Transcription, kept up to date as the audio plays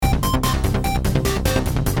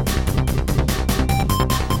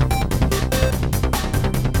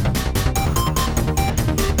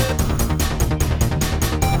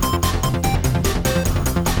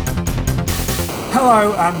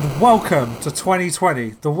Hello and welcome to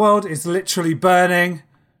 2020. The world is literally burning,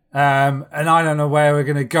 and I don't know where we're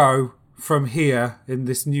going to go from here in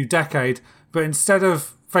this new decade. But instead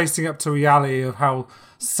of facing up to reality of how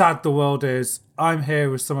sad the world is, I'm here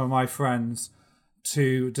with some of my friends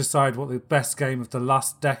to decide what the best game of the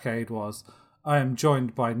last decade was. I am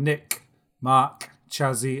joined by Nick, Mark,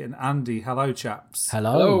 Chazzy and Andy. Hello, chaps.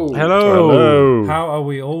 Hello. Hello. How are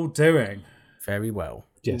we all doing? Very well.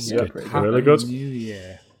 Yes, Happy really good. New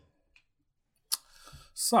Year.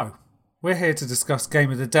 So, we're here to discuss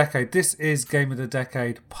Game of the Decade. This is Game of the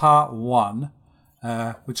Decade Part 1,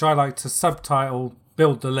 which I like to subtitle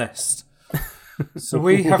Build the List. So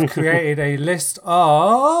we have created a list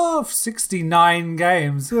of 69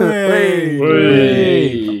 games. Hey.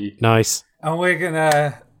 Nice. And we're going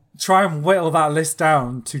to try and whittle that list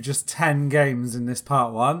down to just 10 games in this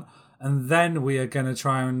Part 1. And then we are going to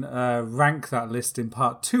try and rank that list in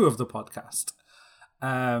Part 2 of the podcast.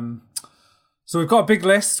 So we've got a big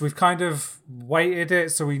list. We've kind of weighted it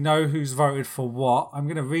so we know who's voted for what. I'm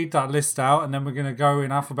going to read that list out and then we're going to go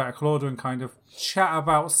in alphabetical order and kind of chat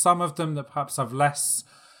about some of them that perhaps have less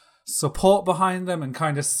support behind them and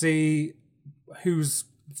kind of see who's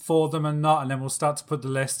for them and not. And then we'll start to put the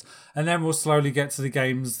list. And then we'll slowly get to the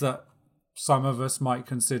games that some of us might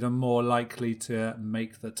consider more likely to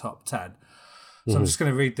make the top 10. So I'm just going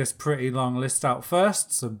to read this pretty long list out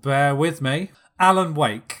first, so bear with me. Alan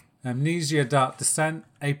Wake, Amnesia Dark Descent,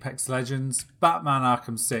 Apex Legends, Batman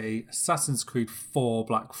Arkham City, Assassin's Creed 4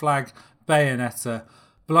 Black Flag, Bayonetta,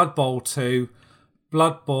 Blood Bowl 2,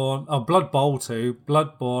 Blood Bowl 2,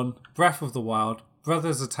 Bloodborne, Breath of the Wild,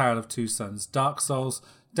 Brothers: A Tale of Two Sons, Dark Souls,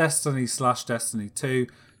 Destiny/Destiny 2,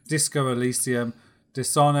 Disco Elysium,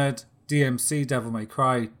 Dishonored, DMC Devil May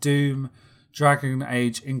Cry, Doom, Dragon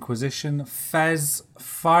Age Inquisition, Fez,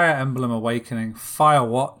 Fire Emblem Awakening,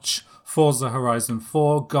 Firewatch, Forza Horizon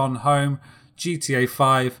 4, Gone Home, GTA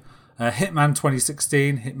 5, Hitman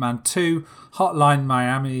 2016, Hitman 2, Hotline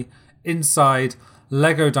Miami, Inside,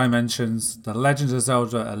 Lego Dimensions, The Legend of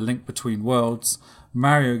Zelda: A Link Between Worlds,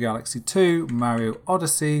 Mario Galaxy 2, Mario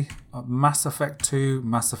Odyssey, Mass Effect 2,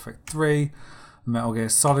 Mass Effect 3, Metal Gear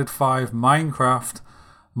Solid 5, Minecraft,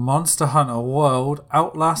 Monster Hunter World,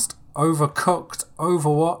 Outlast, Overcooked,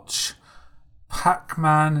 Overwatch,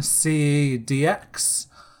 Pac-Man CE DX,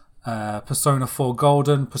 Persona 4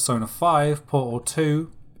 Golden, Persona 5, Portal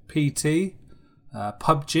 2, PT,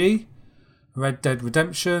 PUBG, Red Dead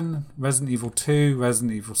Redemption, Resident Evil 2,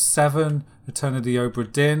 Resident Evil 7, Return of the Obra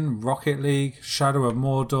Dinn, Rocket League, Shadow of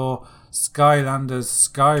Mordor, Skylanders,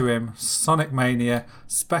 Skyrim, Sonic Mania,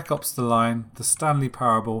 Spec Ops: The Line, The Stanley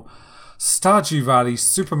Parable, Stardew Valley,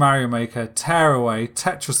 Super Mario Maker, Tearaway,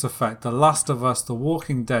 Tetris Effect, The Last of Us, The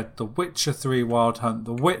Walking Dead, The Witcher 3 Wild Hunt,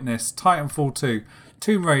 The Witness, Titanfall 2,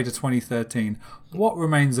 Tomb Raider 2013, What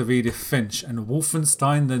Remains of Edith Finch, and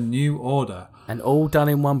Wolfenstein: The New Order. And all done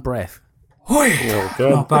in one breath. Oi,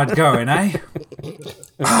 not bad going, eh?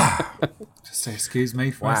 Just say excuse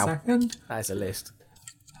me for a second. That's a list.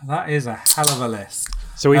 That is a hell of a list.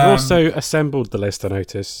 So we've also assembled the list, I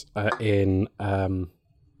notice, in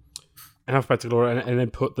alphabetical order and then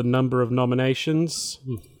put the number of nominations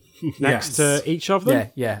next to each of them.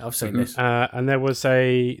 Yeah, I've seen this. And there were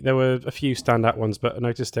a few standout ones, but I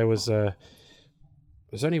noticed there's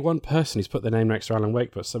only one person who's put their name next to Alan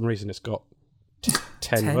Wake, but for some reason it's got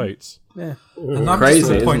 10 votes. Yeah. And I'm just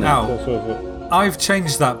going to point out, I've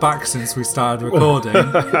changed that back since we started recording,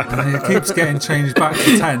 and it keeps getting changed back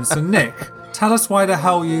to 10. So Nick, tell us why the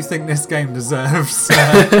hell you think this game deserves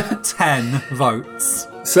 10 votes.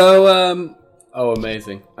 So,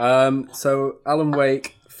 amazing. So Alan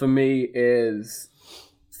Wake, for me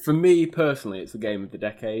personally, it's the game of the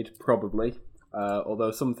decade, probably.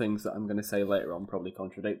 Although some things that I'm going to say later on probably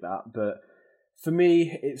contradict that. But for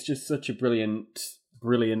me, it's just such a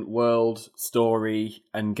brilliant world, story,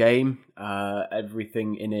 and game.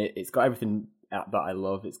 Everything in it, it's got everything that I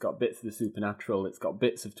love. It's got bits of the supernatural. It's got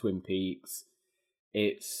bits of Twin Peaks.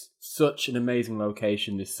 It's such an amazing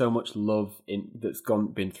location. There's so much love that's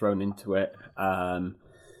been thrown into it.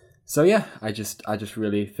 So yeah, I just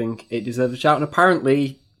really think it deserves a shout. And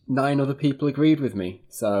apparently, 9 other people agreed with me.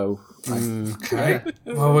 So okay.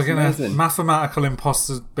 Well, we're gonna mathematical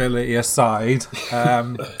impossibility aside.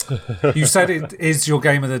 You said it is your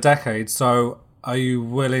game of the decade. So are you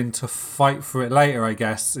willing to fight for it later? I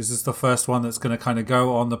guess is this the first one that's going to kind of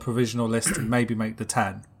go on the provisional list and maybe make the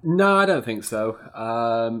 10? No, I don't think so.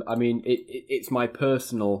 I mean, it's my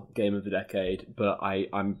personal game of the decade, but I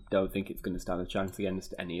don't think it's going to stand a chance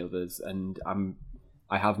against any others. And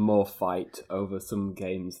I have more fight over some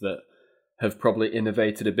games that have probably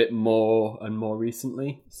innovated a bit more and more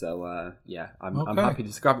recently. So I'm happy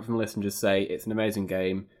to scrap it from the list and just say it's an amazing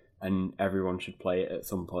game and everyone should play it at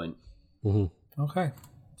some point. Mm-hmm. Okay.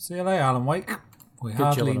 See you later, Alan Wake. We Good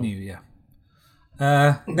hardly job. knew you.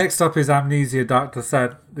 Next up is Amnesia Dark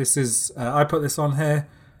Descent. This is I put this on here.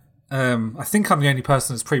 I think I'm the only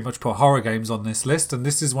person that's pretty much put horror games on this list, and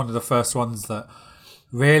this is one of the first ones that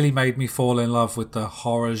really made me fall in love with the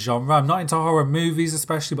horror genre. I'm not into horror movies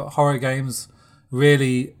especially, but horror games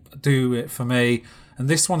really do it for me. And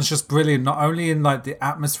this one's just brilliant, not only in like the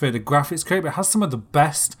atmosphere, the graphics great, but it has some of the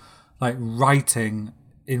best like writing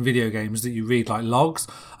in video games that you read, like logs.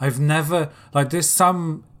 I've never, like, there's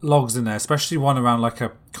some logs in there, especially one around like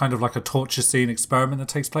a kind of like a torture scene experiment that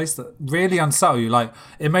takes place that really unsettle you. Like,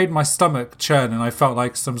 it made my stomach churn and I felt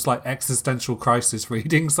like some like existential crisis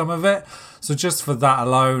reading some of it. So just for that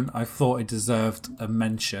alone, I thought it deserved a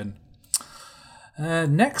mention.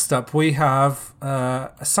 Next up, we have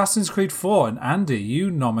Assassin's Creed 4, and Andy,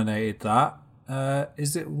 you nominated that.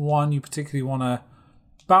 Is it one you particularly want to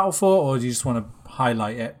battle for, or do you just want to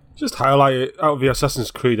highlight it? Just highlight it. Out of the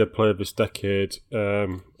Assassin's Creed I played this decade,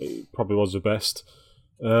 it probably was the best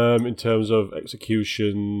in terms of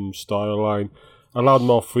execution, storyline. Allowed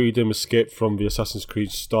more freedom, escaped from the Assassin's Creed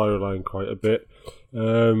storyline quite a bit.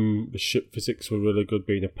 The ship physics were really good.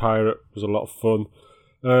 Being a pirate was a lot of fun.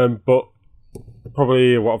 But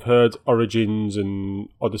probably what I've heard, Origins and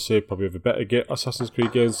Odyssey probably have a better Assassin's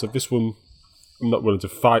Creed games. So this one, I'm not willing to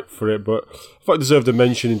fight for it, but I thought it deserved a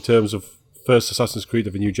mention in terms of first Assassin's Creed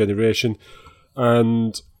of a new generation.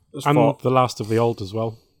 And the last of the old as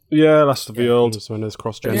well. Yeah, last of the old. So when there's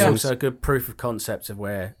cross It's gen. also a good proof of concept of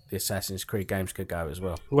where the Assassin's Creed games could go as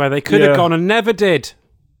well. Where they could have gone and never did.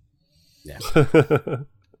 Yeah.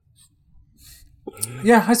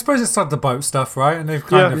 Yeah, I suppose it's like the boat stuff, right? And they've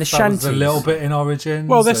kind And the of that was a shanties. little bit in Origins.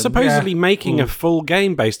 Well, they're and, supposedly making a full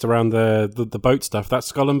game based around the boat stuff. That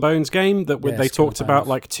Skull and Bones game that Yeah, they Skull talked and about Bones.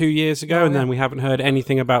 like 2 years ago, and then we haven't heard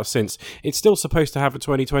anything about since. It's still supposed to have a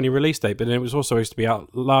 2020 release date, but it was also supposed to be out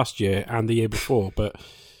last year and the year before. But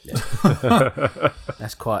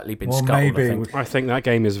That's quietly been Well, scuttled, maybe. I think. I think that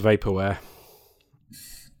game is vaporware.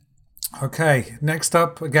 Okay, next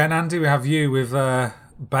up again, Andy, we have you with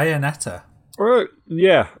Bayonetta. All right,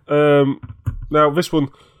 yeah. Now, this one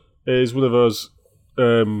is one of those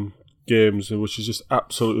games which is just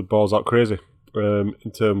absolutely balls out crazy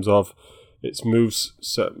in terms of its move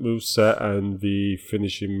set and the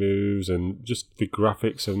finishing moves and just the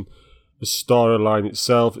graphics and the storyline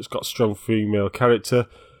itself. It's got a strong female character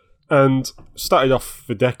and started off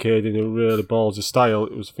the decade in a really ballsy style.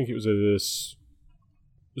 I think it was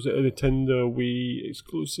was it a Nintendo Wii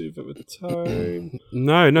exclusive at the time?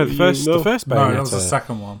 No, the first Bayonetta. No, that was the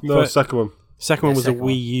second one. No, second one. Second one was a second one.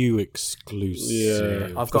 Wii U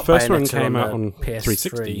exclusive. Yeah. I've The got first one Bayonetta came out on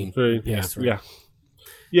PS3. 360. Yeah.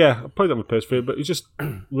 Yeah, I played that on the PS3, but it's just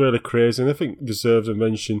really crazy, and I think it deserves a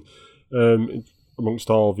mention amongst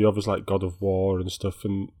all the others like God of War and stuff,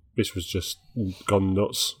 and this was just gone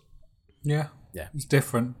nuts. Yeah, Yeah. it's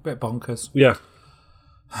different, bit bonkers. Yeah.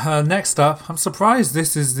 Next up, I'm surprised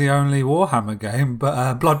this is the only Warhammer game,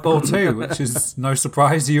 but Blood Bowl 2, which is no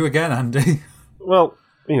surprise to you again, Andy. Well,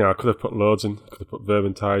 I could have put loads in. Could have put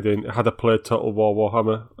Vermintide in. Had I played Total War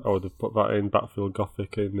Warhammer, I would have put that in. Battlefield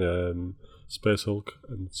Gothic in, Space Hulk,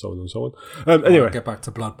 and so on and so on. Anyway. Get back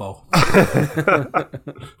to Blood Bowl.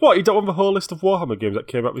 What, you don't want the whole list of Warhammer games that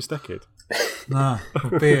came out this decade? Nah,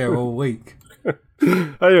 we'll be here all week.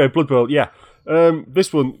 Anyway, Blood Bowl, yeah.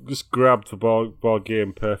 This one just grabbed the board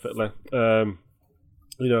game perfectly. In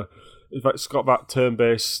fact, it's got that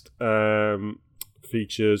turn-based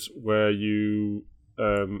features where you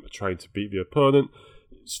are trying to beat the opponent.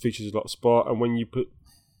 It features a lot of sport, and when you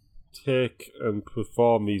take and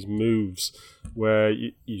perform these moves where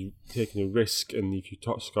you're taking a risk, and if you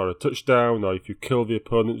score a touchdown or if you kill the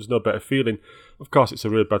opponent, there's no better feeling. Of course, it's a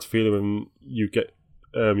really bad feeling when you get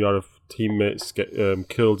your teammates get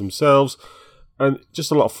killed themselves. And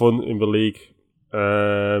just a lot of fun in the league.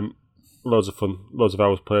 Loads of fun. Loads of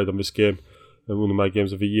hours played on this game. And one of my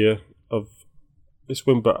games of the year of this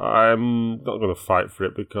one. But I'm not going to fight for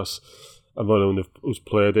it because I'm the only one who's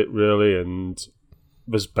played it, really. And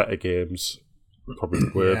there's better games. Probably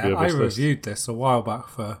worthy of I this list. reviewed this a while back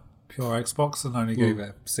for Pure Xbox and only gave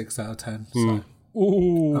it 6 out of 10. So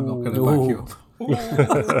I'm not going to back you up.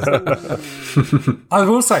 I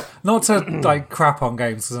will say, not to like crap on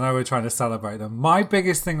games because I know we're trying to celebrate them. My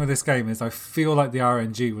biggest thing with this game is I feel like the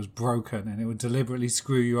RNG was broken and it would deliberately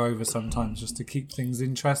screw you over sometimes just to keep things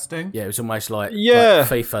interesting. Yeah, it was almost like, Yeah.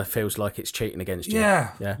 like FIFA feels like it's cheating against you.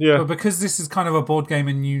 Yeah. Yeah. But because this is kind of a board game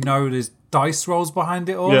and you know there's dice rolls behind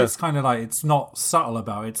it all, Yeah. it's kind of like, it's not subtle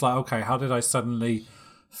about it. It's like, okay, how did I suddenly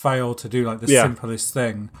fail to do like the Yeah. simplest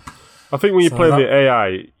thing? I think when you So play that- the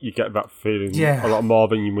AI, you get that feeling Yeah. a lot more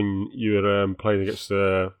than when you're playing against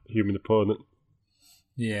a human opponent.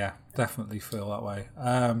 Yeah, definitely feel that way.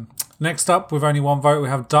 Next up, with only one vote, we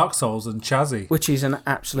have Dark Souls and Chazzy. Which is an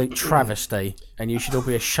absolute travesty, and you should all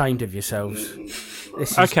be ashamed of yourselves.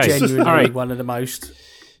 This is Okay, genuinely all right. one of the most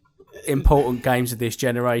important games of this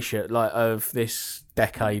generation, like of this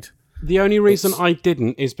decade. The only reason I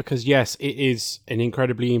didn't is because yes, it is an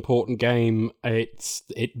incredibly important game. It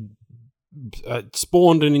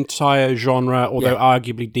spawned an entire genre, although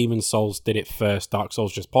arguably Demon's Souls did it first. Dark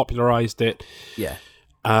Souls just popularized it, Yeah.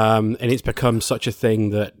 and it's become such a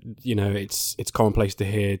thing that it's commonplace to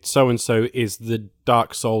hear. So and so is the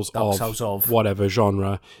Dark Souls of whatever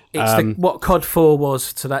genre. It's what COD 4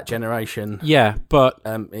 was to that generation. Yeah, but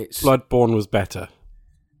It's Bloodborne was better.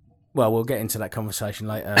 Well, we'll get into that conversation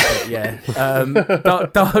later. But yeah,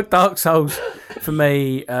 Dark Souls for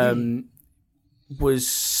me was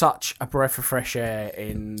such a breath of fresh air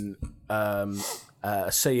in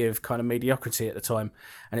a sea of kind of mediocrity at the time,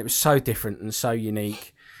 and it was so different and so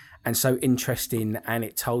unique and so interesting, and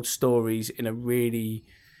it told stories in a really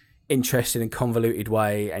interesting and convoluted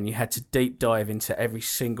way, and you had to deep dive into every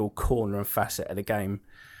single corner and facet of the game.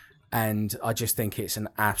 And I just think it's an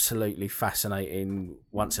absolutely fascinating,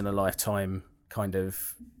 once in a lifetime kind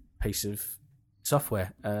of piece of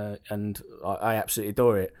software, and I absolutely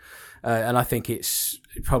adore it. And I think it's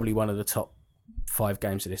probably one of the top 5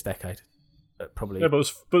 games of this decade. Probably. Yeah, but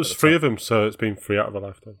it's 3 of them, so it's been 3 out of a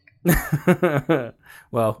lifetime.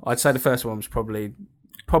 Well, I'd say the first one was probably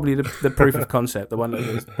the proof of concept, the one that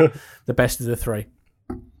was the best of the 3.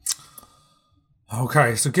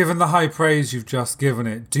 Okay, so given the high praise you've just given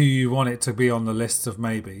it, do you want it to be on the list of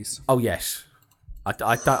maybes? Oh yes, I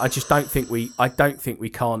just don't think we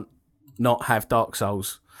can't not have Dark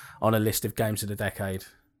Souls on a list of games of the decade.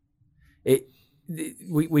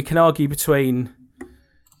 We can argue between,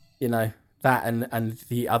 that and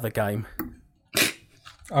the other game.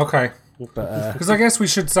 Okay. But Because I guess we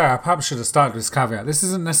should say, I perhaps should have started with this caveat. This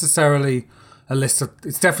isn't necessarily a list of,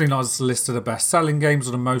 it's definitely not a list of the best-selling games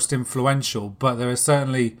or the most influential, but there are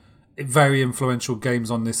certainly very influential games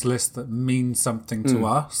on this list that mean something to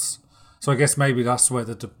us. So I guess maybe that's where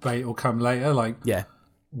the debate will come later, like yeah,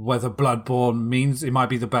 whether Bloodborne means, it might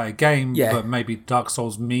be the better game, Yeah. but maybe Dark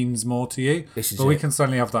Souls means more to you. This is But we it. can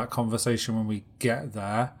certainly have that conversation when we get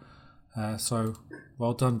there. So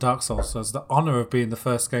well done, Dark Souls. So it's the honour of being the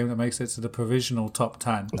first game that makes it to the provisional top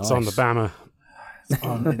 10. It's on the banner.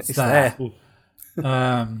 It's it's there.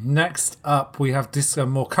 there. Next up, we have a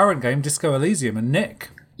more current game, Disco Elysium, and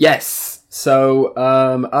Nick. Yes. So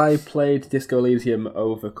I played Disco Elysium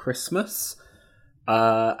over Christmas,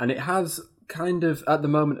 and it has kind of, at the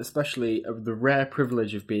moment especially, the rare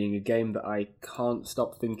privilege of being a game that I can't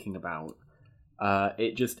stop thinking about.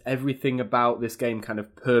 It just, everything about this game kind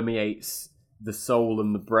of permeates the soul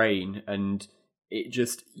and the brain, and it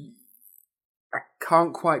just, I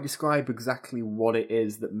can't quite describe exactly what it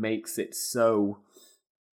is that makes it so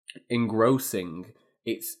engrossing.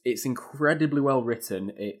 It's incredibly well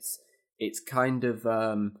written. It's kind of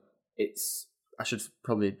it's, I should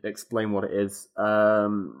probably explain what it is.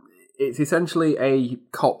 It's essentially a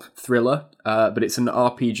cop thriller, but it's an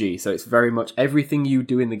RPG, so it's very much everything you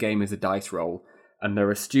do in the game is a dice roll, and there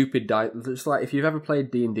are stupid dice. It's like if you've ever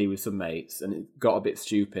played D&D with some mates and it got a bit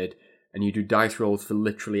stupid, and you do dice rolls for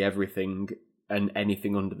literally everything and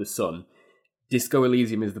anything under the sun. Disco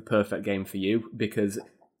Elysium is the perfect game for you because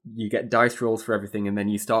you get dice rolls for everything, and then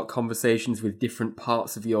you start conversations with different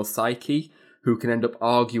parts of your psyche who can end up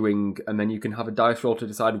arguing, and then you can have a dice roll to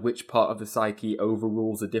decide which part of the psyche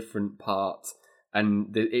overrules a different part.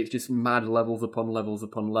 And it's just mad levels upon levels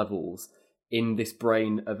upon levels in this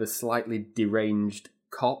brain of a slightly deranged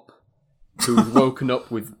cop who's woken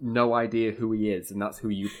up with no idea who he is, and that's who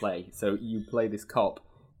you play. So you play this cop,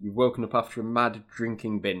 you've woken up after a mad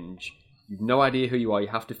drinking binge, you've no idea who you are, you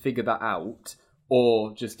have to figure that out,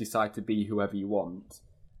 or just decide to be whoever you want.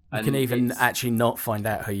 You can even actually not find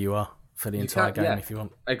out who you are for the entire game if you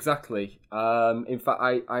want. Exactly. In fact,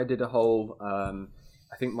 I did a whole,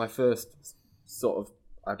 I think my first sort of,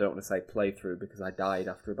 I don't want to say playthrough because I died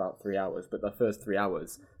after about 3 hours, but the first 3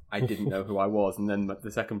 hours, I didn't know who I was. And then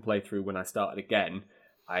the second playthrough, when I started again,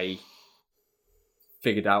 I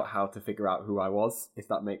figured out how to figure out who I was, if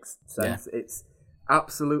that makes sense. Yeah. It's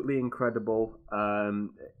absolutely incredible. I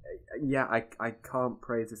can't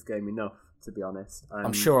praise this game enough, to be honest.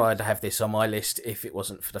 I'm sure I'd have this on my list if it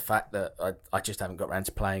wasn't for the fact that I just haven't got around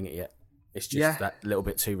to playing it yet. It's just that little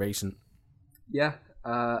bit too recent. Yeah,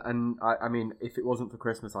 and I mean, if it wasn't for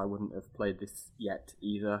Christmas, I wouldn't have played this yet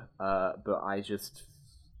either. But I just,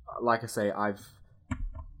 like I say,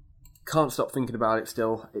 can't stop thinking about it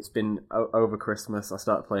still. It's been over Christmas. I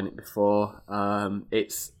started playing it before.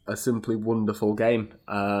 It's a simply wonderful game.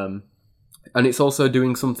 And it's also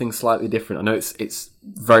doing something slightly different. I know it's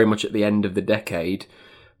very much at the end of the decade,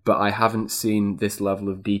 but I haven't seen this level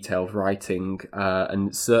of detailed writing,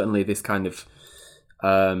 and certainly this kind of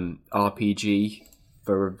RPG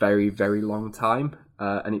for a very, very long time.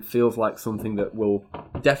 And it feels like something that will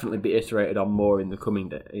definitely be iterated on more in the coming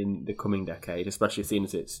decade, especially seeing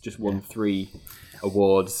as it's just won 3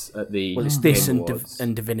 awards at the. Well, it's this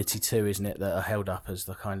and Divinity 2, isn't it, that are held up as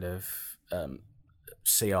the kind of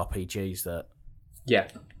CRPGs that. Yeah.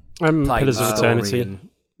 Pillars of Eternity. And,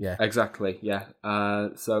 yeah. Exactly. Yeah.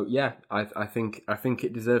 So yeah, I think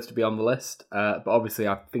it deserves to be on the list. But obviously,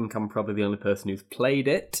 I think I'm probably the only person who's played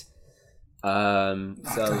it.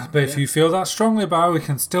 But if you feel that strongly about it, we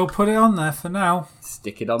can still put it on there for now.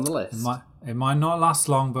 Stick it on the list. It might not last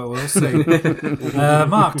long, but we'll see.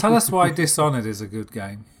 Mark, tell us why Dishonored is a good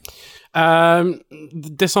game.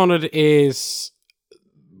 Dishonored is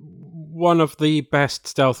one of the best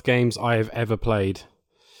stealth games I have ever played.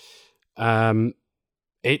 It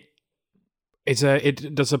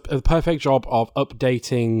does a perfect job of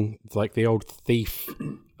updating like the old Thief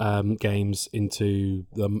games into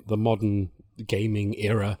the modern gaming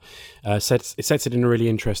era. It sets it in a really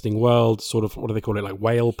interesting world, sort of, what do they call it, like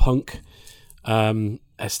whale punk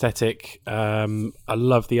aesthetic. I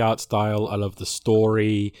love the art style. I love the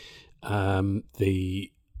story.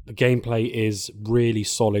 The gameplay is really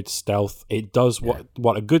solid stealth. It does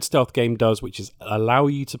what a good stealth game does, which is allow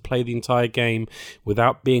you to play the entire game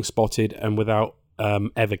without being spotted and without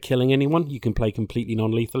ever killing anyone. You can play completely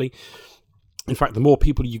non-lethally. In fact, the more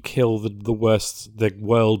people you kill, the worse the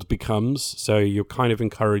world becomes. So you're kind of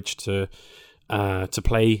encouraged to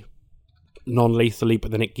play non-lethally,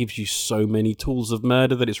 but then it gives you so many tools of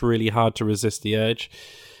murder that it's really hard to resist the urge.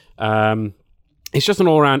 It's just an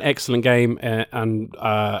all-around excellent game, and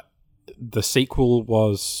the sequel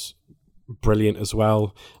was brilliant as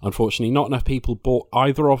well. Unfortunately, not enough people bought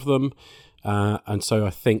either of them, and so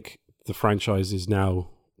I think the franchise is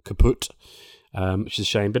now kaput, which is a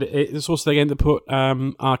shame. But it's also the game that put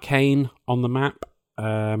Arcane on the map,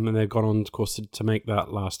 and they've gone on, of course, to make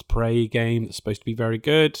that last Prey game that's supposed to be very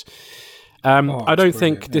good. I don't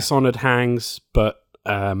think Dishonored hangs, but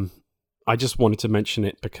I just wanted to mention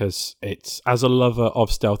it because it's, as a lover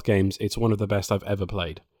of stealth games, it's one of the best I've ever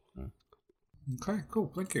played. Okay,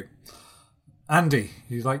 cool. Thank you. Andy,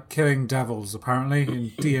 you like killing devils, apparently,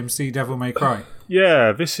 in DMC Devil May Cry.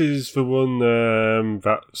 Yeah, this is the one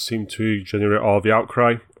that seemed to generate all the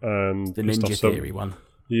outcry. And the Ninja Theory one.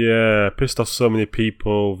 Yeah, pissed off so many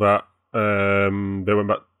people that they went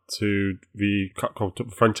back to the Capcom,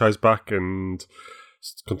 took the franchise back and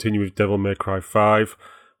continue with Devil May Cry 5,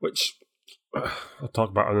 which I'll talk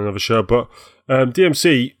about on another show. But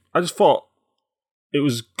DMC, I just thought it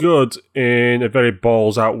was good in a very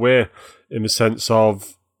balls-out way, in the sense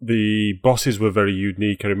of the bosses were very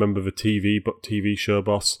unique. I remember the TV show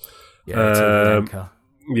boss. Yeah,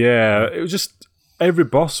 yeah, it was just, every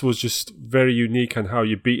boss was just very unique and how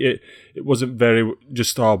you beat it. It wasn't very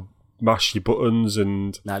just mash your buttons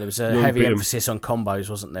and... No, there was a heavy emphasis on combos,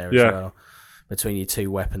 wasn't there, as well, between your two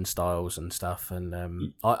weapon styles and stuff.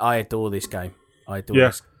 And I adore this game. I adore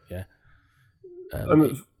this. Yeah.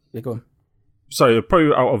 Go on. Sorry,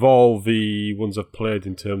 probably out of all the ones I've played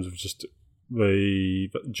in terms of just the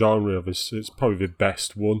genre of this, it's probably the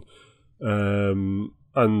best one. And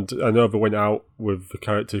I know they went out with the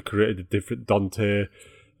character, created a different Dante,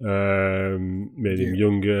 made him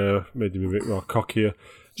younger, made him a bit more cockier.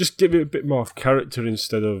 Just give it a bit more character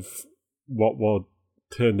instead of what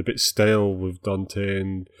turned a bit stale with Dante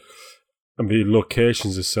and the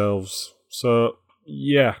locations themselves. So,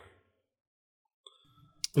 yeah.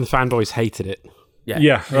 And the fanboys hated it.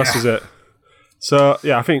 Yeah, that's it. So,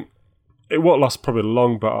 yeah, I think it won't last probably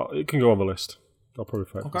long, but it can go on the list. I'll probably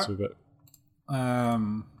focus with it.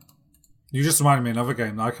 You just reminded me of another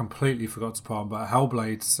game that I completely forgot to put on, but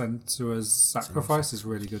Hellblade Senua's Sacrifice is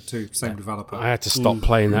really good too. Same developer. I had to stop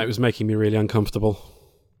playing that. It was making me really uncomfortable.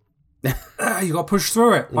 You got to push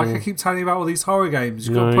through it. Like I keep telling you about all these horror games,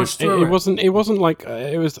 you got to push through it. It wasn't like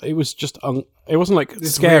it was just it wasn't like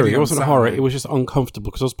scary. Really, it wasn't horror. It was just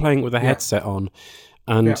uncomfortable because I was playing it with a headset on,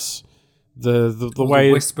 and Yeah. the All way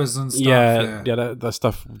the whispers and stuff. that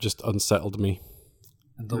stuff just unsettled me.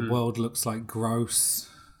 And the world looks like gross.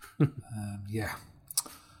 Yeah.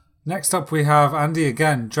 Next up, we have Andy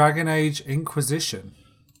again. Dragon Age Inquisition.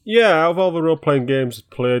 Yeah, out of all the role-playing games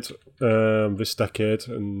played this decade,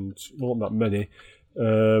 and not that many,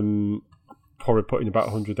 probably putting about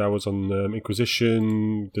 100 hours on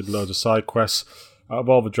Inquisition, did loads of side quests. Out of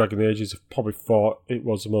all the Dragon Ages, I've probably thought it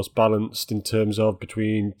was the most balanced in terms of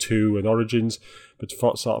between 2 and Origins, but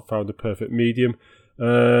thought sort of found the perfect medium.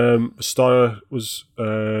 The story was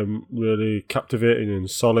really captivating and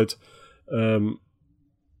solid.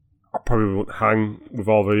 I probably won't hang with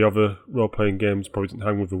all the other role-playing games, probably didn't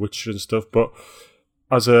hang with The Witcher and stuff, but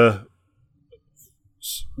as a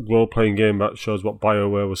role-playing game that shows what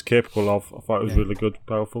BioWare was capable of, I thought it was really good,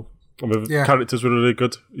 powerful. And the characters were really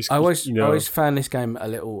good. I always found this game a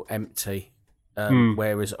little empty,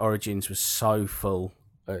 whereas Origins was so full.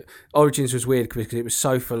 Origins was weird because it was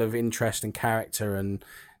so full of interest and character and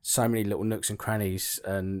so many little nooks and crannies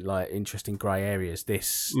and like interesting grey areas.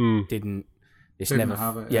 This didn't. This Didn't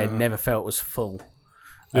have it, it never felt as full,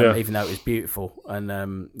 even though it was beautiful.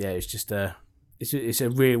 And it's just it's a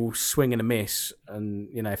real swing and a miss. And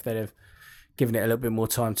if they'd have given it a little bit more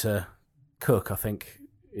time to cook, I think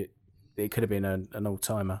it could have been an all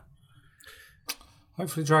timer.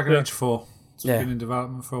 Hopefully, Dragon Age 4. It's been in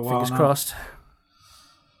development for a while. Fingers crossed.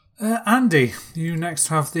 Andy, you next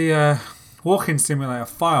have the walking simulator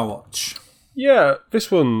Firewatch. Yeah, this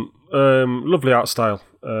one, lovely art style.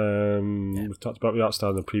 We've talked about the art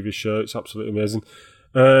style in the previous show. It's absolutely amazing.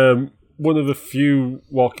 One of the few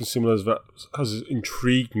walking simulators that has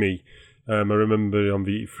intrigued me. I remember on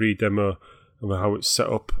the E3 demo and how it's set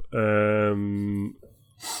up.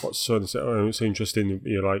 What's so it's interesting.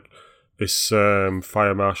 Like this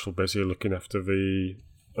fire marshal basically looking after the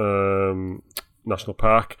national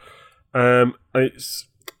park. It's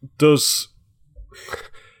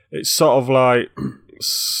sort of like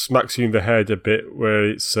smacks you in the head a bit, where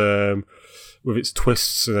it's with its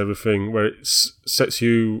twists and everything, where it sets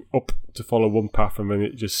you up to follow one path and then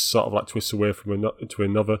it just sort of like twists away from into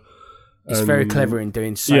another. It's very clever in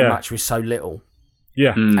doing so much with so little.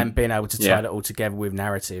 Yeah, and being able to tie it all together with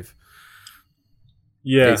narrative.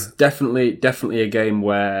 Yeah, it's definitely a game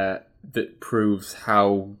that proves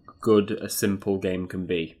how good a simple game can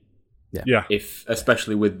be. Yeah. If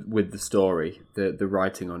especially with the story, the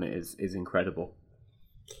writing on it is incredible.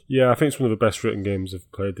 Yeah, I think it's one of the best written games I've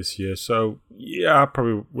played this year. So yeah, I'm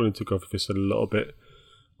probably willing to go for this a little bit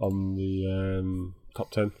on the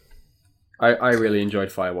top 10. I really enjoyed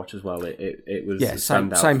Firewatch as well. It was a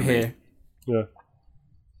standout. Same here. Yeah.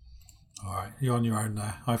 All right, you're on your own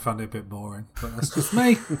there. I found it a bit boring, but that's just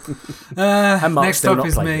me. Next up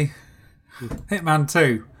is me. Hitman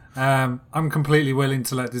 2. I'm completely willing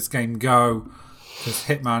to let this game go because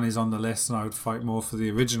Hitman is on the list and I would fight more for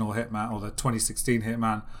the original Hitman or the 2016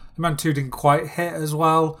 Hitman. Hitman 2 didn't quite hit as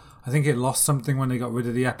well. I think it lost something when they got rid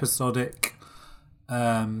of the episodic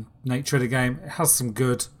nature of the game. It has some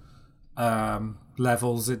good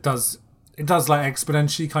levels. It does like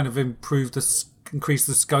exponentially kind of increase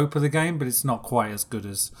the scope of the game, but it's not quite as good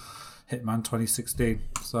as Hitman 2016.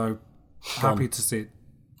 So happy to see it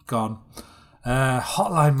gone.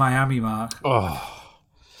 Hotline Miami, Mark. Oh.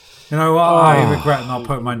 You know what? I regret not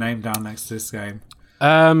putting my name down next to this game.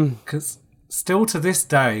 Because still to this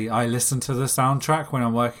day, I listen to the soundtrack when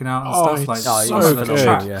I'm working out and stuff. Like some of the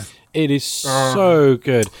tracks. It is so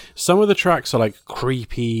good. Some of the tracks are like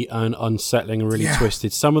creepy and unsettling and really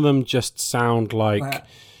twisted. Some of them just sound like...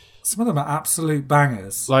 Some of them are absolute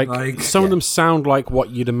bangers. Like some of them sound like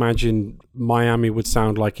what you'd imagine Miami would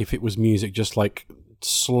sound like if it was music, just like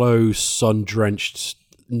slow, sun-drenched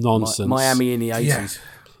nonsense. Miami in the 80s.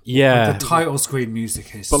 Yeah. Like the title screen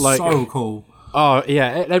music is so cool. Oh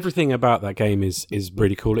yeah, everything about that game is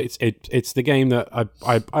really cool. It's the game that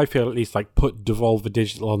I feel at least like put Devolver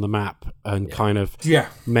Digital on the map and kind of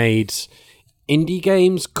made indie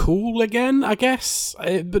games cool again, I guess,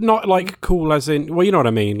 but not like cool as in, well, you know what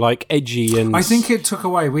I mean, like edgy. And I think it took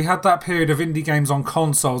away. We had that period of indie games on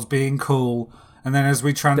consoles being cool, and then as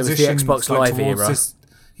we transitioned the Xbox Live era.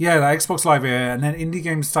 The Xbox Live era, and then indie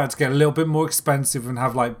games started to get a little bit more expensive and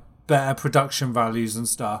have like better production values and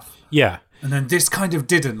stuff. Yeah. And then this kind of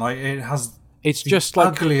didn't. Like it has. It's just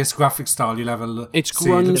like ugliest graphic style you'll ever look. It's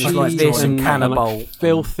grungy like this and cannibal, like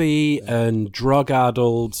filthy and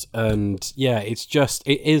drug-addled, and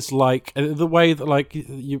it is like the way that like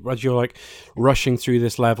you're like rushing through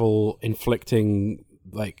this level, inflicting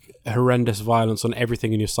like horrendous violence on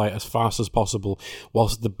everything in your sight as fast as possible,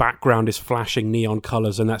 whilst the background is flashing neon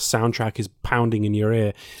colors and that soundtrack is pounding in your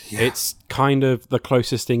ear. Yeah. It's kind of the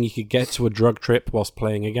closest thing you could get to a drug trip whilst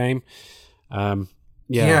playing a game. Hotline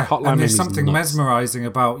Miami's and there's something nuts. mesmerizing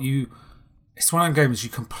about you. It's one of them games you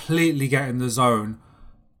completely get in the zone.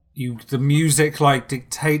 The music like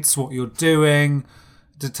dictates what you're doing,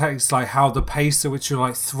 dictates like how the pace at which you're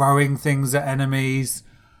like throwing things at enemies,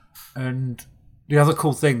 and the other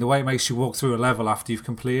cool thing, the way it makes you walk through a level after you've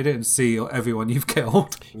completed it and see everyone you've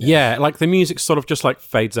killed. Yeah, like the music sort of just like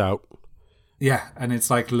fades out. Yeah, and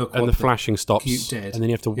it's like, look, and what the flashing stops, did. And then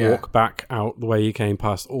you have to walk back out the way you came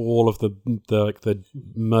past all of the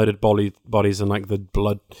murdered bodies and like the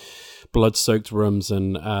blood-soaked rooms,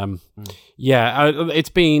 and it's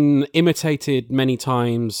been imitated many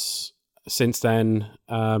times since then.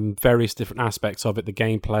 Various different aspects of it: the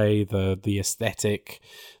gameplay, the aesthetic,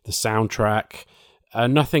 the soundtrack.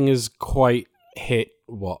 Nothing has quite hit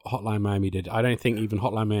what Hotline Miami did. I don't think even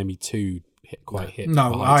Hotline Miami 2 hit.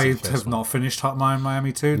 No, I have not finished Hotline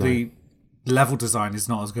Miami 2. No. The level design is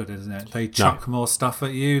not as good, isn't it? They chuck more stuff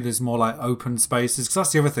at you. There's more like open spaces. Because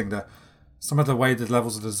that's the other thing. Some of the way the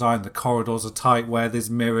levels are designed, the corridors are tight, where there's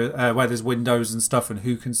where there's windows and stuff, and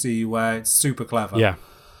who can see you where. It's super clever. Yeah.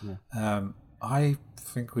 I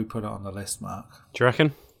think we put it on the list, Mark. Do you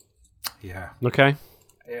reckon? Yeah. Okay.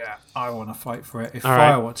 Yeah, I want to fight for it. If All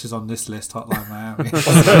right. Firewatch is on this list, Hotline Miami.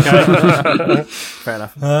 Fair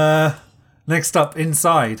enough. Next up,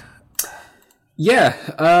 Inside.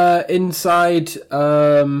 Yeah, Inside.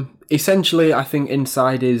 Essentially, I think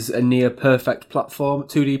Inside is a near perfect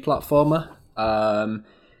 2D platformer.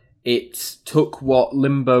 It took what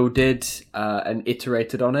Limbo did and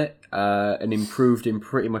iterated on it and improved in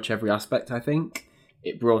pretty much every aspect, I think.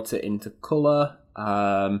 It brought it into colour,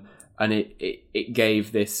 and it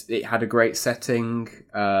gave this... It had a great setting,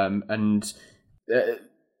 and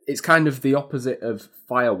it's kind of the opposite of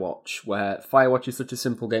Firewatch, where Firewatch is such a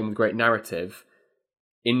simple game with great narrative.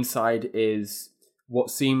 Inside is what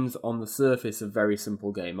seems on the surface a very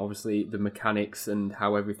simple game. Obviously, the mechanics and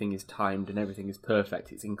how everything is timed and everything is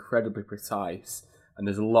perfect. It's incredibly precise, and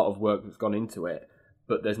there's a lot of work that's gone into it,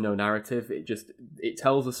 but there's no narrative. It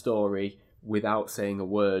tells a story without saying a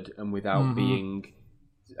word and without being...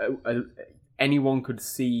 anyone could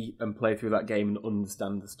see and play through that game and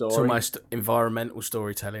understand the story. It's almost environmental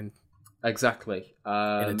storytelling. Exactly. In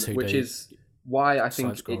a 2D which is why I think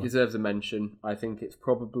side-scroller. it deserves a mention. I think it's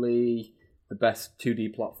probably the best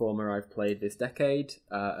 2D platformer I've played this decade,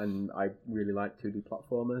 and I really like 2D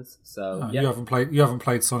platformers. So You haven't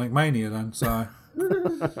played Sonic Mania then, so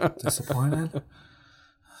disappointed.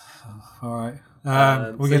 All right,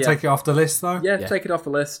 we're gonna take it off the list though. Yeah, take it off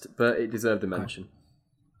the list, but it deserved a mention.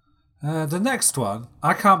 The next one,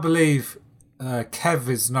 I can't believe Kev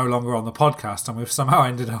is no longer on the podcast, and we've somehow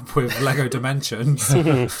ended up with Lego Dimensions.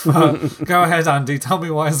 Go ahead, Andy. Tell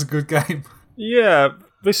me why it's a good game. Yeah,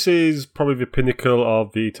 this is probably the pinnacle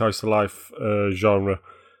of the Toys to Life genre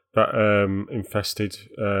that infested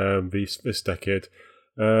this decade.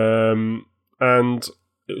 And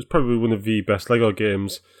it was probably one of the best Lego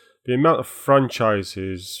games. The amount of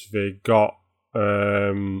franchises they got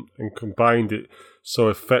and combined it so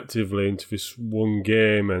effectively into this one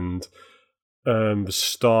game, and the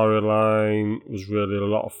storyline was really a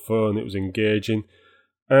lot of fun. It was engaging,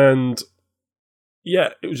 and yeah,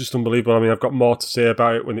 it was just unbelievable. I mean, I've got more to say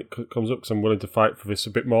about it when it comes up, because I'm willing to fight for this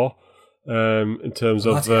a bit more. In terms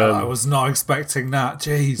of, I was not expecting that.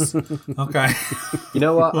 Jeez. Okay. You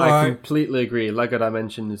know what? I Right. completely agree. Lego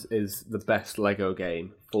Dimensions is the best Lego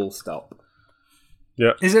game. Full stop.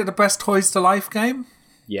 Yeah. Is it the best Toys to Life game?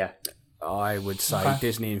 Yeah. I would say Okay.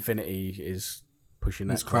 Disney Infinity is pushing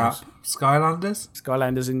that It's crap. close. Skylanders?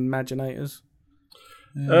 Skylanders Imaginators.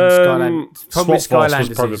 Swap Probably Force was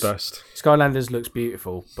Skylanders probably is- the best. Skylanders looks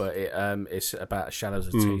beautiful, but it's about as shallow as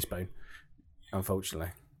a teaspoon,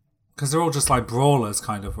 unfortunately. Because they're all just like brawlers,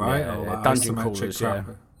 kind of, right? Yeah, Or yeah, like dungeon isometric crawlers, crap.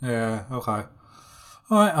 Yeah, okay.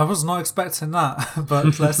 All right, I was not expecting that,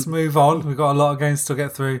 but let's move on. We've got a lot of games to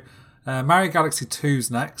get through. Mario Galaxy 2's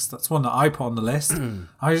next. That's one that I put on the list.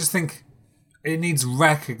 I just think it needs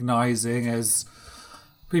recognising as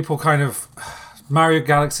people kind of... Mario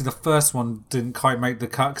Galaxy, the first one, didn't quite make the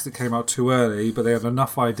cut because it came out too early, but they had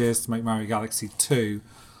enough ideas to make Mario Galaxy 2.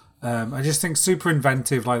 I just think super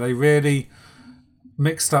inventive. Like, they really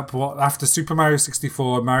mixed up what after Super Mario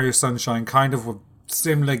 64 and Mario Sunshine kind of were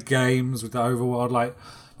similar games with the overworld. Like,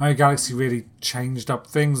 Mario Galaxy really changed up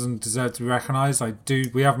things and deserved to be recognised.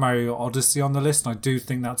 We have Mario Odyssey on the list, and I do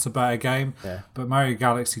think that's a better game. Yeah. But Mario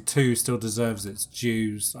Galaxy 2 still deserves its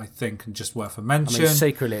dues, I think, and just worth a mention. I mean,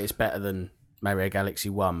 secretly, it's better than Mario Galaxy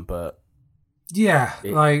 1, but Yeah,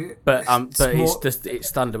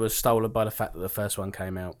 its thunder was stolen by the fact that the first one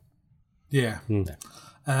came out. Yeah.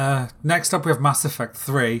 Next up, we have Mass Effect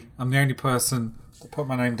 3. I'm the only person to put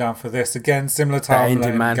my name down for this. Again, similar to how I'm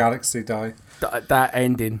letting Galaxy die. That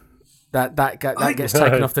ending. That gets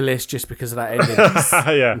taken off the list just because of that ending.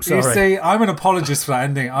 Yeah. I'm sorry. You see, I'm an apologist for that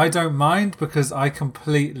ending. I don't mind because I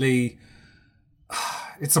completely...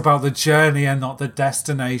 It's about the journey and not the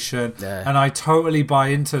destination. Yeah. And I totally buy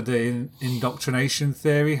into the indoctrination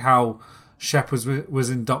theory, how Shep was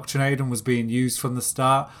indoctrinated and was being used from the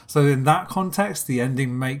start. So in that context, the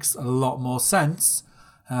ending makes a lot more sense.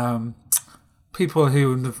 People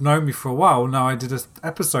who have known me for a while know I did an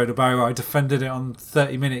episode about it. I defended it on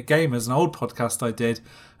 30 Minute Gamers, an old podcast I did.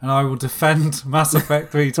 And I will defend Mass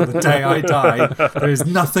Effect 3 to the day I die. There is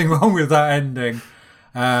nothing wrong with that ending.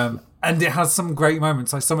 And it has some great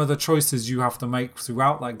moments. Like some of the choices you have to make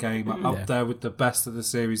throughout that game are up there with the best that the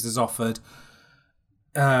series has offered.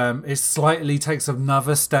 It slightly takes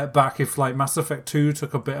another step back. If like Mass Effect 2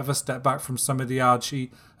 took a bit of a step back from some of the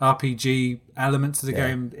RPG elements of the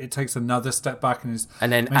game, it takes another step back and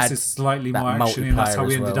makes it slightly more action. And that's how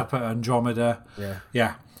we ended up at Andromeda.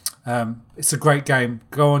 Yeah. It's a great game.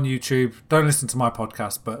 Go on YouTube. Don't listen to my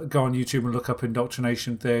podcast, but go on YouTube and look up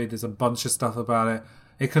Indoctrination Theory. There's a bunch of stuff about it.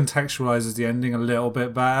 It contextualizes the ending a little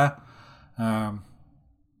bit better. Mass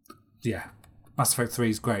Effect 3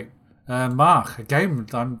 is great. Mark, a game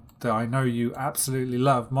that I know you absolutely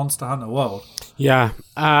love, Monster Hunter World. Yeah,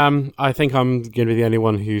 I think I'm going to be the only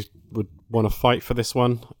one who would want to fight for this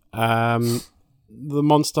one. The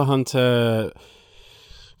Monster Hunter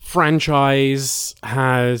franchise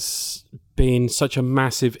has been such a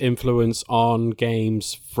massive influence on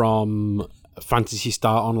games from Phantasy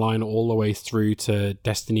Star Online all the way through to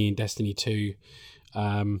Destiny and Destiny 2.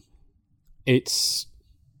 It's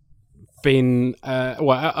been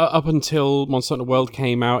up until Monster Hunter World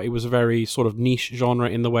came out, it was a very sort of niche genre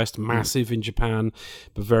in the West, massive in Japan,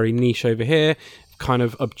 but very niche over here, kind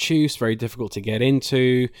of obtuse, very difficult to get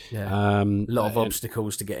into. A lot of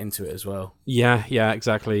obstacles to get into it as well. Yeah,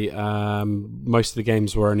 exactly. Most of the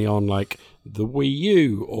games were only on like the Wii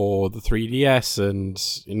U or the 3DS and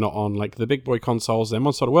not on like the big boy consoles. Then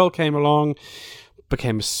Monster Hunter World came along,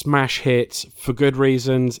 became a smash hit for good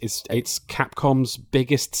reasons. It's Capcom's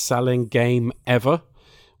biggest selling game ever,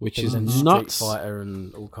 which is nuts. Street Fighter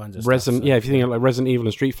and all kinds of stuff. So, if you think like Resident Evil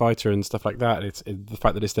and Street Fighter and stuff like that, the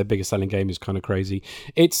fact that it's their biggest selling game is kind of crazy.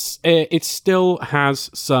 It still has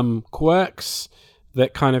some quirks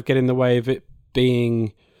that kind of get in the way of it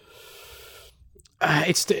being.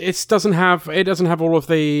 It doesn't have all of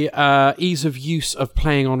the ease of use of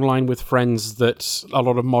playing online with friends that a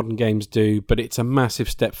lot of modern games do, but it's a massive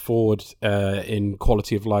step forward in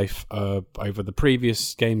quality of life over the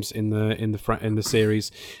previous games in the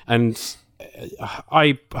series. And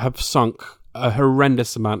I have sunk a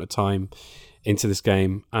horrendous amount of time into this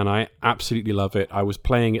game, and I absolutely love it. I was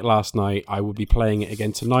playing it last night. I would be playing it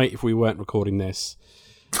again tonight if we weren't recording this.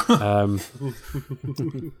 I've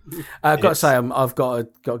got to say, I've got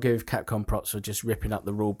to give Capcom props for just ripping up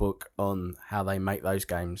the rule book on how they make those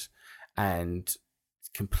games and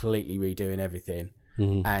completely redoing everything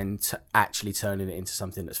and actually turning it into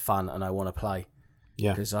something that's fun and I want to play.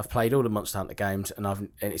 Yeah, because I've played all the Monster Hunter games and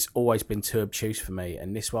it's always been too obtuse for me,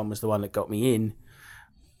 and this one was the one that got me in,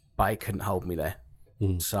 but it couldn't hold me there.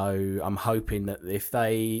 So I'm hoping that if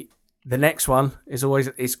the next one is always,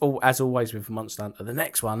 as always with Monster Hunter, the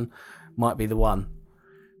next one might be the one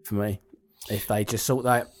for me. If they just sort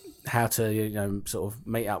that how to, sort of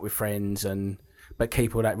meet up with friends but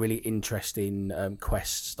keep all that really interesting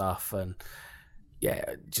quest stuff and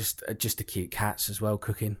just the cute cats as well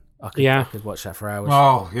cooking. I could watch that for hours.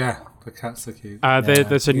 Oh yeah, the cats are cute.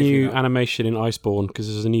 There's a new animation in Iceborne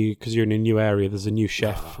because you're in a new area. There's a new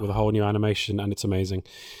chef with a whole new animation and it's amazing.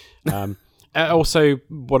 I also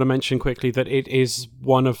want to mention quickly that it is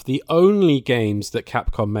one of the only games that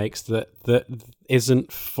Capcom makes that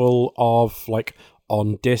isn't full of like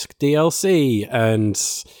on-disc DLC, and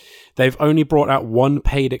they've only brought out one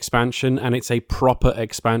paid expansion, and it's a proper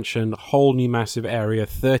expansion, whole new massive area,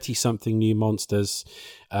 30-something new monsters,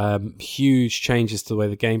 huge changes to the way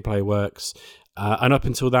the gameplay works. And up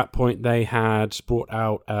until that point, they had brought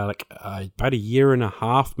out about a year and a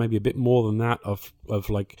half, maybe a bit more than that, of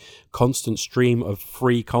like constant stream of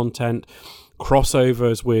free content,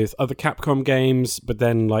 crossovers with other Capcom games, but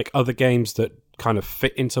then like other games that kind of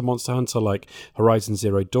fit into Monster Hunter, like Horizon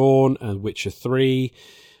Zero Dawn and Witcher 3.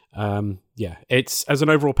 It's as an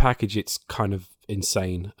overall package, it's kind of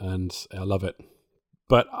insane, and I love it.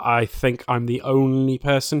 But I think I'm the only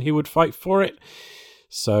person who would fight for it,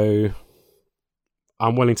 so.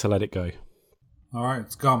 I'm willing to let it go. All right,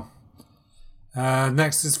 it's gone.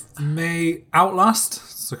 Next is for me,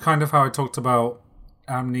 Outlast. So kind of how I talked about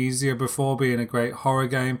Amnesia before being a great horror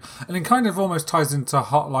game. And it kind of almost ties into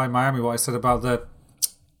Hotline Miami, what I said about the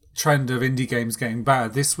trend of indie games getting better.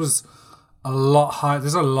 This was a lot higher.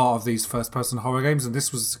 There's a lot of these first-person horror games, and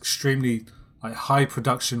this was extremely like high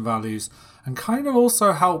production values, and kind of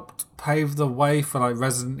also helped pave the way for like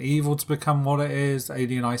Resident Evil to become what it is,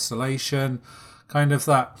 Alien Isolation, kind of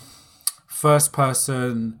that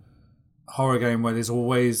first-person horror game where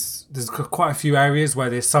there's quite a few areas where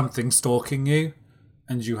there's something stalking you,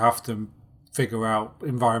 and you have to figure out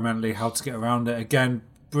environmentally how to get around it. Again,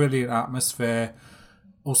 brilliant atmosphere.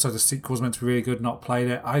 Also, the sequel's meant to be really good. Not played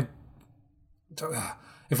it. I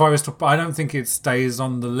don't think it stays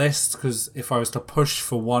on the list, because if I was to push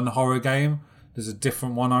for one horror game, there's a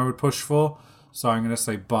different one I would push for. So I'm going to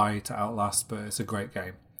say bye to Outlast, but it's a great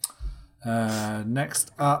game.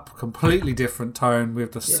 Next up, completely different tone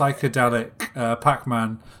with the psychedelic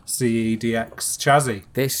Pac-Man CEDX. Chazzy.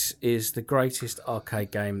 This is the greatest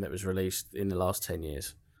arcade game that was released in the last 10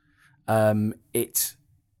 years.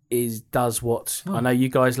 Does what I know you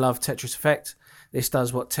guys love, Tetris Effect. This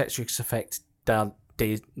does what Tetris Effect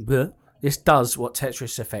did. This does what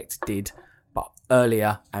Tetris Effect did, but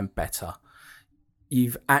earlier and better.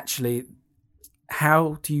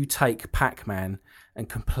 How do you take Pac-Man and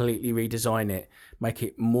completely redesign it, make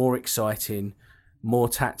it more exciting, more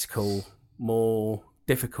tactical, more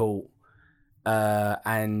difficult,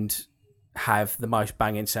 and have the most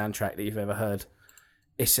banging soundtrack that you've ever heard?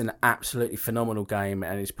 It's an absolutely phenomenal game,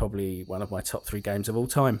 and it's probably one of my top 3 games of all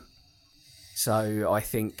time. So I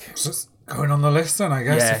think just going on the list then, I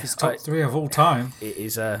guess, if it's top 3 of all time. It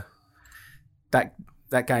is that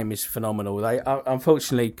game is phenomenal. They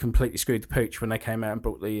unfortunately completely screwed the pooch when they came out and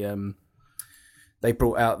brought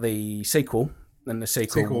out the sequel, and the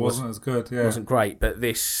sequel wasn't as good. Yeah, wasn't great. But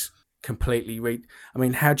this completely you've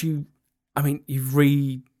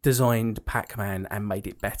redesigned Pac-Man and made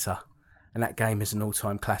it better, and that game is an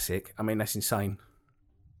all-time classic. I mean, that's insane.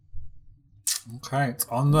 Okay, it's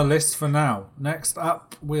on the list for now. Next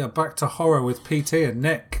up, we are back to horror with PT and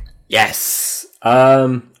Nick. Yes. I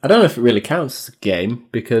don't know if it really counts as a game,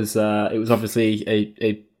 because it was obviously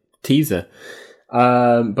a teaser.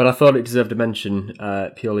 But I thought it deserved a mention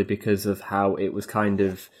purely because of how it was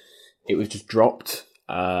just dropped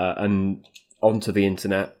and onto the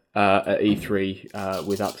internet at E3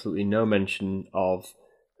 with absolutely no mention of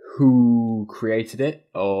who created it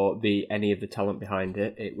or any of the talent behind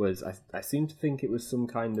it. It was I seem to think it was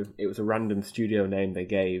a random studio name they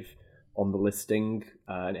gave on the listing,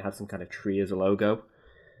 and it had some kind of tree as a logo.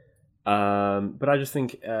 But I just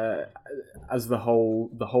think as the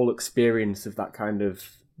whole experience of that kind of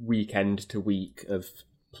weekend to week of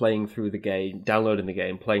playing through the game, downloading the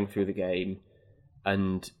game, playing through the game,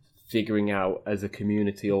 and figuring out as a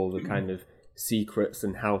community all the kind of secrets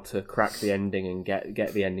and how to crack the ending and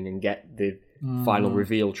get the ending and get the final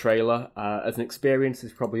reveal trailer, as an experience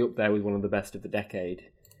is probably up there with one of the best of the decade.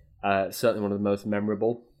 Certainly one of the most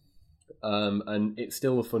memorable. And it's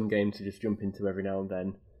still a fun game to just jump into every now and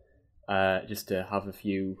then, just to have a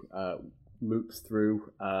few loops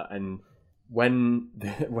through. And when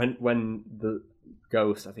the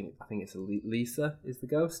ghost, I think it's Lisa is the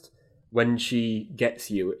ghost. When she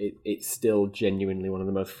gets you, it's still genuinely one of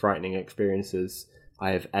the most frightening experiences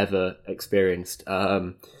I have ever experienced.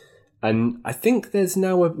 And I think there's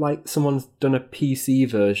now someone's done a PC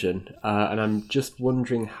version, and I'm just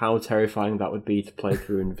wondering how terrifying that would be to play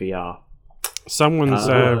through in VR. Someone's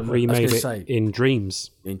remade it in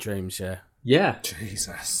Dreams. In Dreams, yeah. Yeah.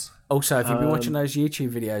 Jesus. Also, have you been watching those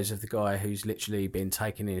YouTube videos of the guy who's literally been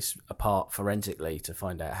taking this apart forensically to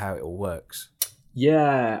find out how it all works?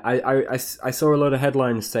 Yeah, I saw a lot of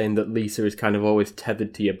headlines saying that Lisa is kind of always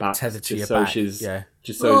tethered to your back.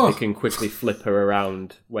 Just so they can quickly flip her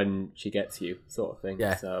around when she gets you, sort of thing.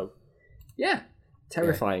 Yeah. So, yeah,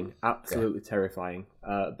 terrifying, absolutely terrifying.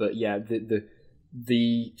 But yeah,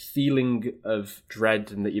 the feeling of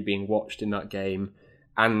dread and that you're being watched in that game,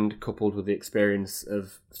 and coupled with the experience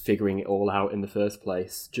of figuring it all out in the first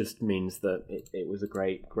place, just means that it was a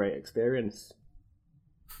great experience.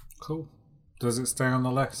 Cool. Does it stay on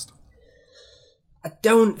the list? I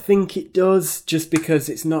don't think it does, just because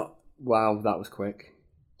it's not... Wow, that was quick.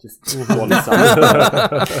 Just one side.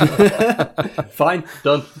 Fine,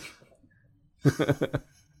 done.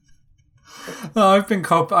 No, I've been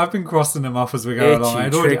crossing them off as we go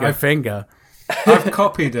along. I've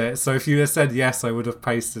copied it, so if you had said yes, I would have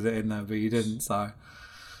pasted it in there, but you didn't, so...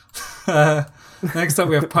 Next up,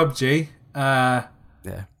 we have PUBG. Yeah.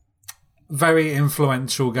 Very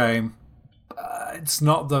influential game. it's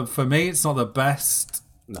not for me, it's not the best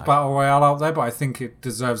battle royale out there, but I think it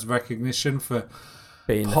deserves recognition for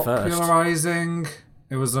being the first. popularizing.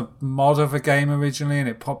 It was a mod of a game originally, and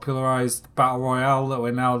it popularized battle royale that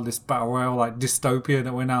we're now this battle royale like dystopia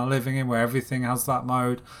that we're now living in, where everything has that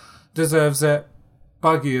mode. Deserves it.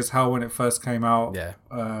 Buggy as hell when it first came out,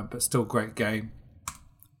 but still great game.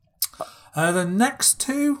 The next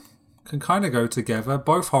two can kind of go together.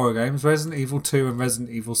 Both horror games, Resident Evil 2 and Resident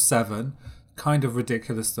Evil 7. Kind of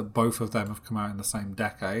ridiculous that both of them have come out in the same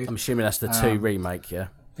decade. I'm assuming that's the 2 remake, yeah?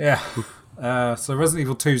 Yeah. So Resident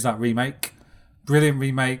Evil 2 is that remake. Brilliant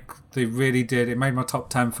remake. They really did. It made my top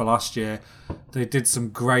 10 for last year. They did some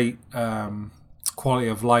great quality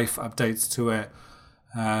of life updates to it.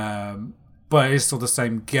 But it's still the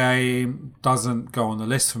same game. Doesn't go on the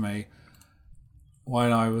list for me.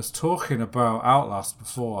 When I was talking about Outlast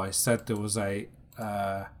before, I said there was a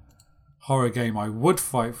horror game I would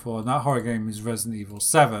fight for, and that horror game is Resident Evil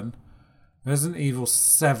 7. Resident Evil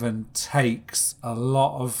 7 takes a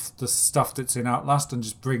lot of the stuff that's in Outlast and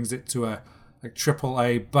just brings it to a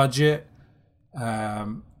AAA budget.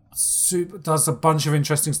 Does a bunch of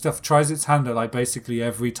interesting stuff. Tries its hand at like basically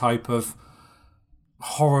every type of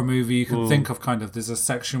horror movie you can think of. Kind of, there's a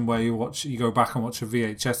section where you go back and watch a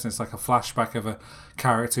VHS, and it's like a flashback of a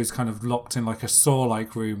character who's kind of locked in like a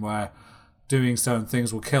Saw-like room where doing certain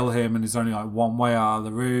things will kill him, and there's only like one way out of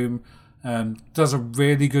the room. Does a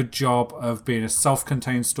really good job of being a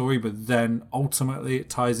self-contained story, but then ultimately it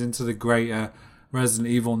ties into the greater Resident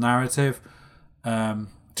Evil narrative.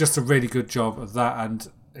 Just a really good job of that, and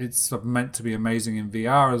it's meant to be amazing in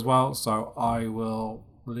VR as well, so I will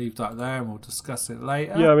leave that there and we'll discuss it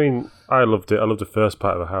later. Yeah, I mean, I loved it. I loved the first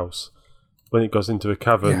part of the house. When it goes into the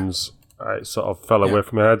caverns, I sort of fell away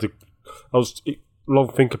from it. I was long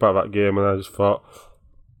think about that game, and I just thought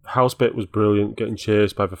house bit was brilliant. Getting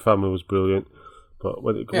chased by the family was brilliant, but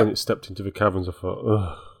when it stepped into the caverns, I thought,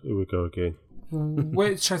 ugh, here we go again.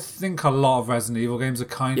 Which I think a lot of Resident Evil games are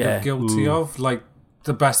kind of guilty of. Like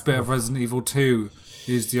the best bit of Resident Evil 2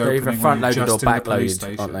 is the They're opening either front-loaded when you're or just in the police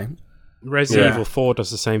back-loaded, station. aren't they? Resident Evil 4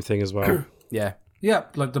 does the same thing as well. Yeah. Yeah,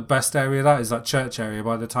 like the best area of that is that church area.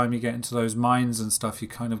 By the time you get into those mines and stuff, you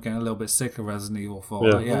kind of get a little bit sick of Resident Evil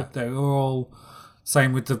 4. Yeah, Like, they're all...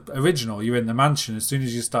 Same with the original. You're in the mansion. As soon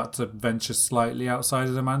as you start to venture slightly outside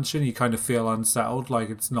of the mansion, you kind of feel unsettled,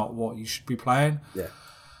 like it's not what you should be playing.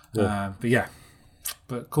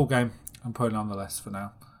 But cool game. I'm putting it on the list for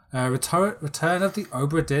now. Return of the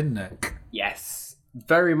Obra Dinn, Nick. Yes.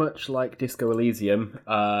 Very much like Disco Elysium.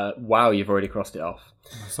 Wow, you've already crossed it off.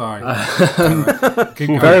 Sorry.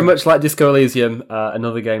 Very much like Disco Elysium,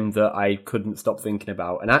 another game that I couldn't stop thinking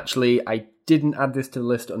about. And actually, I didn't add this to the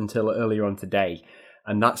list until earlier on today.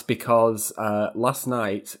 And that's because last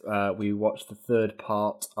night we watched the third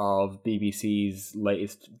part of BBC's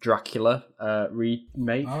latest Dracula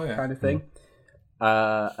remake kind of thing.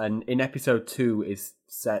 And in episode 2 is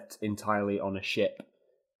set entirely on a ship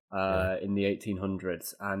in the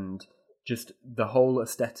 1800s. And just the whole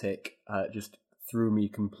aesthetic just threw me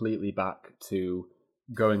completely back to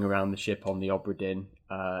going around the ship on the Obra Dinn,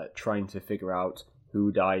 trying to figure out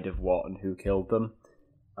who died of what and who killed them.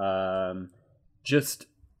 Just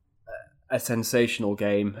a sensational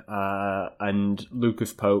game, and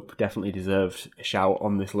Lucas Pope definitely deserved a shout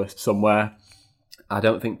on this list somewhere. I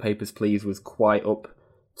don't think Papers, Please was quite up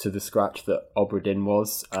to the scratch that Obra Dinn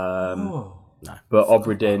was. But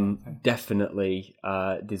Obra Dinn definitely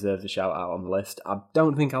deserves a shout out on the list. I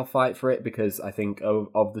don't think I'll fight for it because I think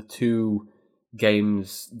of the two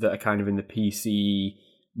games that are kind of in the PC,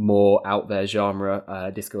 more out there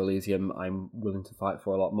genre, Disco Elysium, I'm willing to fight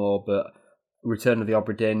for a lot more. But Return of the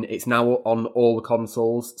Obra Dinn, it's now on all the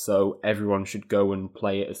consoles, so everyone should go and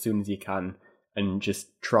play it as soon as you can. And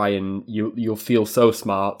just try and you'll feel so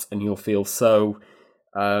smart and you'll feel so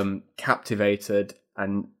captivated,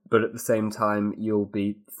 but at the same time you'll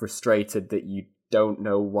be frustrated that you don't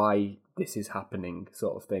know why this is happening,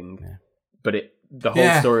 sort of thing. Yeah. But the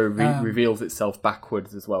whole story reveals itself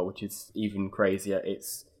backwards as well, which is even crazier.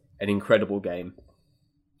 It's an incredible game.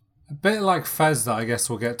 A bit like Fez that I guess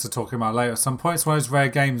we'll get to talking about later. At some point, it's one of those rare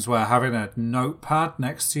games where having a notepad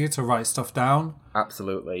next to you to write stuff down.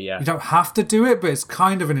 Absolutely, yeah. You don't have to do it, but it's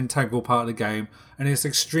kind of an integral part of the game, and it's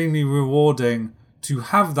extremely rewarding to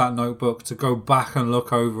have that notebook to go back and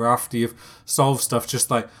look over after you've solved stuff. Just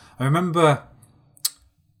like, I remember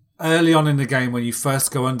early on in the game when you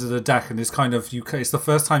first go under the deck and it's kind of, it's the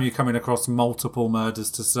first time you're coming across multiple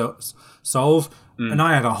murders to solve. And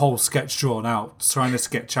I had a whole sketch drawn out, trying to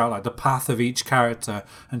sketch out like the path of each character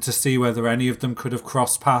and to see whether any of them could have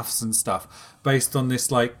crossed paths and stuff based on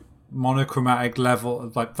this like monochromatic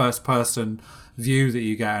level, like first person view that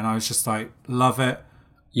you get, and I was just like, love it.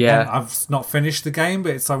 Yeah. And I've not finished the game,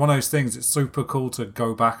 but it's like one of those things. It's super cool to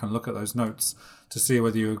go back and look at those notes to see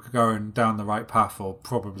whether you're going down the right path or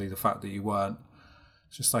probably the fact that you weren't.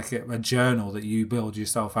 It's just like a journal that you build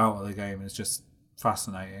yourself out of the game is just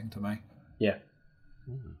fascinating to me. Yeah.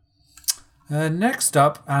 Next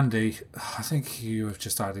up, Andy, I think you have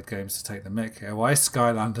just added games to take the mick here. Why is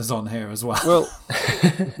Skylanders on here as well? Well,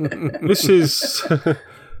 this is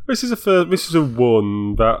a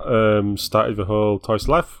one that started the whole Toys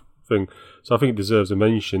to Life thing, so I think it deserves a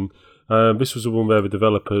mention. This was the one where the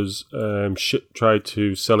developers tried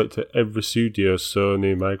to sell it to every studio,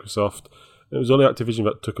 Sony, Microsoft. It was only Activision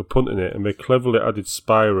that took a punt in it, and they cleverly added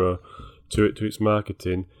Spyro to its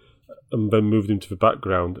marketing, and then moved him to the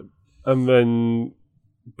background, and then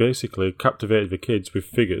basically captivated the kids with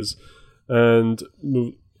figures, and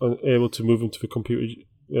able to move them to the computer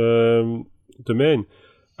domain.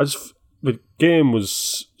 The game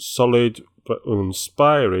was solid but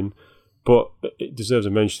uninspiring, but it deserves a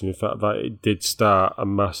mention in the fact that it did start a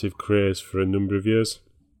massive craze for a number of years.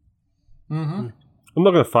 Mm-hmm. I'm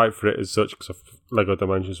not going to fight for it as such because Lego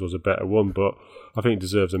Dimensions was a better one, but I think it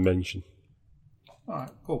deserves a mention.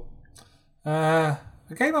 Alright, cool. A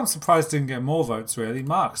game I'm surprised didn't get more votes, really.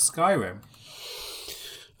 Mark, Skyrim.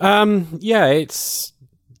 Yeah, it's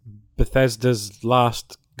Bethesda's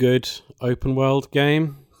last good open world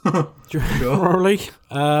game. Probably.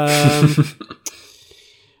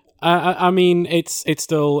 I mean, it's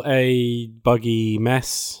still a buggy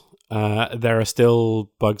mess. There are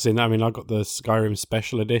still bugs in. I mean, I got the Skyrim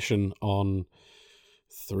Special Edition on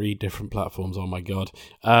 3 different platforms. Oh my god!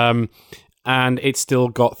 And it's still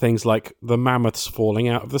got things like the mammoths falling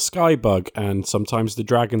out of the sky bug, and sometimes the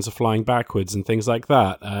dragons are flying backwards and things like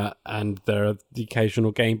that. And there are the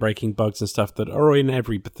occasional game-breaking bugs and stuff that are in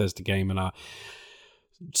every Bethesda game and are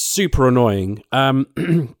super annoying.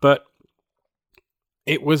 But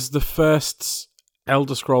it was the first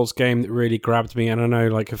Elder Scrolls game that really grabbed me, and I know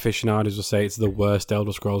like aficionados will say it's the worst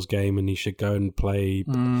Elder Scrolls game and you should go and play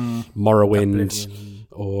Morrowind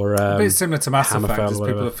or a bit similar to Mass Effect, Hammerfell as or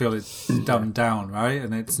people whatever. feel it's dumbed down, right?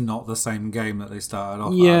 And it's not the same game that they started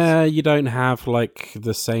off Yeah, as. you don't have like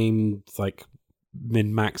the same like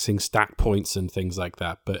min-maxing stat points and things like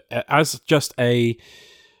that, but as just a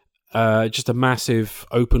massive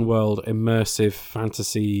open world immersive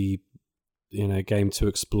fantasy game to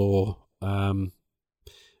explore.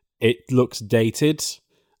 It looks dated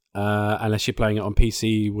unless you're playing it on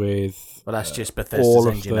PC with. Well, that's just Bethesda's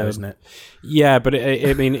engine, though, isn't it? Yeah, but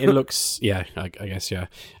I mean, it looks. Yeah, I guess. Yeah.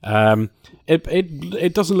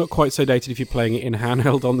 It doesn't look quite so dated if you're playing it in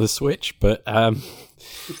handheld on the Switch, but.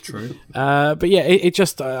 True. But yeah, it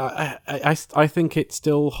just. I think it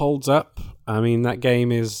still holds up. I mean, that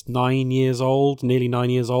game is 9 years old, nearly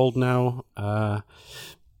 9 years old now,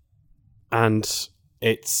 and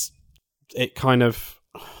it kind of.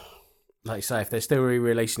 Like you say, if they're still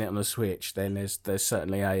re-releasing it on the Switch, then there's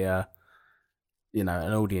certainly a an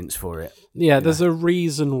audience for it. Yeah, there's a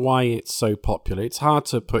reason why it's so popular. It's hard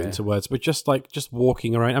to put into words, but just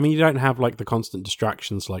walking around. I mean, you don't have like the constant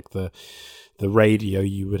distractions like the radio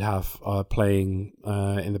you would have playing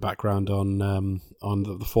in the background on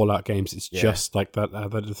the Fallout games. It's just like that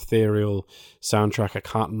ethereal soundtrack. I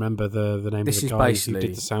can't remember the name of the guy who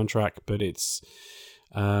did the soundtrack, but it's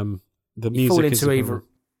the music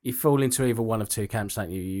You fall into either one of two camps, don't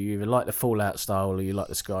you? You either like the Fallout style or you like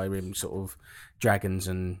the Skyrim sort of dragons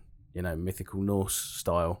and mythical Norse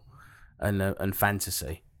style and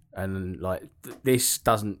fantasy. And like this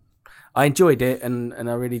doesn't. I enjoyed it and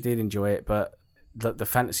I really did enjoy it, but the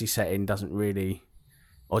fantasy setting didn't really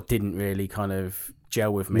kind of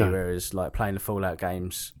gel with me. No. Whereas like playing the Fallout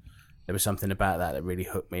games, there was something about that really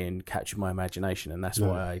hooked me and captured my imagination, and that's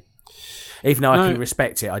why even though I can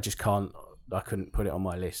respect it, I just can't. I couldn't put it on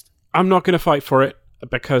my list. I'm not going to fight for it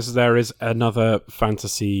because there is another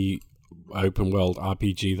fantasy open world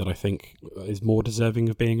RPG that I think is more deserving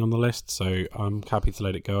of being on the list. So I'm happy to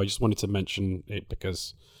let it go. I just wanted to mention it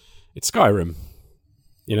because it's Skyrim.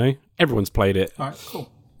 Everyone's played it. All right,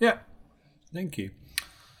 cool. Yeah, thank you.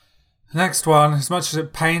 Next one, as much as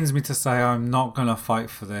it pains me to say I'm not going to fight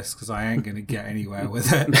for this because I ain't going to get anywhere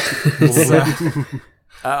with it.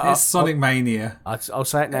 It's Sonic Mania. I'll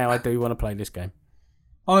say it now. I do want to play this game.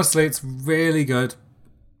 Honestly, it's really good.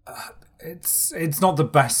 It's not the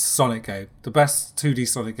best Sonic game. The best 2D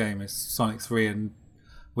Sonic game is Sonic 3 and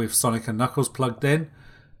with Sonic and Knuckles plugged in.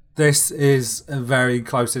 This is a very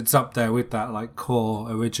close. It's up there with that like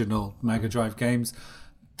core original Mega Drive games.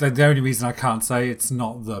 the only reason I can't say it's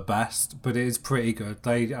not the best, but it is pretty good.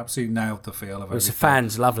 They absolutely nailed the feel of it. It's a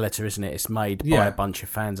fan's love letter, isn't it? It's made by a bunch of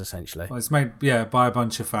fans, essentially. Well, it's made, by a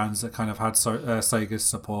bunch of fans that kind of had Sega's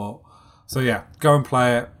support. So yeah, go and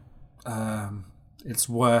play it. It's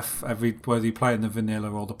worth whether you play it in the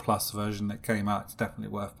vanilla or the plus version that came out. It's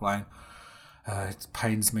definitely worth playing. It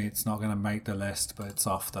pains me it's not going to make the list, but it's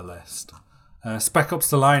off the list. Spec Ops: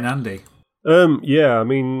 The Line, Andy. Yeah, I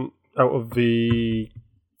mean, out of the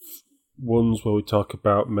ones where we talk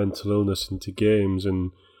about mental illness into games,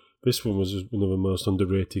 and this one was one of the most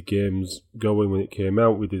underrated games going when it came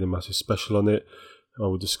out. We did a massive special on it.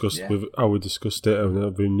 We discussed it, and there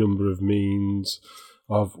have been a number of memes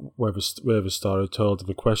of where the story told and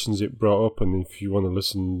the questions it brought up. And if you want to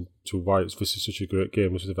listen to why this is such a great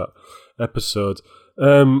game, listen to that episode.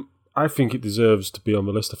 I think it deserves to be on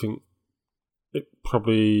the list. I think it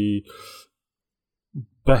probably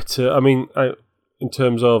better. I mean, in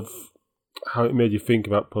terms of how it made you think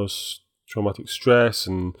about post-traumatic stress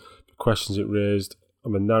and the questions it raised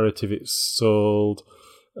and the narrative it sold,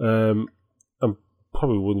 and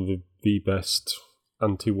probably one of the best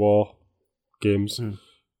anti-war games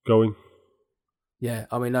going. Yeah,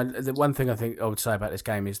 I mean, the one thing I think I would say about this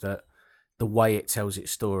game is that the way it tells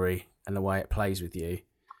its story and the way it plays with you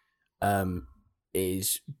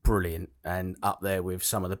is brilliant and up there with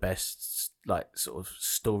some of the best sort of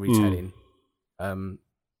storytelling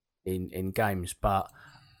in games. But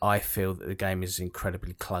I feel that the game is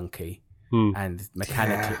incredibly clunky and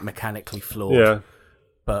mechanically flawed. Yeah.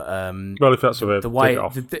 But well, if that's the way,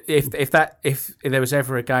 if there was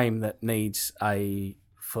ever a game that needs a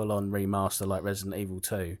full-on remaster like Resident Evil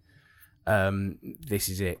 2, this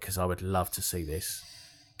is it, because I would love to see this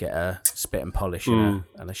get a spit and polish and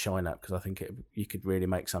a shine up, because I think you could really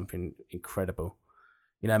make something incredible.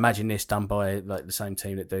 You know, imagine this done by like the same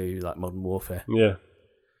team that do like Modern Warfare.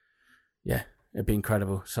 Yeah, it'd be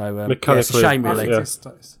incredible. So it's a shame, really.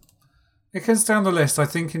 It can stay on the list. I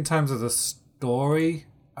think in terms of the story,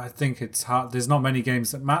 I think it's hard. There's not many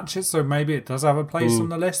games that match it, so maybe it does have a place on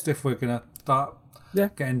the list if we're gonna start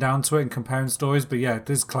getting down to it and comparing stories. But yeah,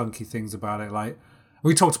 there's clunky things about it. Like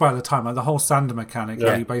we talked about at the time, like the whole sander mechanic.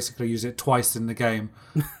 Yeah. You basically use it twice in the game,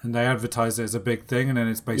 and they advertise it as a big thing, and then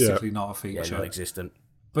it's basically not a feature, non-existent.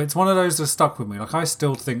 But it's one of those that stuck with me. Like I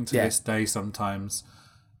still think to this day sometimes.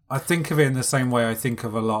 I think of it in the same way I think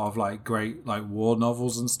of a lot of like great like war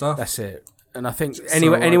novels and stuff. That's it. And I think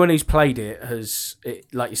anyone who's played it has,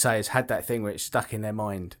 like you say, has had that thing where it's stuck in their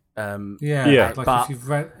mind. Like but if you've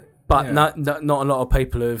read, not a lot of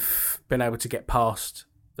people have been able to get past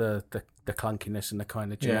the clunkiness and the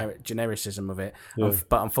kind of genericism of it. Yeah.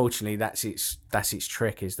 But unfortunately, that's its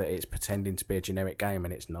trick, is that it's pretending to be a generic game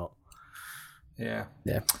and it's not. Yeah.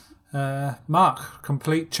 Mark,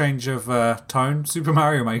 complete change of tone. Super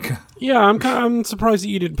Mario Maker. Yeah, I'm surprised that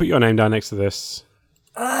you didn't put your name down next to this.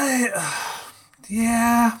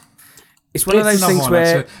 Yeah, it's one of those things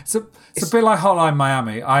where it's a bit like Hotline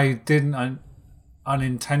Miami. I didn't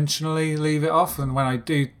unintentionally leave it off, and when I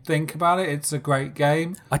do think about it, it's a great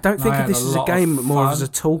game. I don't think of this as a game, but more as a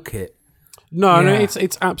toolkit. No,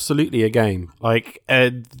 it's absolutely a game. Like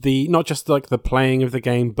the not just like the playing of the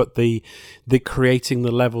game, but the creating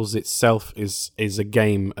the levels itself is a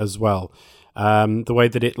game as well. The way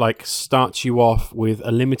that it like starts you off with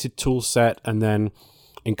a limited tool set and then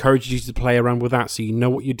encourages you to play around with that, so you know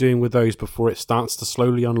what you're doing with those before it starts to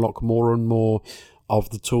slowly unlock more and more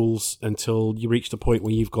of the tools until you reach the point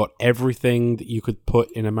where you've got everything that you could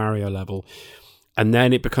put in a Mario level. And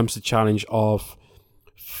then it becomes the challenge of,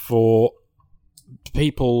 for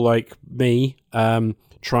people like me,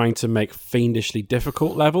 trying to make fiendishly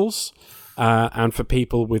difficult levels, and for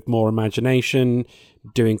people with more imagination,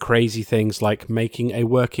 doing crazy things like making a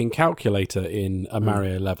working calculator in a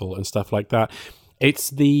Mario level and stuff like that.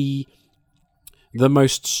 It's the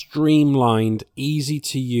most streamlined, easy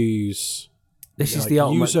to use. This is the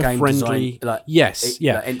ultimate game design,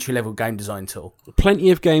 entry-level game design tool.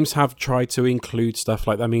 Plenty of games have tried to include stuff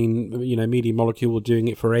like that. I mean, Media Molecule were doing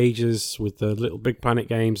it for ages with the Little Big Planet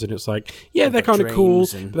games, and it's like, they're kind of cool,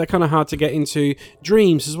 but they're kind of hard to get into.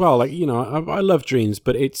 Dreams as well. Like, I love Dreams,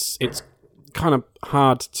 but it's kind of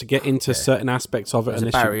hard to get into certain aspects of it. There's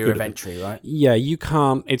a barrier of entry, right? Yeah, you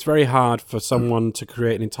can't. It's very hard for someone to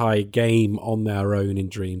create an entire game on their own in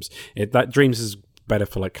Dreams. Dreams is better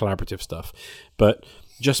for like collaborative stuff, but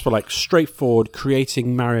just for like straightforward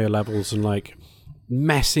creating Mario levels and like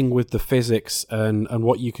messing with the physics and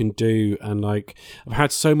what you can do, and like I've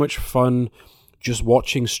had so much fun just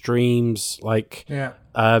watching streams like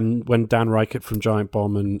when Dan Reichert from Giant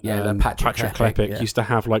Bomb and Patrick Klepek used to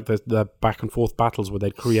have like the back and forth battles where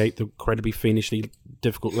they'd create the incredibly fiendishly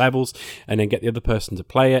difficult levels and then get the other person to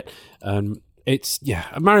play it.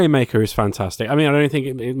 Mario Maker is fantastic. I mean, I don't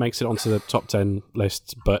think it makes it onto the top 10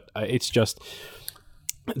 list, but it's just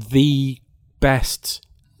the best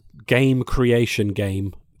game creation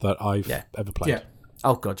game that I've ever played. Yeah.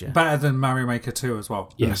 Oh god, yeah. Better than Mario Maker 2 as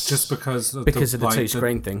well. Yes. Just because of the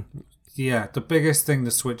two-screen thing. Yeah, the biggest thing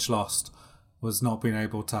the Switch lost was not being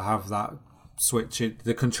able to have that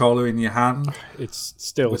the controller in your hand. It's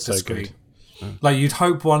still so good. Like, you'd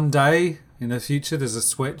hope one day in the future there's a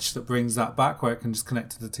Switch that brings that back where it can just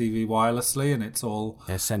connect to the TV wirelessly and it's all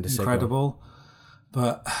incredible.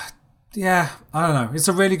 But yeah, I don't know. It's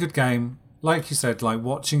a really good game. Like you said, like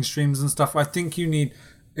watching streams and stuff. I think you need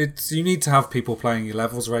to have people playing your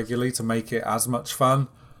levels regularly to make it as much fun.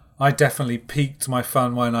 I definitely peaked my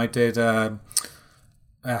fun when I did. I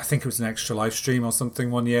think it was an extra live stream or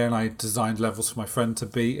something one year, and I designed levels for my friend to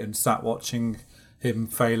beat and sat watching him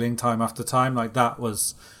failing time after time. Like, that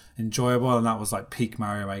was enjoyable, and that was like peak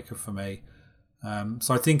Mario Maker for me.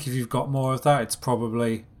 So I think if you've got more of that, it's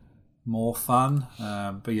probably more fun.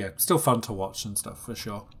 But yeah, still fun to watch and stuff for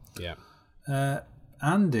sure. Yeah.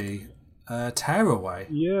 Andy, Tearaway.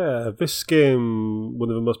 Yeah, this game, one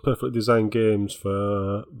of the most perfectly designed games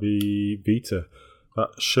for the Vita, that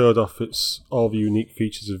showed off all the unique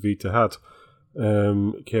features of Vita had.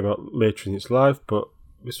 It came out later in its life, but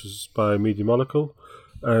this was by Media Molecule,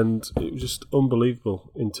 and it was just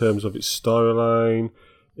unbelievable in terms of its storyline.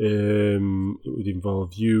 It would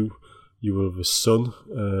involve you were the son,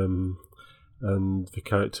 and the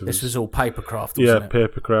character. This was all papercraft, wasn't it?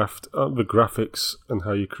 Papercraft, the graphics and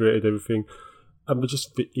how you created everything, and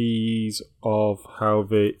just the ease of how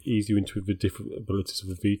they ease you into the different abilities of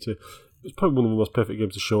the Vita. It's probably one of the most perfect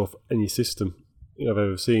games to show off any system I've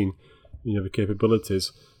ever seen. The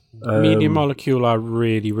capabilities. Media Molecule are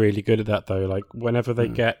really, really good at that, though. Like, whenever they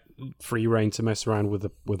get free reign to mess around with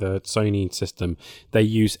a Sony system, they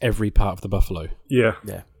use every part of the buffalo. Yeah.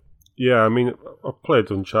 I mean, I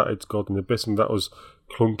played Uncharted Golden Abyss, and that was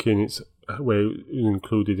clunky in its way,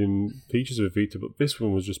 included in features of Vita, but this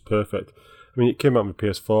one was just perfect. I mean, it came out on the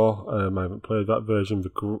PS4. I haven't played that version.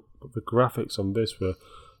 The graphics on this were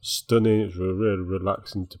stunning. It was really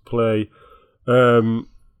relaxing to play.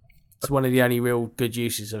 It's one of the only real good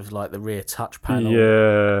uses of like the rear touch panel.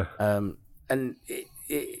 Yeah. And it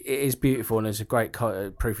is beautiful and it's a great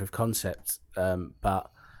proof of concept. But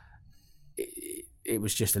it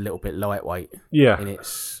was just a little bit lightweight. Yeah.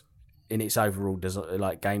 In its overall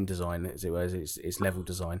game design, as it was, its level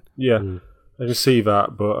design. Yeah. I can see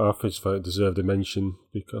that, but I just thought it deserved a mention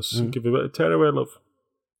because give it a bit of Tearaway love.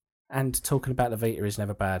 And talking about the Vita is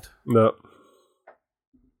never bad. No.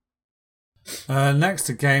 Next,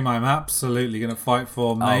 a game I'm absolutely going to fight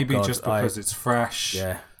for, maybe just because it's fresh.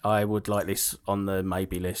 Yeah, I would like this on the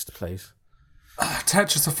maybe list, please.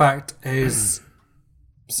 Tetris Effect is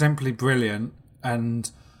simply brilliant,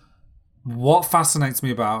 and what fascinates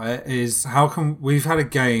me about it is how come we've had a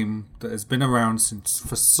game that has been around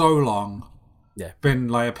for so long. Yeah, been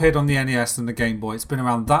appeared on the NES and the Game Boy. It's been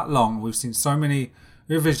around that long. We've seen so many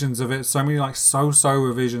revisions of it, so many so-so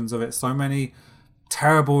revisions of it, so many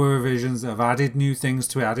terrible revisions that have added new things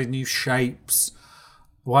to it, added new shapes,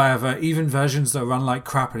 whatever, even versions that run like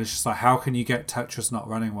crap, and it's just like, how can you get Tetris not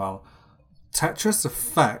running well? Tetris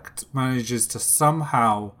Effect manages to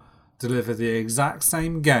somehow deliver the exact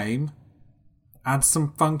same game, add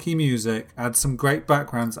some funky music, add some great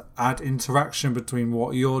backgrounds, add interaction between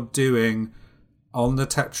what you're doing on the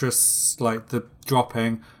Tetris, like the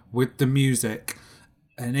dropping, with the music,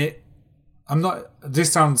 and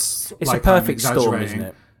this sounds it's like a perfect I'm storm, isn't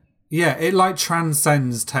it? Yeah, it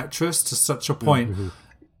transcends Tetris to such a point.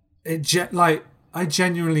 I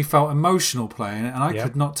genuinely felt emotional playing it, and I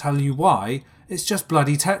could not tell you why. It's just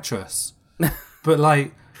bloody Tetris.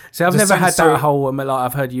 But so I've never had that whole.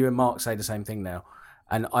 I've heard you and Mark say the same thing now,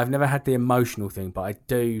 and I've never had the emotional thing. But I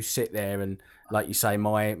do sit there and, like you say,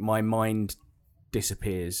 my mind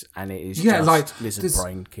disappears, and it is just lizard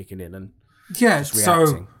brain kicking in and just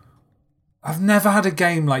reacting. So I've never had a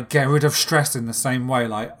game get rid of stress in the same way.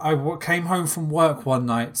 I came home from work one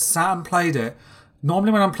night, sat and played it.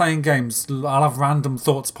 Normally when I'm playing games, I'll have random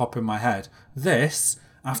thoughts pop in my head. This,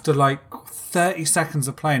 after 30 seconds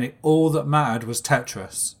of playing it, all that mattered was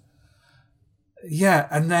Tetris. Yeah,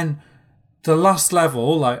 and then the last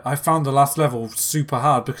level, I found the last level super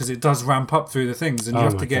hard because it does ramp up through the things, and you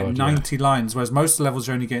have to get 90 lines, whereas most levels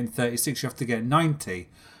you're only getting 36, you have to get 90.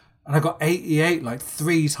 And I got 88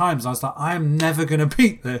 3 times. I was like, I am never going to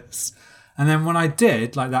beat this. And then when I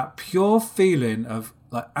did, like that pure feeling of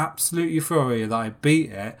like absolute euphoria that I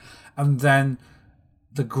beat it, and then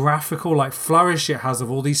the graphical like flourish it has of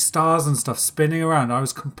all these stars and stuff spinning around, I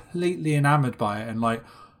was completely enamored by it and like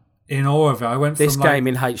in awe of it. I went This from game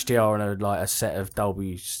in HDR and a set of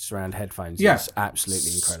Dolby surround headphones is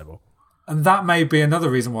absolutely incredible. And that may be another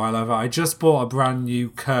reason why I love it. I just bought a brand new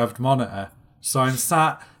curved monitor, so I'm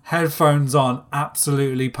sat headphones on,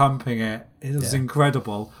 absolutely pumping it. It was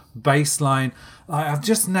incredible. Bassline, I've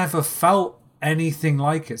just never felt anything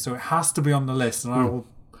like it, so it has to be on the list. And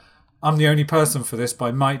I'm the only person for this,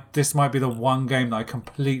 but this might be the one game that I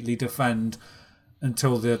completely defend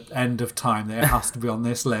until the end of time that it has to be on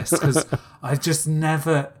this list, because I've just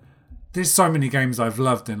never. There's so many games I've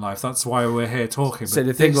loved in life. That's why we're here talking. So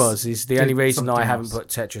the thing is the only reason I haven't put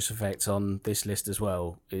Tetris Effect on this list as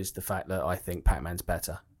well is the fact that I think Pac-Man's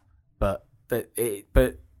better. But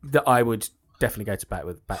I would definitely go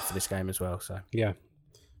back for this game as well. So Yeah.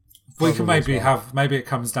 we can maybe it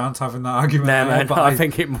comes down to having that argument. No, there, man, but I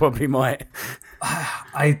think it probably might.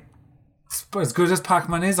 As good as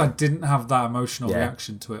Pac-Man is, I didn't have that emotional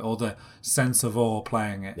reaction to it or the sense of awe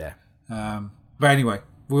playing it. Yeah. But anyway,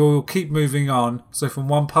 we'll keep moving on. So from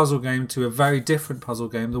one puzzle game to a very different puzzle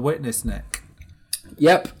game, The Witness, Nick.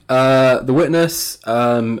 Yep, The Witness,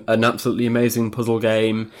 an absolutely amazing puzzle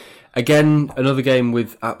game. Again, another game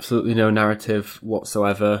with absolutely no narrative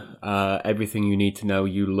whatsoever. Everything you need to know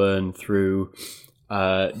you learn through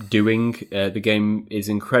doing. The game is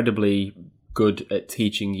incredibly good at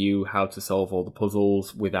teaching you how to solve all the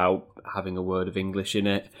puzzles without having a word of English in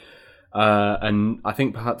it. And I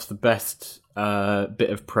think perhaps the best bit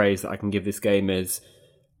of praise that I can give this game is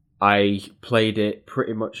I played it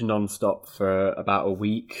pretty much non-stop for about a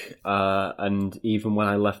week, and even when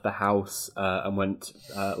I left the house and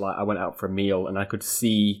I went out for a meal, and I could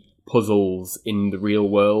see puzzles in the real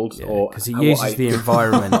world. Because he uses the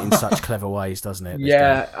environment in such clever ways, doesn't it?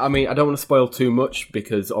 Yeah, I mean, I don't want to spoil too much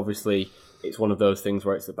because obviously it's one of those things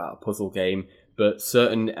where it's about a puzzle game, but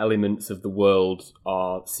certain elements of the world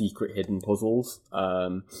are secret hidden puzzles.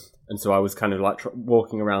 And so I was kind of like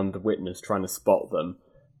walking around The Witness trying to spot them,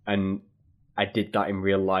 and I did that in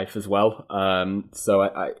real life as well. So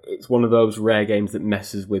it's one of those rare games that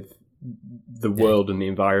messes with the world and the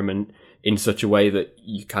environment in such a way that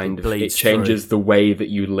you it changes the way that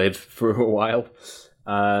you live for a while.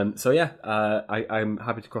 I'm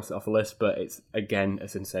happy to cross it off the list, but it's again a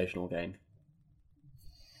sensational game.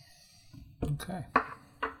 Okay,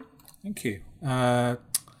 thank you,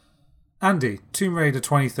 Andy. Tomb Raider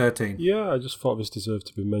 2013. Yeah, I just thought this deserved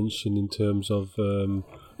to be mentioned in terms of the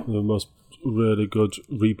most really good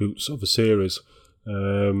reboots of a series.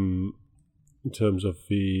 In terms of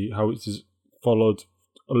how it has followed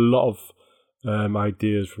a lot of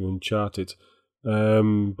ideas from Uncharted,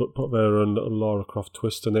 but put their own little Lara Croft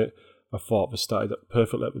twist on it. I thought they started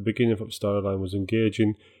perfectly at the beginning. I thought the storyline was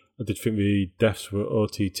engaging. I did think the deaths were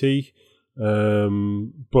OTT. There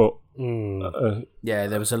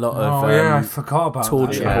was a lot of I forgot about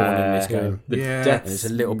torture that. porn in this game. The deaths it's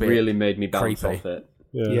a little bit really made me bounce creepy. off it.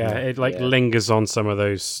 Yeah, it lingers on some of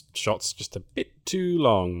those shots just a bit too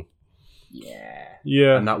long.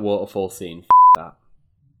 Yeah. And that waterfall scene, that.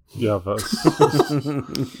 Yeah, that's...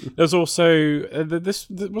 There's also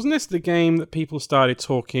wasn't this the game that people started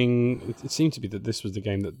talking? It seemed to be that this was the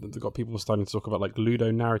game that got people starting to talk about like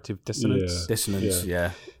ludonarrative dissonance. Dissonance,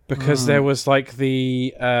 yeah. Because there was like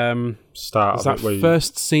the start of that it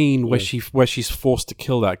first scene where she's forced to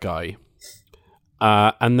kill that guy,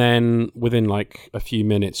 and then within like a few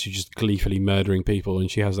minutes she's just gleefully murdering people,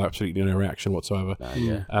 and she has absolutely no reaction whatsoever.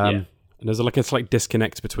 And there's like a slight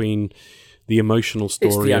disconnect between the emotional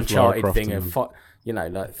story it's the of Lara Uncharted Croft thing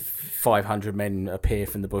and like 500 men appear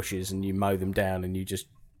from the bushes and you mow them down and you just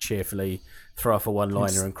cheerfully throw off a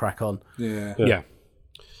one-liner and crack on. Yeah.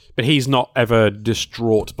 But he's not ever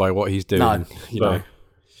distraught by what he's doing. No. You know.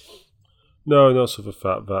 No, and also the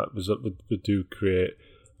fact that they do create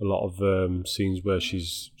a lot of scenes where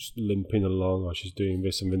she's just limping along or she's doing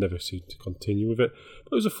this and they never seem to continue with it.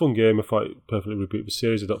 But it was a fun game. I thought it perfectly rebooted the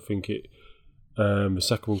series. I don't think it the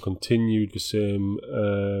second one continued the same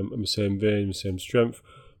in the same vein, the same strength,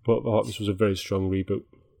 but I thought this was a very strong reboot.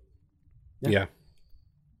 Yeah.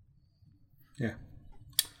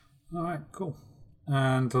 All right, cool.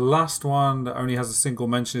 And the last one that only has a single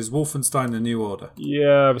mention is Wolfenstein: The New Order.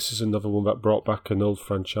 Yeah, this is another one that brought back an old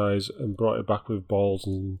franchise and brought it back with balls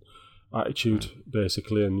and attitude,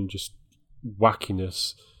 basically, and just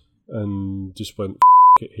wackiness, and just went,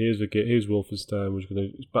 here's Wolfenstein, we're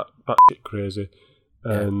going to batshit crazy,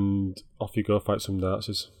 and off you go, fight some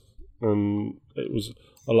Nazis. And it was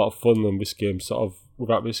a lot of fun, and this game sort of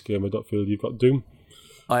without this game, I don't feel you've got Doom.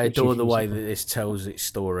 I adore is the way awesome. that this tells its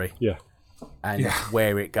story Yeah. and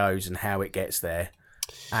where it goes and how it gets there,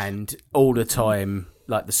 and all the time,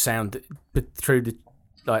 like the sound, but through the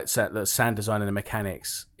sound design and the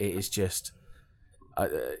mechanics, it is just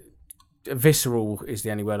visceral is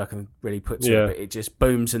the only word I can really put to it. But it just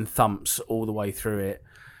booms and thumps all the way through it,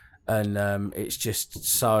 and it's just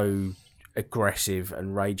so aggressive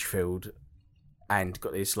and rage filled, and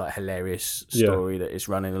got this like hilarious story that is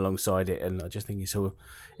running alongside it. And I just think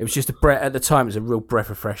it was just a breath at the time. It was a real breath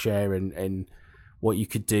of fresh air and what you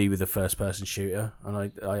could do with a first person shooter,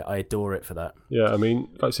 and I adore it for that. Yeah, I mean,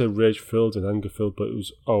 like I said, rage filled and anger filled, but it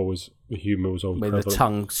was always the humour was always With prevalent. the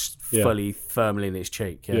tongue fully firmly in its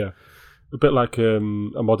cheek. Yeah, a bit like a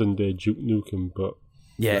modern day Duke Nukem, but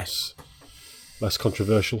less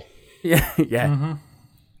controversial. Yeah. Mm-hmm.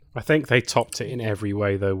 I think they topped it in every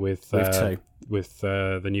way though with two.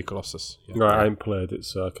 the New Colossus. Yeah. Right, I haven't played it,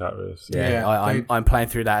 so I can't really say. Yeah, I'm playing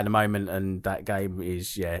through that at the moment, and that game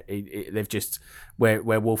is they've just where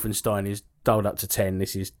Wolfenstein is dialed up to 10.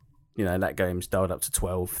 This is that game's dialed up to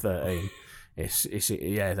 12, 13. It's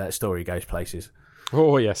that story goes places.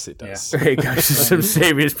 Oh yes, it does. It goes to some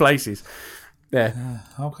serious places. Yeah.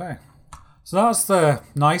 Okay. So that's the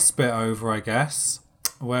nice bit over, I guess,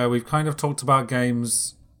 where we've kind of talked about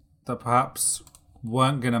games that perhaps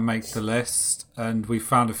weren't going to make the list, and we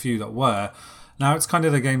found a few that were. Now it's kind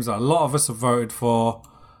of the games that a lot of us have voted for,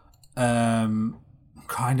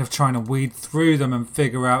 kind of trying to weed through them and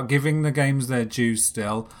figure out, giving the games their due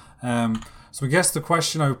still. So I guess the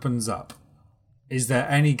question opens up. Is there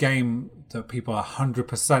any game that people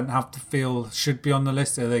 100% have to feel should be on the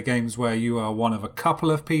list? Are there games where you are one of a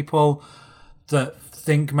couple of people that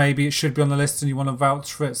think maybe it should be on the list and you want to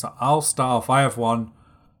vouch for it? So I'll start off. I have one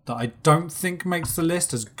that I don't think makes the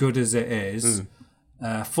list as good as it is.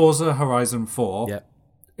 Forza Horizon 4. Yep.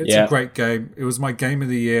 It's a great game. It was my game of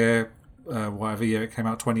the year, whatever year it came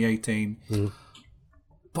out, 2018.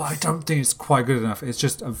 But I don't think it's quite good enough. It's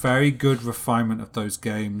just a very good refinement of those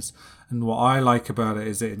games. And what I like about it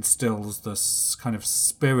is it instills this kind of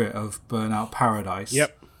spirit of Burnout Paradise.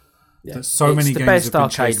 Yep. That so many it's the games best have been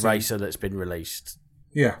arcade chasing. racer that's been released.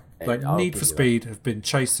 Yeah, like I'll Need give for you that. Speed have been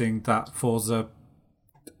chasing that Forza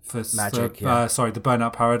for Magic, the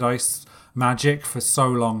Burnout Paradise magic for so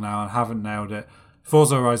long now and haven't nailed it.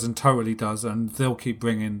 Forza Horizon totally does, and they'll keep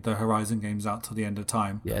bringing the Horizon games out till the end of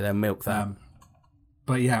time. Yeah, they'll milk that.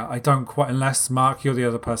 But yeah, I don't quite, unless Mark, you're the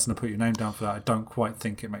other person to put your name down for that, I don't quite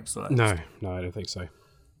think it makes the list. No, I don't think so.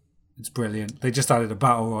 It's brilliant. They just added a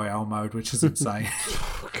Battle Royale mode, which is insane.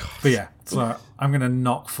 But yeah, so I'm going to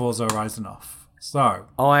knock Forza Horizon off. So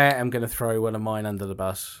I am going to throw one of mine under the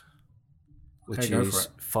bus, which Okay, go for is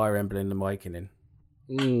it. Fire Emblem Awakening.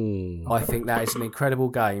 I think that is an incredible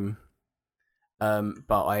game,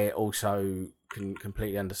 but I also can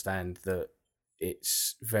completely understand that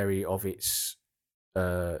it's very of its,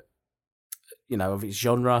 of its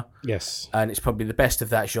genre, Yes. and it's probably the best of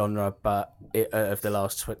that genre, but of the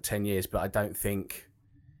last 10 years. But I don't think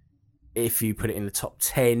if you put it in the top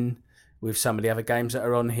 10 with some of the other games that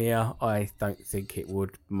are on here, I don't think it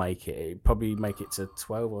would make it. It'd probably make it to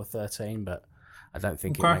 12 or 13, but I don't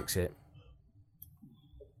think it Okay. makes it.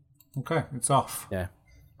 okay, it's off. Yeah,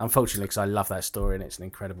 unfortunately, because I love that story and it's an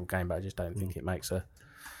incredible game, but I just don't think it makes a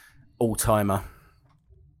all-timer.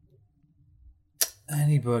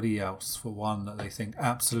 Anybody else for one that they think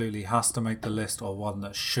absolutely has to make the list, or one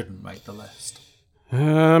that shouldn't make the list?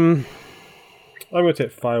 I'm going to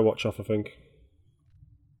take Firewatch off, I think.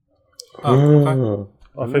 Oh, okay.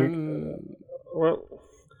 I think, well,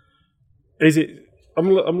 is it, I'm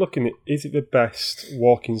looking at, is it the best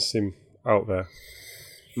walking sim out there?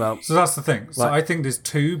 Well, So that's the thing. So Right. I think there's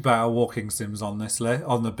two better walking sims on this list,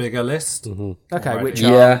 on the bigger list. okay, Alright. which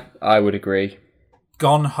are Yeah, I would agree.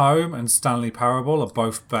 Gone Home and Stanley Parable are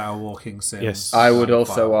both better walking sims. Yes. I would than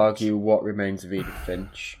also Firewatch. argue What Remains of Edith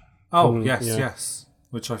Finch. Oh, yes, yeah. yes.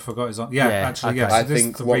 Which I forgot is on. Yeah, Yeah, actually, okay. yes. I It is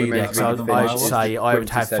think the What read Remains that's of I on Edith the would Finch Firewatch. is say I would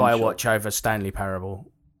have quintessential. Firewatch over Stanley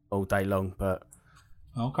Parable all day long, but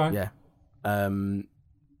Okay. yeah.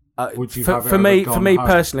 Would you for, have it for over me, Gone for me Home?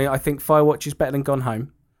 personally, I think Firewatch is better than Gone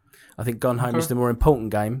Home. I think Gone Home Okay. is the more important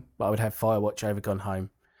game, but I would have Firewatch over Gone Home,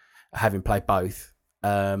 having played both.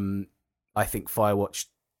 I think Firewatch,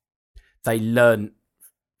 they learnt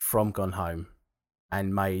from Gone Home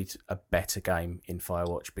and made a better game in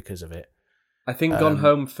Firewatch because of it. I think Gone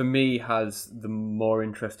Home for me has the more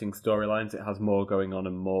interesting storylines. It has more going on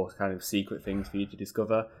and more kind of secret things for you to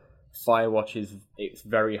discover. Firewatch it's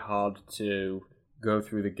very hard to go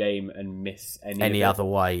through the game and miss any of it. Other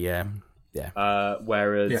way, yeah.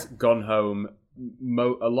 Whereas Yeah. Gone Home,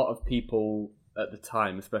 a lot of people at the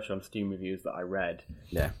time, especially on Steam reviews that I read,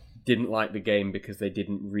 Yeah. didn't like the game because they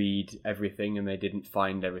didn't read everything and they didn't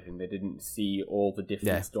find everything. They didn't see all the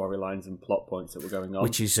different storylines and plot points that were going on.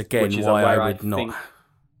 Which is again why I would not.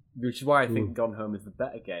 Which is why I think Gone Home is the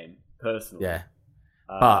better game, personally. Yeah.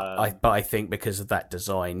 But I think because of that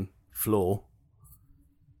design flaw,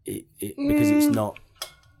 because it's not.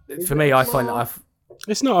 For me, I find that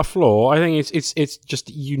it's not a flaw. I think it's just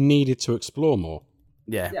you needed to explore more.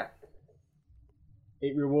 Yeah.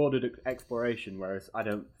 It rewarded exploration, whereas I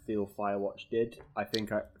don't feel Firewatch did. I think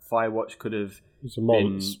Firewatch could have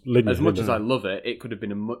been, as much as I love it, it could have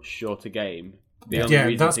been a much shorter game.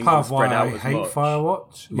 That's part of why I hate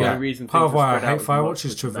Firewatch. The only reason part of why I hate Firewatch Firewatch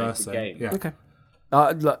is traversing. Yeah. Okay.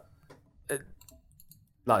 Like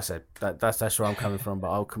I said, that's where I'm coming from, but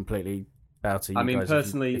I'll completely bow to you guys. I mean,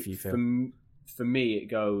 personally, if you feel. For me, it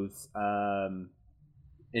goes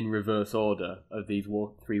in reverse order of these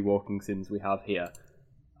three walking sims we have here.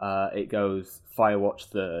 It goes Firewatch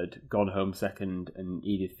third, Gone Home second, and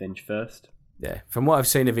Edith Finch first. Yeah, from what I've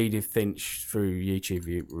seen of Edith Finch through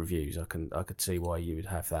YouTube reviews, I could see why you would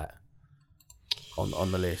have that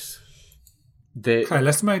on the list. Okay,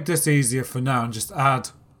 let's make this easier for now and just add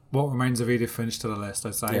What Remains of Edith Finch to the list.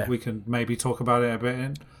 I say we can maybe talk about it a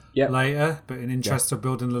bit later, but in interest of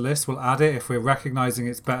building the list, we'll add it. If we're recognising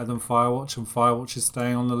it's better than Firewatch and Firewatch is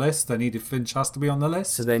staying on the list, then Edith Finch has to be on the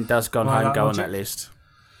list. So then does Gone Home go on that list?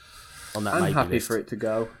 On that I'm happy list? for it to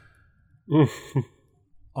go.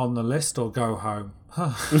 On the list or go home?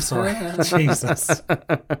 Sorry, Jesus.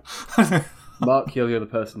 Mark, you're the other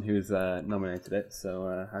person who's nominated it,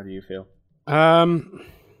 so how do you feel?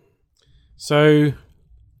 So,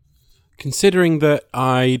 considering that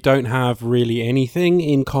I don't have really anything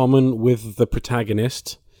in common with the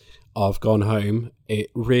protagonist of Gone Home, it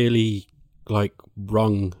really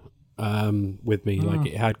rung with me. Like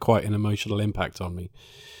it had quite an emotional impact on me.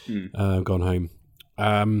 Gone Home.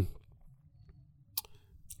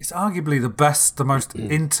 It's arguably the most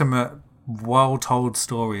intimate, well-told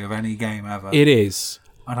story of any game ever. It is.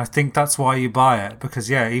 And I think that's why you buy it.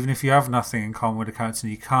 Because, even if you have nothing in common with the character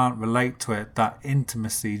and you can't relate to it, that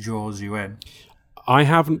intimacy draws you in. I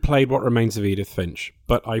haven't played What Remains of Edith Finch,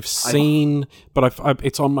 but I've seen...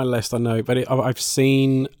 it's on my list, I know. But I've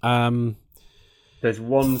seen... There's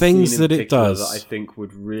one things scene that it does that I think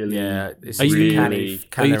would really... Yeah, it's are you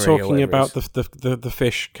talking about the the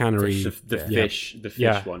fish cannery? The fish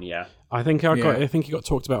one, yeah. I think it got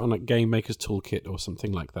talked about on Game Maker's Toolkit or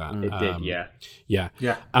something like that. It did, yeah.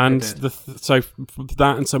 Yeah. And so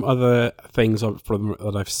that and some other things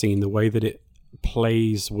that I've seen, the way that it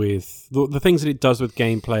plays with the things that it does with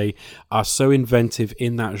gameplay are so inventive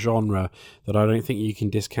in that genre that I don't think you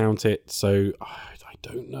can discount it. So I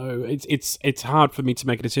don't know. It's hard for me to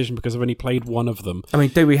make a decision because I've only played one of them. I mean,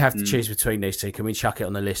 do we have to choose between these two? Can we chuck it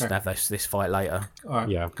on the list and have this fight later? All right.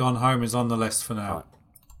 Yeah. Gone Home is on the list for now.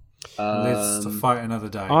 Liz to fight another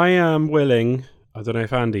day. I am willing. I don't know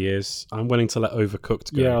if Andy is. I'm willing to let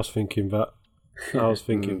Overcooked go. Yeah, I was thinking that.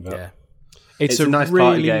 Yeah. It's a nice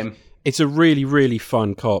party game. It's a really, really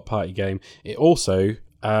fun co-op party game. It also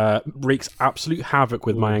wreaks absolute havoc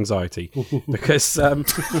with my anxiety because on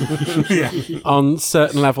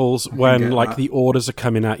certain levels when the orders are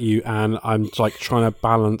coming at you and I'm trying to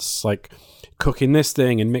balance cooking this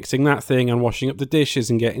thing and mixing that thing and washing up the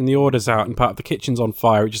dishes and getting the orders out and part of the kitchen's on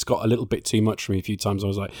fire, it just got a little bit too much for me a few times. I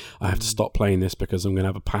was like, I have to stop playing this because I'm going to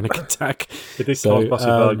have a panic attack. It did cause massive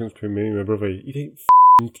arguments between me and my brother. You didn't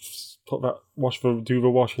put that do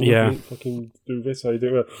the washing. Yeah. You didn't fucking do this. How you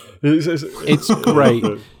do it? It's great.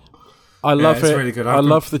 I love it. Really good. I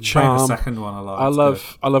love the charm. The second one I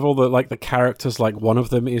love all the characters. One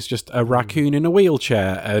of them is just a raccoon in a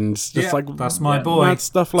wheelchair, and just that's my boy. Mad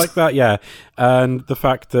stuff like that. Yeah, and the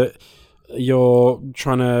fact that you're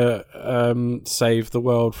trying to save the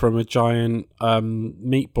world from a giant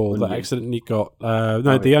meatball that accidentally got.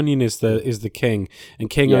 The onion is the king,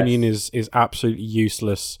 and King Onion is absolutely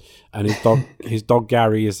useless, and his dog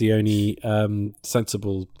Gary is the only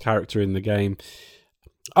sensible character in the game.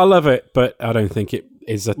 I love it, but I don't think it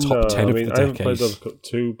is a top 10 of the decade. I haven't played Overcooked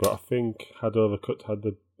 2, but I think had Overcooked had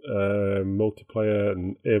the multiplayer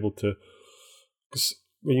and able to... Because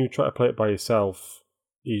when you try to play it by yourself,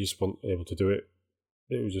 you just weren't able to do it.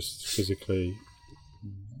 It was just physically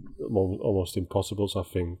almost impossible, so I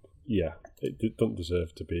think, it doesn't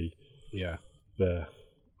deserve to be there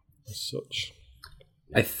as such.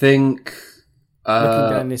 I think...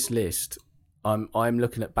 looking down this list... I'm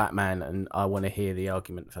looking at Batman, and I want to hear the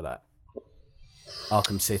argument for that.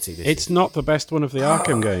 Arkham City. It's not the best one of the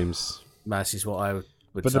Arkham games. This is what I would say.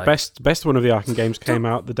 But the best one of the Arkham games came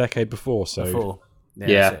out the decade before. So before.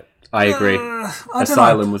 Yeah. I agree. I don't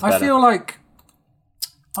Asylum know. was better. I feel like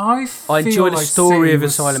I enjoy the like story City of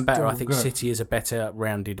was Asylum better. I still think good. City is a better,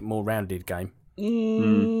 more rounded game.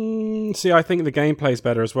 See, I think the gameplay is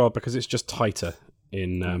better as well because it's just tighter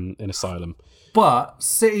in Asylum. But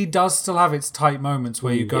City does still have its tight moments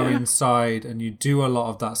where you go inside and you do a lot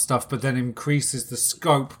of that stuff, but then increases the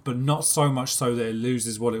scope, but not so much so that it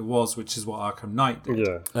loses what it was, which is what Arkham Knight did.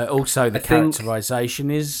 Yeah. Also, the think- characterization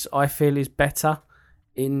I feel is better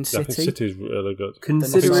in I think City. City's really good. I think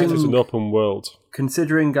Considering City's an open world.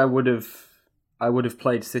 Considering I would have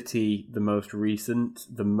played City the most recent,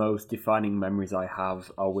 the most defining memories I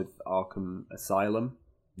have are with Arkham Asylum.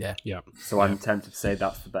 Yeah. So I'm tempted to say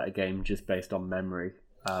that's the better game just based on memory.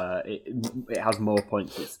 It has more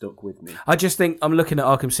points that stuck with me. I just think I'm looking at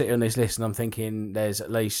Arkham City on this list and I'm thinking there's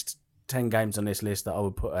at least 10 games on this list that I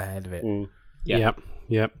would put ahead of it. Yep.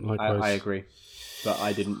 Likewise. I agree, but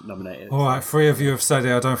I didn't nominate it. All right, 3 of you have said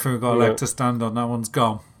it. I don't think we've got a leg to stand on. That one's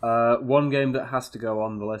gone. One game that has to go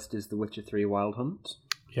on the list is The Witcher 3 Wild Hunt.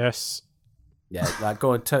 Yes. Yeah, like,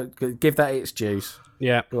 go on, give that its dues.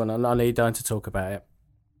 Yeah. Go on, I need time to talk about it.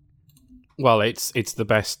 Well, it's the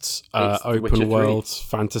best It's The Witcher open 3. world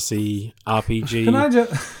fantasy RPG. Can I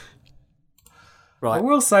just... I Right.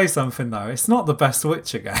 will say something, though. It's not the best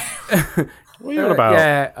Witcher game. What are you on about?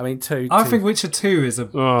 Yeah, I mean, two. I think Witcher 2 is a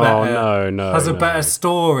Oh, better... no. has a better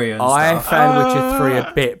story and I stuff. found Witcher 3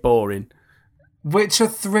 a bit boring. Witcher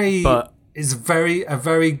 3 But- is a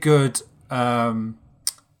very good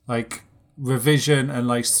revision and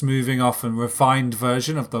like smoothing off and refined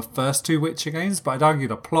version of the first 2 Witcher games, but I'd argue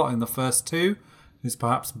the plot in the first 2 is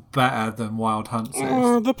perhaps better than Wild Hunt's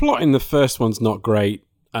is. The plot in the first one's not great.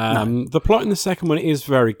 The plot in the second one is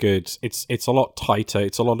very good. It's a lot tighter.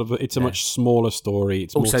 It's a much smaller story.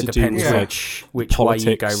 It's Also more to depends do with which way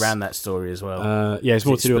you go politics. around that story as well. it's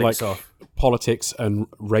more to do with like splits off. politics and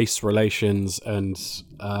race relations and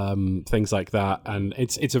things like that. And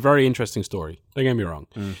it's a very interesting story. Don't get me wrong.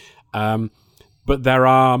 But there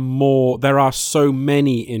are so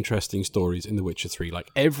many interesting stories in The Witcher 3. Like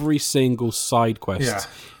every single side quest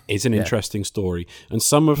is an interesting story. And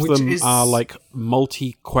some of them are like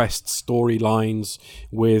multi-quest storylines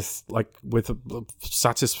with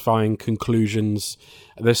satisfying conclusions.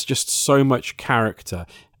 There's just so much character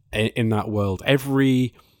in that world.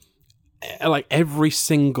 Every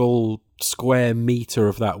single square meter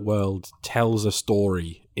of that world tells a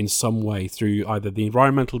story in some way through either the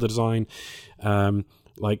environmental design,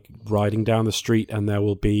 like riding down the street and there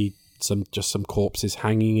will be some corpses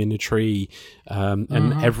hanging in a tree,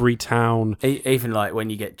 and every town, Even like when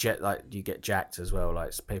you get jacked as well.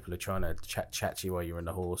 Like people are trying to chat to you while you're on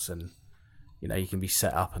the horse, and you can be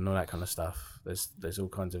set up and all that kind of stuff. There's all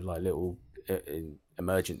kinds of like little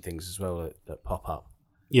emergent things as well that pop up.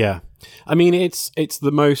 Yeah, I mean it's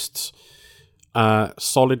the most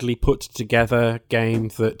solidly put together game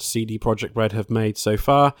that CD Projekt Red have made so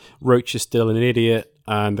far. Roach is still an idiot,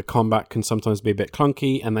 and the combat can sometimes be a bit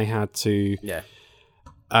clunky, and they had to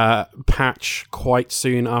patch quite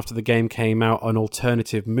soon after the game came out an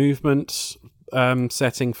alternative movement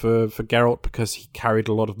setting for Geralt because he carried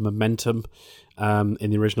a lot of momentum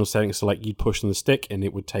in the original setting. So like you'd push on the stick and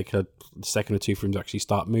it would take a second or two for him to actually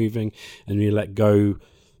start moving, and when you let go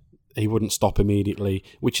he wouldn't stop immediately,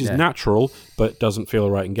 which is natural but doesn't feel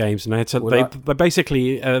right in games. And they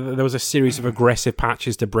basically there was a series of aggressive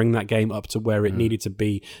patches to bring that game up to where it needed to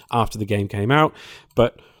be after the game came out.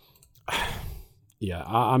 But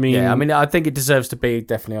I mean I think it deserves to be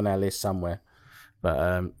definitely on our list somewhere.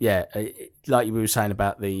 But like we were saying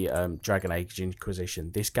about the Dragon Age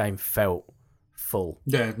Inquisition, this game felt full.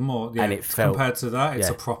 Yeah, more. Yeah, and it felt compared to that, it's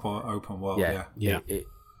a proper open world. Yeah.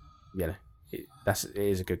 It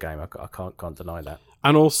is a good game. I can't deny that.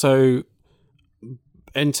 And also,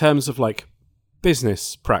 in terms of like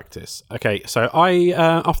business practice, okay, so I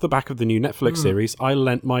off the back of the new Netflix series, I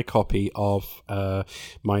lent my copy of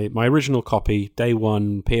my original copy, day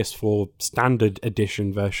one PS4 standard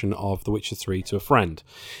edition version of The Witcher 3 to a friend,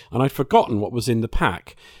 and I'd forgotten what was in the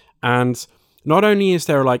pack. And not only is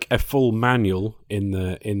there like a full manual in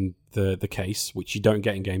the case, which you don't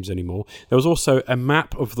get in games anymore, there was also a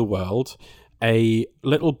map of the world, a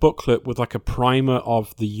little booklet with like a primer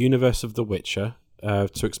of the universe of The Witcher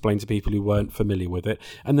to explain to people who weren't familiar with it,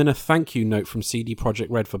 and then a thank you note from CD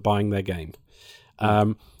Projekt Red for buying their game.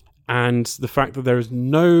 And the fact that there is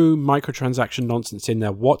no microtransaction nonsense in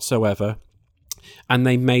there whatsoever, and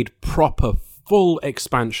they made proper full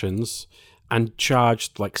expansions and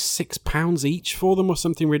charged like £6 each for them or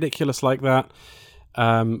something ridiculous like that.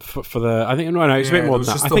 for the. I think no, it's a bit more than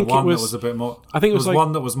that. I think it was a bit more. I think it was like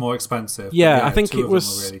one that was more expensive. Yeah, I think two it of them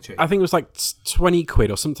was. were really cheap. I think it was like 20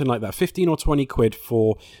 quid or something like that, 15 or 20 quid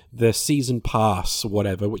for the season pass or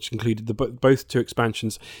whatever, which included both two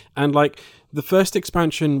expansions. And like the first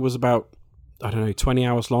expansion was about, I don't know, 20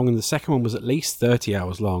 hours long, and the second one was at least 30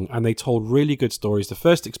 hours long, and they told really good stories. The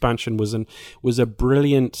first expansion was a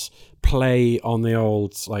brilliant play on the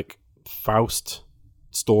old like Faust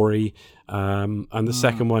story, and the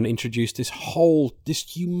second one introduced this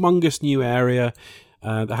humongous new area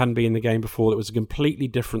that hadn't been in the game before. It was a completely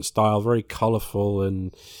different style, very colourful,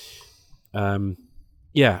 and as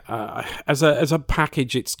a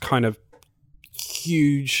package, it's kind of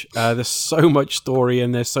huge. There's so much story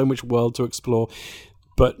and there's so much world to explore,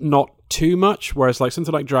 but not too much. Whereas like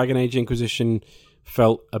something like Dragon Age Inquisition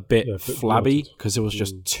felt a bit flabby because it was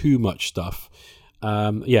just too much stuff.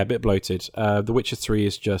 A bit bloated. The Witcher 3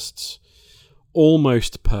 is just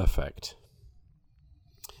almost perfect.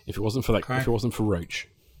 If it wasn't for that, if it wasn't for Roach,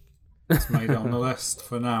 it's made it on the list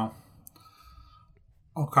for now.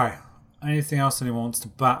 Okay. Anything else anyone wants to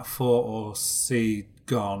bat for or see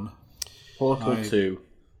gone? Portal 2.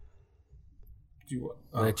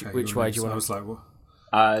 Which way do you want? I was like, what?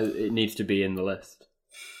 It needs to be in the list.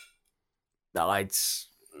 No, it's.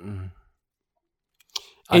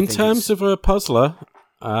 In terms of a puzzler,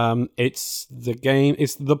 it's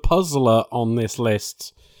the puzzler on this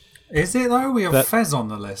list. Is it though? We have Fez on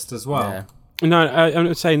the list as well. Yeah. No,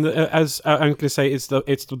 I'm saying that I'm going to say it's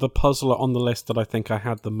the puzzler on the list that I think I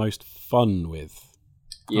had the most fun with.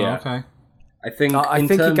 Yeah. Oh, okay. I think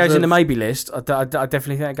it goes in the maybe list. I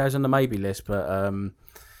definitely think it goes on the maybe list, but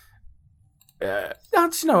it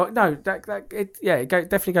definitely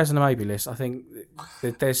goes on the maybe list. I think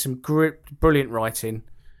there's some brilliant writing,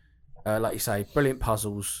 like you say, brilliant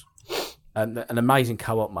puzzles, and an amazing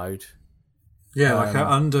co-op mode. Yeah, like an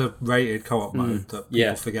underrated co-op mode that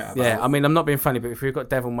people forget about. Yeah, I mean, I'm not being funny, but if you've got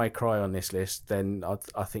Devil May Cry on this list, then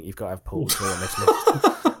I think you've got to have Portal 2 on this list.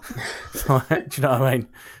 Do you know what I mean?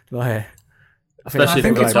 Like, especially I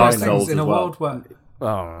think if it's Dark one of those Souls things in a world where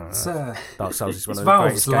Dark Souls is one of the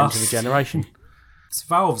Valve's greatest games of the generation. It's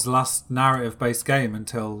Valve's last narrative-based game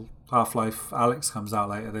until Half-Life Alyx comes out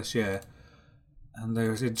later this year, and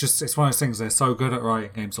it's one of those things. They're so good at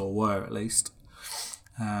writing games, or were at least.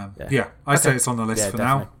 I say it's on the list for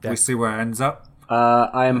now. Yeah. We see where it ends up.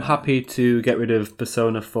 I am happy to get rid of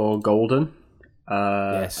Persona 4 Golden.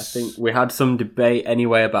 Yes. I think we had some debate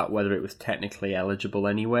anyway about whether it was technically eligible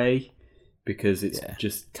anyway, because it's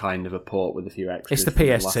just kind of a port with a few extras. It's the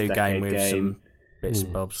PS2 game with some bits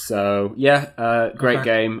and bobs. So, great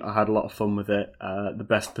game. I had a lot of fun with it. The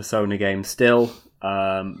best Persona game still,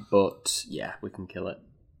 but yeah, we can kill it.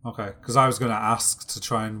 Okay, because I was going to ask to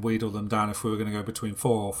try and wheedle them down if we were going to go between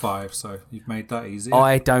 4 or 5, so you've made that easy.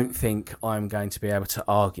 I don't think I'm going to be able to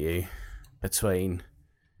argue between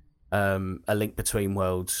A Link Between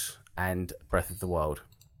Worlds and Breath of the Wild.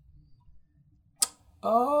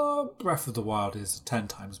 Breath of the Wild is 10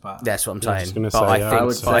 times better. That's what I'm saying.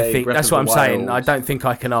 I think that's what I'm saying. I don't think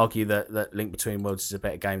I can argue that Link Between Worlds is a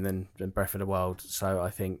better game than Breath of the Wild. So I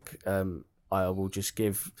think I will just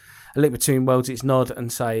give A Link Between Worlds its nod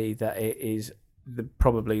and say that it is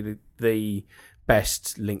probably the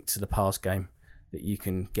best Link to the Past game that you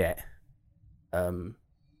can get.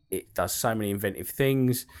 It does so many inventive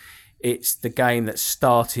things. It's the game that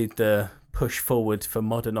started the push forward for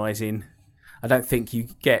modernising. I don't think you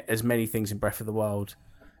get as many things in Breath of the Wild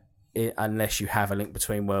unless you have A Link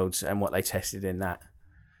Between Worlds and what they tested in that.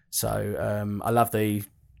 So I love the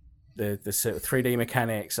sort of 3D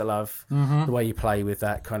mechanics. I love the way you play with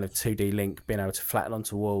that kind of 2D Link, being able to flatten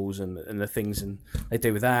onto walls and the things and they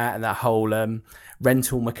do with that, and that whole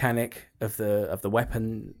rental mechanic of the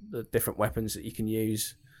weapon, the different weapons that you can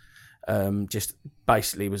use. Just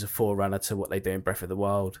basically was a forerunner to what they do in Breath of the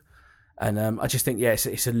Wild. And I just think,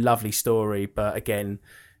 it's a lovely story, but again,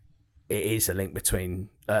 it is a link between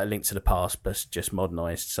A Link to the Past, but just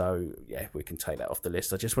modernised. So, we can take that off the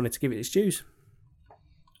list. I just wanted to give it its dues.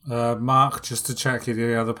 Mark, just to check if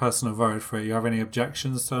you're the other person who voted for it, you have any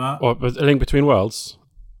objections to that? Or A Link Between Worlds?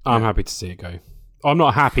 I'm happy to see it go. I'm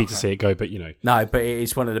not happy to see it go, but No, but it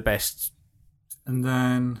is one of the best. And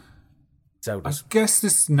then Zeldas. I guess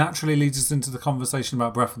this naturally leads us into the conversation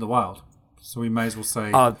about Breath of the Wild. So we may as well say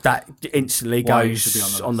that instantly goes be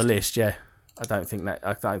on the list. Yeah, I don't think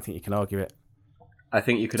you can argue it. I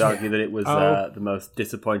think you could argue that it was the most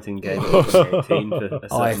disappointing game of 2018 for a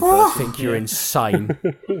certain I think you're insane,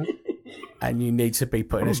 and you need to be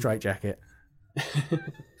put in a straitjacket.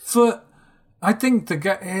 I think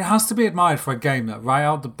it has to be admired for a game that right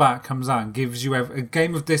out the bat comes out and gives you a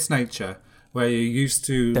game of this nature where you're used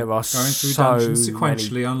to There are going through so dungeons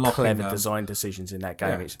sequentially, many unlocking clever them. design decisions in that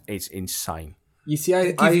game. Yeah. It's insane. You see,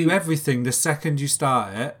 They give you everything the second you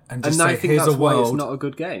start it, and just and say, I think here's that's a why it's world. not a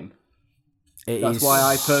good game. It That's is why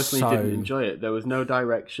I personally so- didn't enjoy it. There was no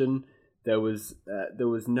direction. There was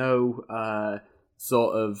no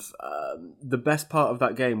sort of the best part of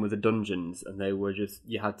that game were the dungeons, and they were just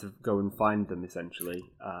you had to go and find them essentially.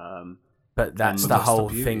 But that's But the that's the whole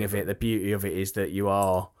beauty thing of of it. The beauty of it is that you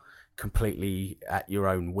are completely at your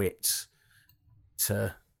own wits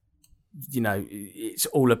to, it's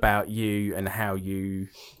all about you and how you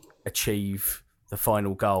achieve the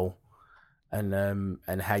final goal,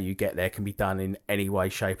 and how you get there can be done in any way,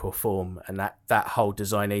 shape or form. And that whole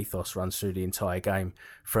design ethos runs through the entire game,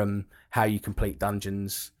 from how you complete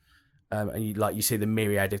dungeons, and you see the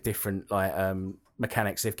myriad of different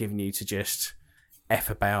mechanics they've given you to just F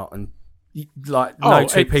about, and no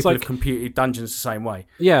two people have computed dungeons the same way.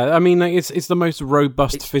 Yeah, I mean, it's the most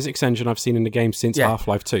robust physics engine I've seen in the game since Yeah.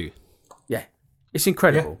 Half-Life 2. Yeah, it's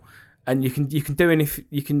incredible, and you can do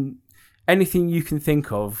anything you can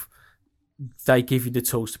think of. They give you the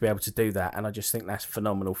tools to be able to do that, and I just think that's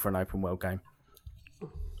phenomenal for an open world game.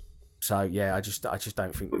 So yeah, I just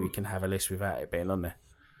don't think we can have a list without it being on there.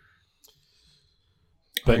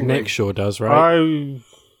 But Nick sure does, right?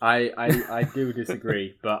 I do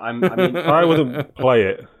disagree, but I mean, I wouldn't play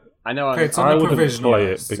it. I know Okay, it's on I the wouldn't provisional play it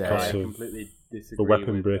list. because I of completely disagree. the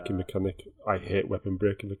weapon with, breaking mechanic. I hate weapon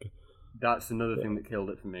breaking mechanic. That's another thing that killed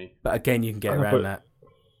it for me. But again, you can get around that.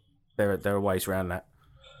 There are ways around that.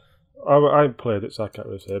 I haven't played it, so I can't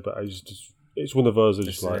really say. But it's one of those that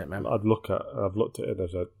just This is like it, man. I've looked at it and I've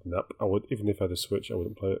said, nope. I would, even if I had a Switch, I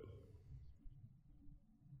wouldn't play it.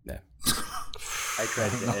 Yeah, I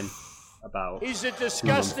traded it in about. He's a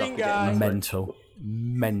disgusting guy. mental.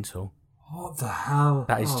 What the hell?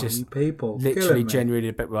 That is Oh, just you people literally killing me.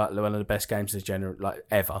 genuinely one of the best games of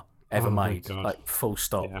ever Oh my made. God. Like full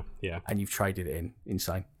stop. Yeah. And you've traded it in.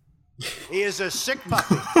 Insane. He is a sick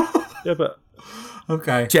puppy. Yeah, but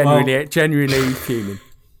Okay, Genuinely fuming.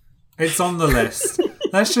 it's on the list.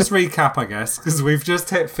 Let's just recap, I guess, because we've just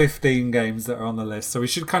hit 15 games that are on the list. So we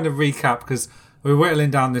should kind of recap because we're whittling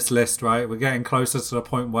down this list, right? We're getting closer to the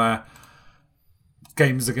point where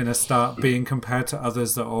games are going to start being compared to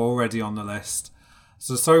others that are already on the list.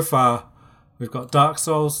 So far, we've got Dark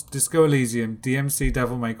Souls, Disco Elysium, DMC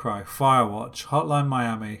Devil May Cry, Firewatch, Hotline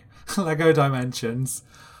Miami, Lego Dimensions,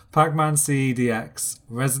 Pac-Man CEDX,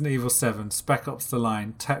 Resident Evil 7, Spec Ops The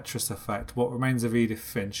Line, Tetris Effect, What Remains of Edith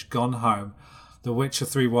Finch, Gone Home, The Witcher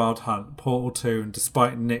 3 Wild Hunt, Portal 2, and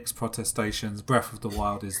despite Nick's protestations, Breath of the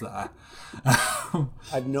Wild is there.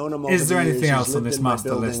 I've known him over Is there the years. anything He's else on lived this in my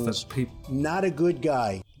master list buildings. that people... Not a good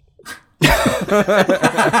guy.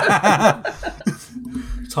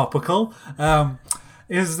 Topical.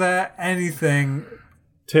 Is there anything...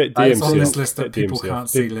 take It's DMC on this off, list that take people DMC can't off.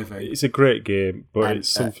 see living. It's a great game, but And, it's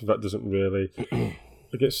something that doesn't really.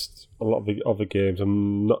 Against a lot of the other games,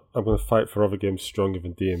 I'm going to fight for other games stronger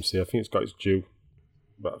than DMC. I think it's got its due.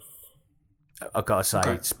 But I've got to say,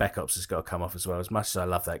 Okay. Spec Ops has got to come off as well. As much as I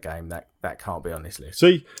love that game, that can't be on this list.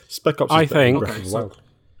 see, Spec Ops. I is better than think- Breath of the Wild.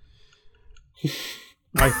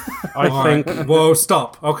 I think Whoa,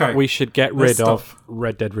 stop. Okay. we should get Let's rid of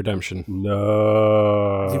Red Dead Redemption.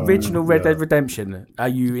 No. The original Red Dead Redemption. Are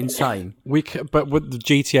you insane? But with the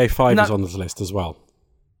GTA 5 No. is on this list as well,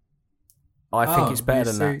 I think Oh, it's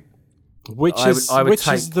better you than that. which I is would which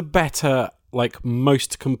is take- the better, like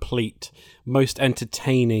most complete, most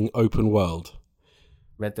entertaining open world.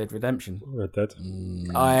 Red Dead Redemption. Red Dead.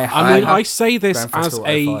 I mean, I say this Grand Theft as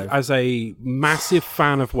Auto 5. as a massive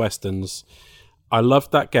fan of westerns. I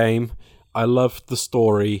loved that game. I loved the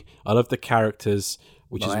story. I loved the characters,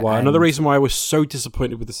 which is Right, why another and- reason why I was so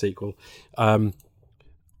disappointed with the sequel. I And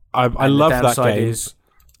love the that downside game, is-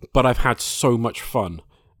 but I've had so much fun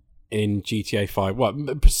in GTA 5. Well,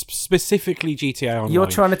 specifically GTA Online. You're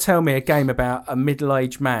trying to tell me a game about a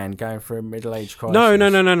middle-aged man going through a middle-aged crisis?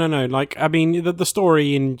 No. Like, I mean, the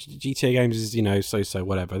story in GTA games is, so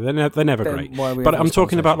whatever. They're never Then great. why are we But having I'm this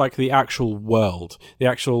talking about conversation? like the actual world, the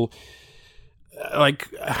actual, like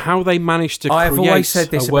how they managed to I've create always said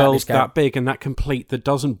this a about world this game. that big and that complete that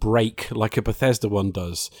doesn't break like a Bethesda one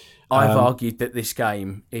does. I've argued that this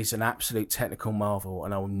game is an absolute technical marvel,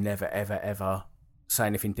 and I will never, ever, ever say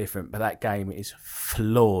anything different. But that game is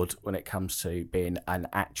flawed when it comes to being an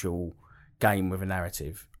actual game with a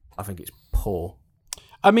narrative. I think it's poor.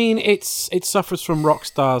 I mean, it suffers from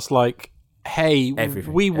Rockstar's like, hey,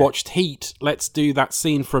 Everything, we yeah. watched Heat. Let's do that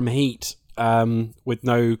scene from Heat with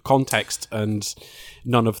no context and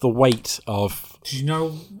none of the weight of. Do you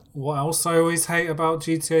know what else I always hate about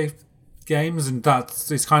GTA games, and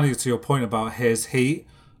it's kind of to your point about Here's Heat.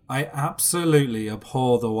 I absolutely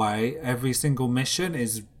abhor the way every single mission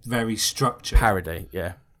is very structured. Parody,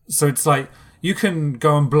 yeah. So it's like you can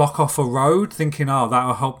go and block off a road thinking, oh,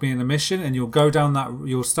 that'll help me in the mission, and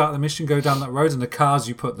you'll start the mission, go down that road, and the cars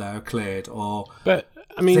you put there are cleared, or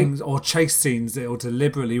or chase scenes that will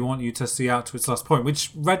deliberately want you to see out to its last point,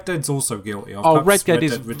 which Red Dead's also guilty of. Oh, Red Dead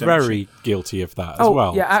is very guilty of that as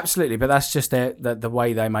well. Yeah, absolutely, but that's just the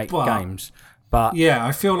way they make games. But yeah,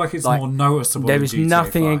 I feel like it's more noticeable. There is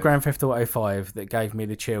nothing 5. in Grand Theft Auto 5 that gave me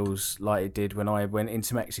the chills like it did when I went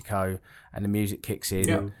into Mexico and the music kicks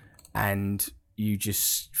in, and you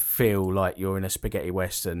just feel like you're in a spaghetti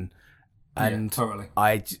western. And totally.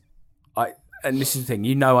 And this is the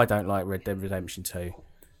thing, I don't like Red Dead Redemption 2.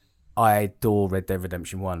 I adore Red Dead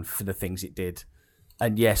Redemption 1 for the things it did.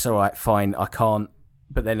 And yes, all right, fine, I can't.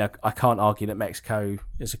 But then I can't argue that Mexico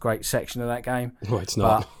is a great section of that game. Well, it's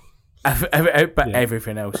not. But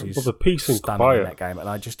everything else is the peace and stunning quiet in that game, and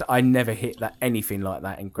I never hit anything like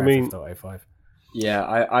that in Grand Theft Auto 5. Yeah,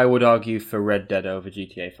 I would argue for Red Dead over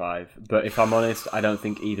GTA 5, but if I'm honest, I don't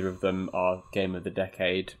think either of them are game of the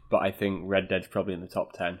decade, but I think Red Dead's probably in the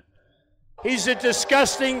top 10. He's a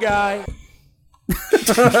disgusting guy.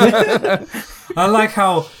 I like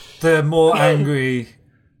how the more angry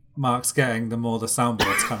Mark's getting, the more the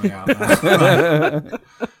soundboard's coming out now.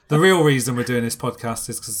 The real reason we're doing this podcast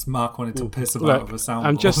is because Mark wanted to piss about with a soundboard.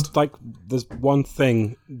 I'm just like, there's one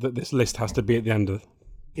thing that this list has to be at the end of.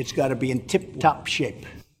 It's got to be in tip-top shape.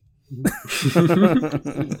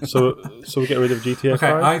 So we get rid of GTA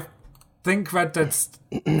 5? I think Red Dead's...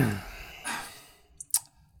 It's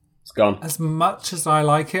gone. As much as I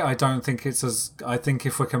like it, I don't think it's as... I think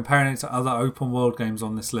if we're comparing it to other open world games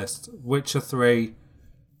on this list, Witcher 3,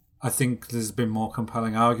 I think there's been more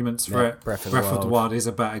compelling arguments for it. Breath of the Wild is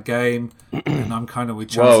a better game, and I'm kind of with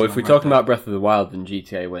Chelsea. Whoa, if we're talking about Breath of the Wild, then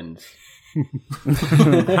GTA wins.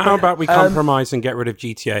 How about we compromise and get rid of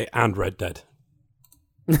GTA and Red Dead?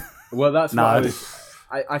 Well, that's what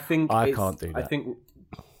I think. I can't do that. I think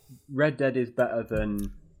Red Dead is better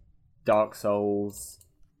than Dark Souls,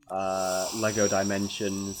 Lego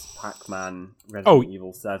Dimensions, Pac-Man, Resident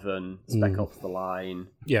Evil 7, Spec Ops: The Line.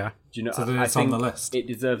 Yeah. Do you know? So then I it's on think the list. it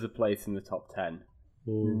deserves a place in the top 10,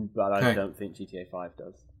 but I don't think GTA 5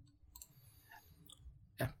 does.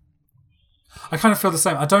 I kind of feel the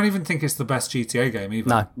same. I don't even think it's the best GTA game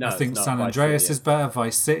either. No, I think it's not. San Vice Andreas City, is better,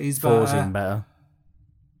 Vice City's better. 4's even better.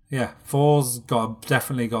 Yeah, 4's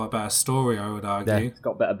definitely got a better story, I would argue. It's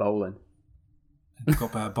got better bowling. It's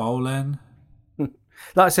got better bowling. Like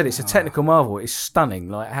I said, it's a technical marvel. It's stunning.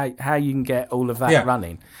 Like how you can get all of that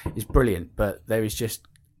running is brilliant, but there is just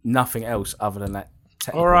nothing else other than that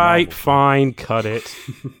technical All right, marvel. fine, cut it.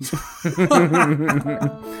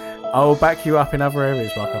 I'll back you up in other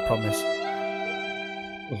areas, Mark, I promise.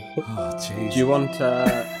 Oh, jeez. Do you want?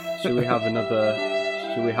 Should we have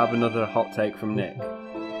another hot take from Nick?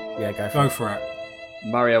 Yeah, Go for it.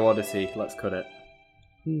 Mario Odyssey. Let's cut it.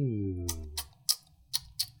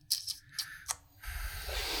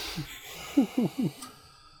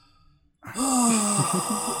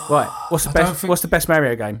 Right, what's the best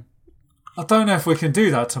Mario game? I don't know if we can do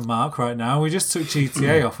that to Mark right now. We just took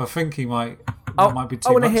GTA off. I think he might be too I much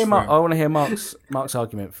want to hear for him. I want to hear Mark's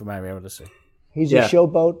argument for Mario Odyssey. He's a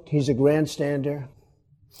showboat. He's a grandstander.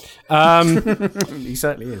 He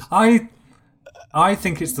certainly is. I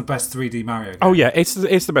think it's the best 3D Mario game. Oh yeah, it's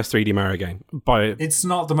the best 3D Mario game. It's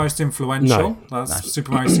not the most influential. No. That's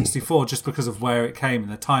Super Mario 64, just because of where it came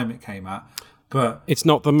and the time it came at. But it's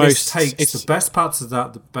not the this most. takes the best parts of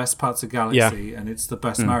that, the best parts of Galaxy, and it's the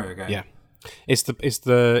best Mario game. Yeah, it's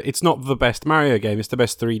not the best Mario game. It's the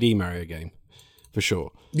best 3D Mario game, for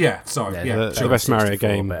sure. Yeah, sorry. The best Mario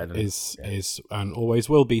game better than- is and always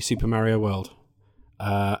will be Super Mario World.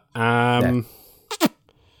 Are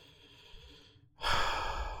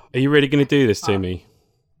you really going to do this to me?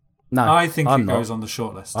 No, I think I'm it not. goes on the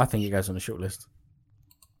shortlist. I think it goes on the shortlist.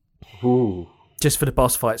 Ooh. Just for the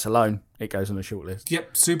boss fights alone, it goes on the shortlist.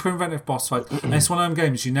 Yep, super inventive boss fight. And it's one of them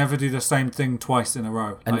games you never do the same thing twice in a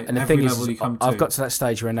row. And, Like, and the every thing level is, you come I've to. got to that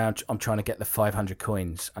stage where now I'm trying to get the 500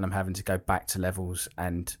 coins, and I'm having to go back to levels,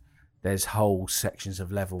 and there's whole sections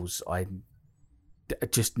of levels I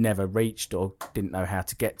just never reached or didn't know how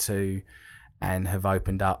to get to, and have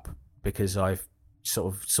opened up because I've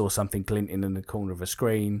sort of saw something glinting in the corner of a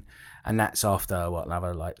screen, and that's after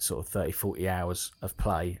another sort of 30-40 hours of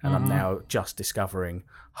play, and I'm now just discovering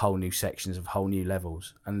whole new sections of whole new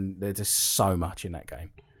levels, and there's just so much in that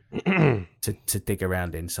game to dig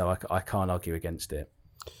around in, so I can't argue against it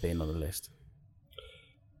being on the list.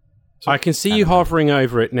 I can see you hovering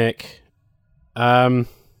over it, Nick.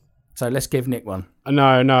 So let's give Nick one. No,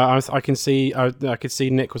 I can see. I could see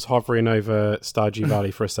Nick was hovering over Stardew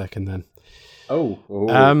Valley for a second. Then. I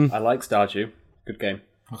like Stardew. Good game.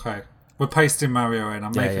 Okay. We're pasting Mario in.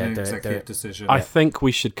 I'm making an do executive it. decision. I think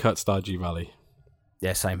we should cut Stardew Valley.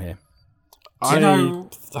 Yeah, same here. you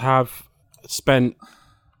I have spent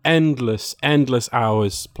endless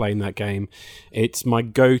hours playing that game. It's my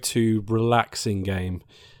go-to relaxing game.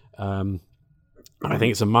 I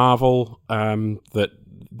think it's a marvel that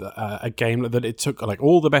a game that it took like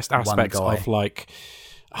all the best aspects of like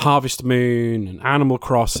Harvest Moon and Animal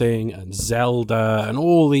Crossing and Zelda and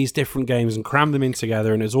all these different games and crammed them in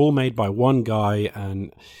together, and it's all made by one guy.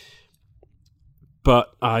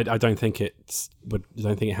 But I don't think it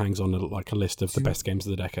hangs on like a list of the best games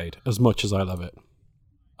of the decade. As much as I love it,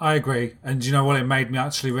 I agree. And do you know what it made me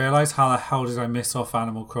actually realise? How the hell did I miss off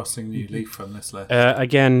Animal Crossing New Leaf from this list?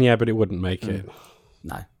 again, yeah, but it wouldn't make it.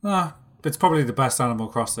 No. It's probably the best Animal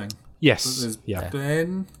Crossing. Yes, yeah.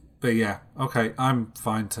 But yeah, okay, I'm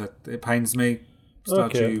fine to. It pains me.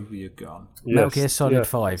 Stardew, you're gone. Metal Gear Solid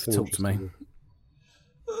 5, talk to me.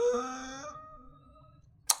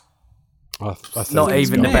 I think Not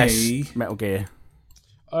even the me- best Metal Gear.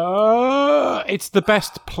 it's the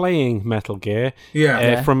best playing Metal Gear.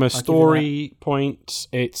 Yeah. From a I'll give you story point,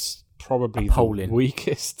 it's probably Appalling. the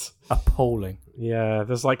weakest. Appalling. Yeah,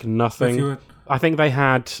 there's like If you nothing. were- I think they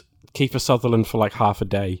had Kiefer Sutherland for like half a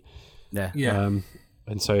day. Yeah. yeah.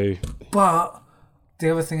 And so But the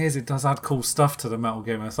other thing is, it does add cool stuff to the Metal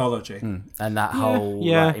Gear mythology. And that whole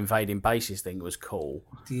yeah. like, invading bases thing was cool.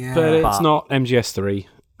 Yeah. but it's But- not MGS3.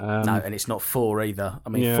 No, and it's not 4 either. I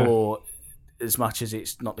mean, Yeah. 4, as much as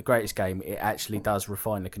it's not the greatest game, it actually does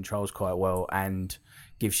refine the controls quite well and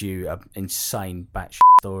gives you an insane batshit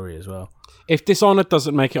story as well. If Dishonored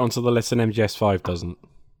doesn't make it onto the list, then MGS5 doesn't.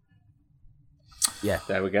 Yeah.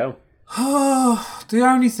 There we go. The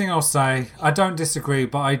only thing I'll say, I don't disagree,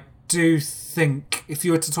 but I do think if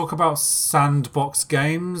you were to talk about sandbox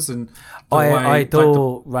games and the way, I like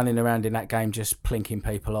adore running around in that game just plinking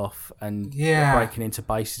people off and Yeah. breaking into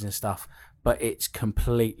bases and stuff, but it's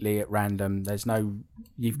completely at random.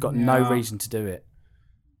 You've got no Yeah. reason to do it.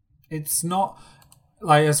 it's not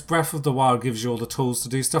like as Breath of the Wild gives you all the tools to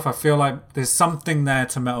do stuff. I feel like there's something there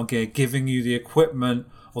to Metal Gear giving you the equipment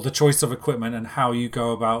or the choice of equipment and how you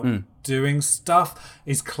go about doing stuff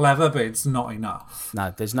is clever, but it's not enough.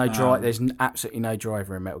 No, there's no drive. There's absolutely no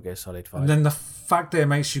driver in Metal Gear Solid 5. And then the fact that it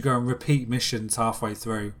makes you go and repeat missions halfway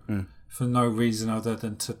through for no reason other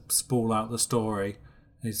than to spool out the story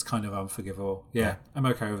is kind of unforgivable. Yeah, I'm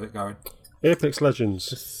okay with it going. Apex Legends.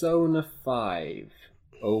 Persona 5.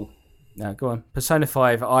 Oh, No, go on. Persona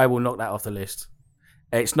 5, I will knock that off the list.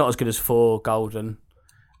 It's not as good as 4 Golden.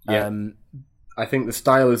 Yeah. I think the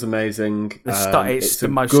style is amazing. It's the a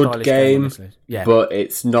most good stylish game, on this list. Yeah. but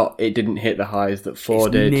it's not. It didn't hit the highs that 4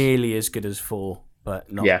 it's did. nearly as good as 4,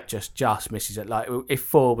 but not just misses it. Like if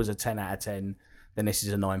 4 was a 10 out of 10, then this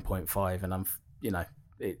is a 9.5, and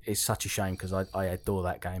it's such a shame because I adore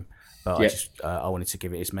that game, but I wanted to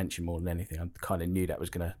give it its mention more than anything. I kind of knew that was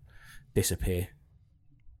going to disappear.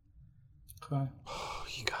 Okay. Oh,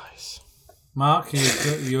 you guys. Mark,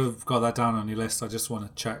 you've got that down on your list. I just want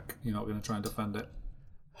to check you're not going to try and defend it.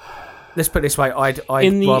 Let's put it this way: I'd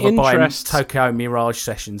In the rather buy interest- Tokyo Mirage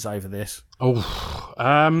Sessions over this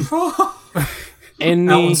In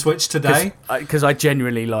Out on the Switch today. because I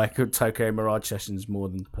genuinely like Tokyo Mirage Sessions more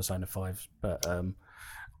than Persona 5. But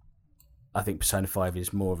I think Persona 5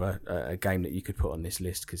 is more of a game that you could put on this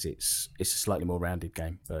list because it's a slightly more rounded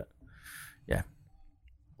game. But yeah,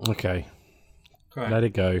 okay, Okay, let it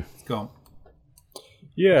go. it's gone.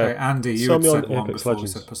 Yeah. Okay, Andy, you Sell had me on said one Apex before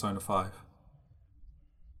Legends. we said Persona 5.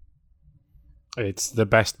 It's the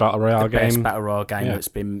best battle royale the best game. battle royale game Yeah. that's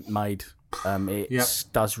been made. It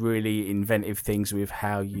does really inventive things with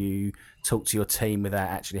how you talk to your team without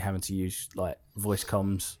actually having to use like voice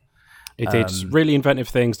comms. It did really inventive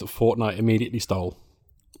things that Fortnite immediately stole.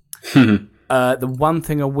 The one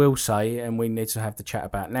thing I will say, and we need to have the chat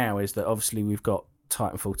about now, is that obviously we've got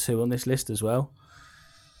Titanfall 2 on this list as well.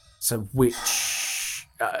 So which,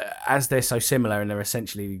 as they're so similar and they're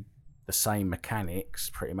essentially the same mechanics,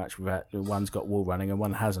 pretty much, without one's got wall running and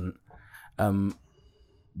one hasn't,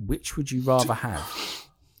 which would you rather have?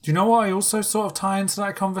 Do you know what I also sort of tie into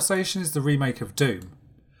that conversation is the remake of Doom.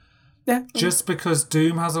 Yeah. Just because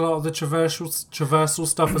Doom has a lot of the traversal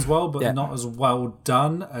stuff as well, but Yeah. not as well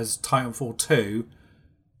done as Titanfall 2.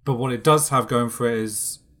 But what it does have going for it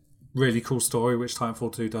is really cool story, which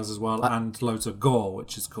Titanfall 2 does as well, and loads of gore,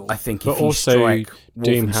 which is cool. I think But if you also, strike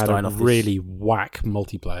Doom had Wolfenstein a off this, really whack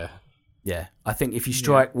multiplayer. yeah, I think if you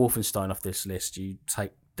strike Wolfenstein off this list, you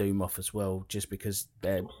take Doom off as well, just because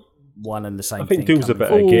they're one and the same I think thing. Doom's a coming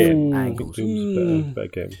better from game. Angles. Doom's a better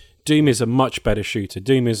game. Doom is a much better shooter.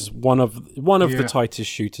 Doom is one of the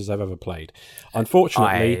tightest shooters I've ever played.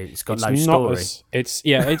 Unfortunately, it's got no not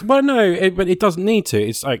story. but it doesn't need to.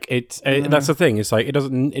 It's like that's the thing. It's like it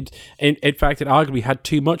doesn't. In fact, it arguably had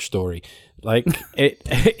too much story. Like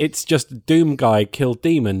it's just Doom guy killed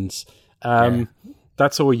demons.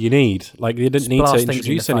 That's all you need. Like they didn't need to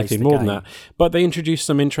introduce anything more than that. But they introduced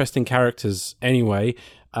some interesting characters anyway.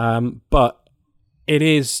 But it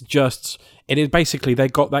is basically they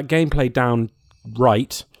got that gameplay down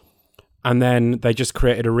right, and then they just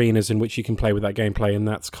created arenas in which you can play with that gameplay, and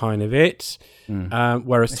that's kind of it.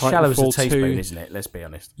 Whereas Shallow as a Titanfall 2, teaspoon, isn't it? Let's be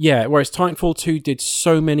honest. yeah. Whereas Titanfall 2 did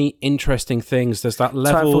so many interesting things. There's that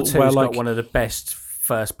level Titanfall 2 where has like got one of the best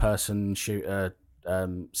first-person shooter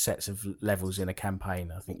sets of levels in a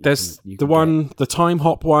campaign. I think there's you the can one, the time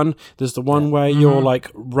hop one. There's the one where you're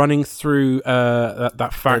like running through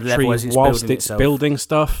that factory level as it's whilst building it's itself. building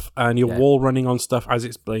stuff, and you're wall running on stuff as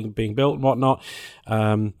it's being built and whatnot.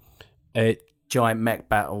 giant mech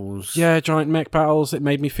battles. Giant mech battles. It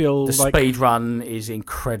made me feel The like speed run is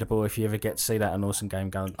incredible. If you ever get to see that, an awesome game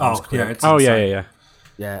going. Oh yeah, it's yeah.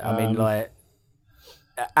 Yeah, I mean, like,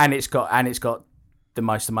 and it's got the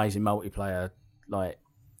most amazing multiplayer, like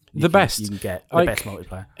the best you can get the like, best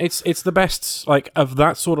multiplayer. It's the best like of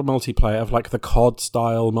that sort of multiplayer, of like the COD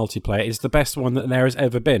style multiplayer. It's the best one that there has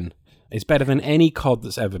ever been. It's better than any COD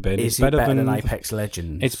that's ever been. Is it's it better than Apex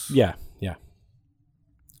Legends? It's yeah.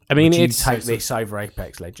 I mean, Would you it's take this over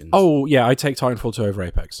Apex Legends. Oh yeah, I take Titanfall 2 over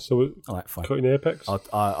Apex. So we're all right, fine. cutting Apex.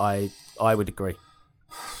 I would agree.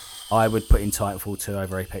 I would put in Titanfall 2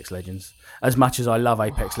 over Apex Legends. As much as I love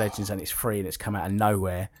Apex Legends and it's free and it's come out of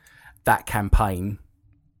nowhere, that campaign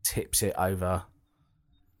tips it over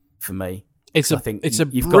for me. It's I a think it's a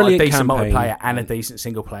you've got a brilliant decent campaign. multiplayer and a decent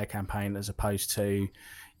single player campaign, as opposed to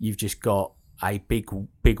you've just got a big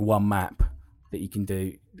one map that you can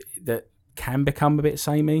do that can become a bit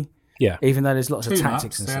samey. Yeah. Even though there's lots of Two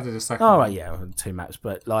tactics maps, and they added a stuff. second Oh one. right, yeah, 2 maps,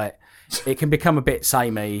 but like it can become a bit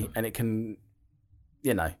samey, and it can,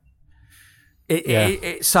 you know,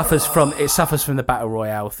 it suffers from the battle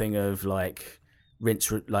royale thing of like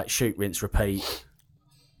shoot, rinse, repeat.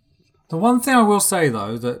 The one thing I will say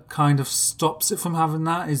though that kind of stops it from having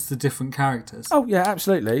that is the different characters. Oh yeah,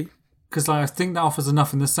 absolutely. Because I think that offers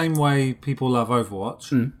enough in the same way people love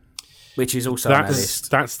Overwatch. Which is also on our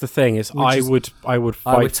list. That's the thing. I would fight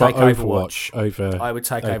for take Overwatch over. I would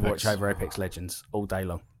take Apex. Overwatch over Apex Legends all day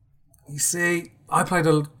long. You see, I played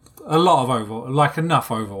a lot of Overwatch, like enough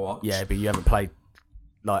Overwatch. Yeah, but you haven't played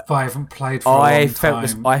like. But I haven't played for a long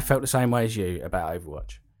time. I felt the same way as you about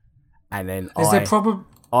Overwatch, and then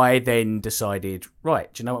I then decided,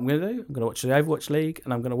 right, do you know what I'm going to do? I'm going to watch the Overwatch League,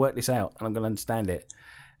 and I'm going to work this out, and I'm going to understand it.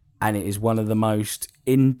 And it is one of the most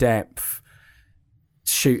in-depth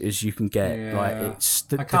shooters you can get. Yeah. Like it's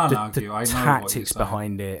the, I can't the argue. I know what you're tactics saying.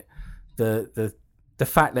 behind it, the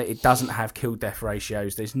fact that it doesn't have kill death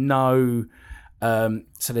ratios. There's no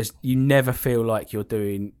you never feel like you're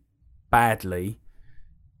doing badly.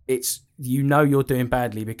 It's you're doing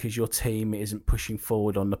badly because your team isn't pushing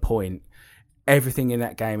forward on the point. Everything in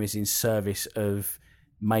that game is in service of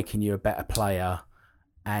making you a better player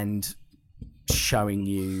and showing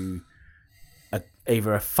you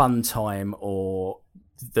either a fun time or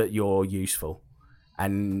that you're useful.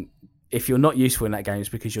 And if you're not useful in that game, it's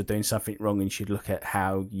because you're doing something wrong, and you should look at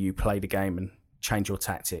how you play the game and change your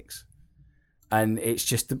tactics. And it's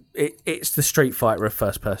just it's the Street Fighter of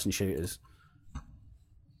first-person shooters.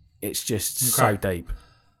 It's just so deep.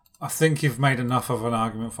 I think you've made enough of an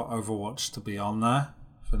argument for Overwatch to be on there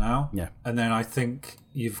for now. Yeah. And then I think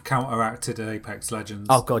you've counteracted Apex Legends.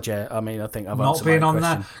 Oh god, yeah. I mean, I think I've not answered being my on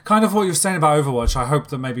question. that. Kind of what you're saying about Overwatch. I hope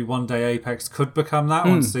that maybe one day Apex could become that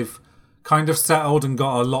once they've kind of settled and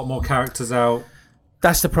got a lot more characters out.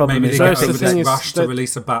 That's the problem. Maybe Is they I get over think this is rush to that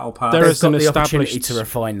release a battle pass. there they've is got an the opportunity established- to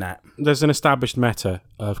refine that. There's an established meta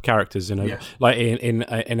of characters like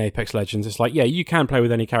in Apex Legends. It's like, yeah, you can play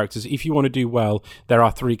with any characters. If you want to do well, there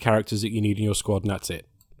are 3 characters that you need in your squad, and that's it.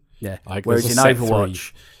 Yeah. Like, whereas there's in a set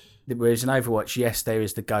Overwatch, yes, there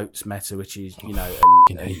is the GOATs meta, which is, you know,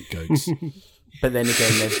 I hate goats. but then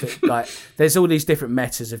again, there's all these different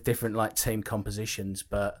metas of different like team compositions,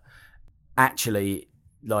 but actually,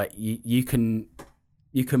 like you can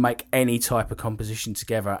make any type of composition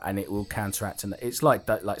together, and it will counteract. And it's like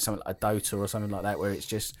something like a Dota or something like that, where it's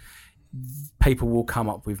just people will come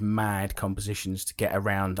up with mad compositions to get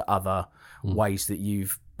around other ways that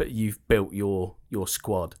you've built your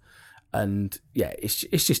squad. And yeah, it's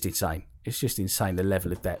just insane. It's just insane the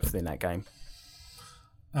level of depth in that game.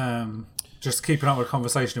 Just keeping up with the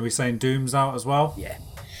conversation, are we saying Doom's out as well? Yeah.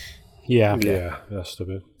 Yeah. Yeah, that's to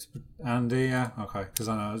be. Andy, yeah, okay, because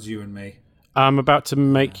I know it was you and me. I'm about to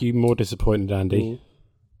make you more disappointed, Andy.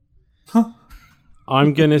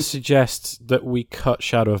 I'm going to suggest that we cut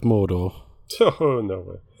Shadow of Mordor, Oh, no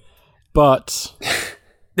way. but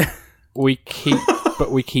we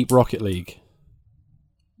keep Rocket League.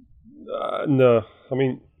 No, I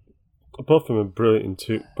mean, both of them are brilliant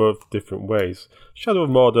in both different ways. Shadow of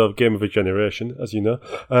Mordor, game of a generation, as you know,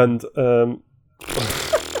 and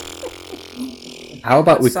How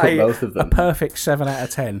about we Say cut both of a them? perfect 7 out of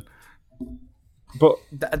 10. but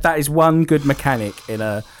That is one good mechanic in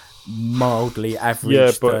a mildly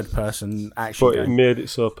average third-person action but it game. made it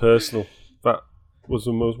so personal. That was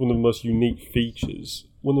one of the most unique features,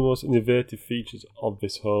 one of the most innovative features of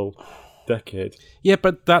this whole decade. Yeah,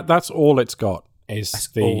 but that's all it's got.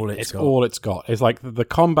 All it's got. It's like the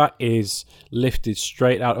combat is lifted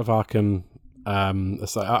straight out of Arkham,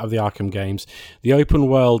 out of the Arkham games. The open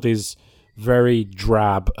world is very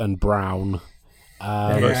drab and brown.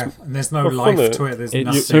 And there's no but life funny, to it. There's you're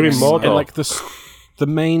nothing. in Mordor. Like the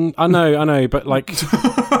main, I know, but like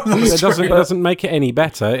it doesn't make it any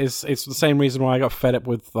better. It's the same reason why I got fed up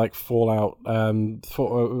with like Fallout,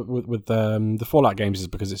 with the Fallout games, is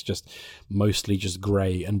because it's just mostly just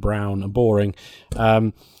grey and brown and boring.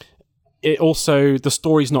 It also, the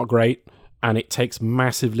story's not great, and it takes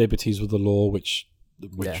massive liberties with the lore, which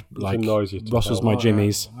like annoys you to rustles hell. my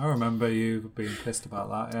jimmies. I remember you being pissed about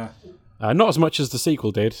that. Yeah. Not as much as the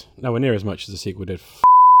sequel did. Nowhere near as much as the sequel did.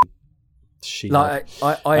 Like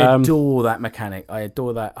I adore that mechanic. I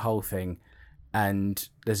adore that whole thing, and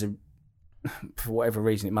there's for whatever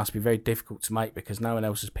reason it must be very difficult to make because no one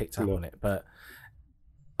else has picked up on it. But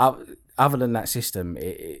other than that system,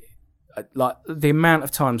 like the amount of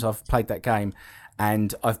times I've played that game,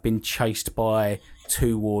 and I've been chased by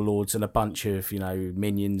 2 warlords and a bunch of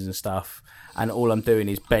minions and stuff, and all I'm doing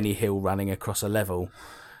is Benny Hill running across a level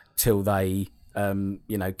till they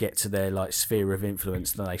get to their like sphere of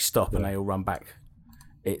influence, and they stop and they all run back.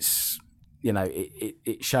 It's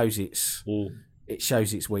it shows its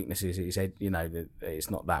weaknesses. It's that it's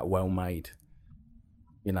not that well made.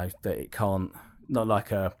 That it can't, not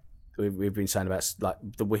like we've been saying about like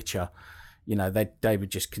The Witcher. They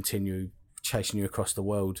would just continue chasing you across the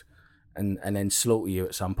world and then slaughter you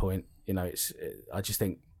at some point. I just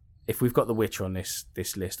think if we've got The Witcher on this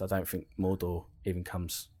list, I don't think Mordor even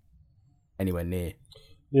comes anywhere near.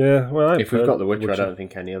 Yeah, well, If we've got The Witcher, I don't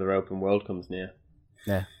think any other open world comes near.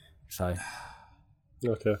 Yeah, so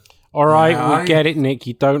Okay. All right, Yeah, we get it, Nick.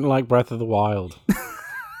 You don't like Breath of the Wild.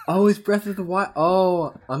 Oh, is Breath of the Wild?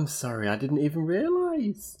 Oh, I'm sorry, I didn't even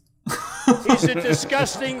realise. He's a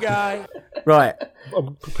disgusting guy. right.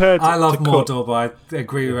 I'm prepared. I love to cut. Mordor, but I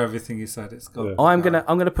agree with everything you said. It's got. Yeah. I'm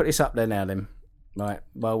gonna put this up there now then. Right,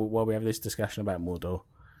 while we have this discussion about Mordor,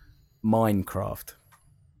 Minecraft.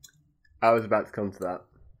 I was about to come to that.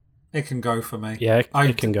 It can go for me. Yeah,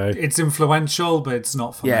 it can go. It's influential, but it's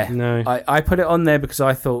not for Yeah, me. No. I put it on there because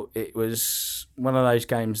I thought it was one of those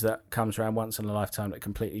games that comes around once in a lifetime that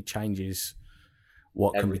completely changes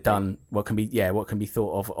what can be done, what can be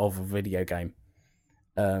thought of a video game.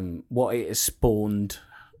 What it has spawned,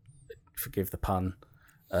 forgive the pun,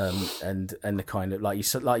 and the kind of like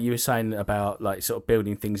you were saying about like sort of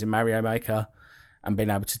building things in Mario Maker and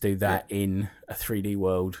being able to do that in a 3D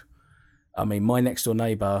world. I mean, my next door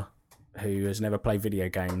neighbour, who has never played video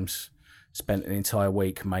games, spent an entire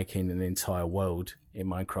week making an entire world in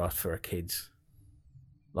Minecraft for her kids.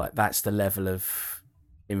 Like, that's the level of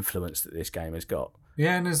influence that this game has got.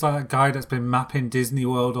 Yeah, and there's like a guy that's been mapping Disney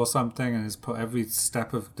World or something and has put every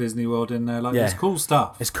step of Disney World in there. Like, it's cool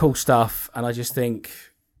stuff. It's cool stuff, and I just think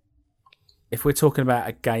if we're talking about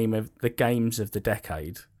a game of the games of the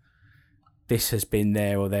decade, this has been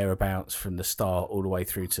there or thereabouts from the start all the way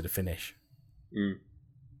through to the finish.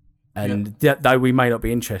 And though we may not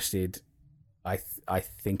be interested, I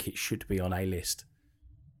think it should be on a list.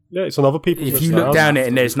 Yeah, it's on other people's If list you now. look down it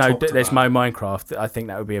and there's no Talked about. Minecraft, I think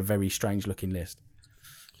that would be a very strange looking list.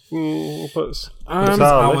 But it's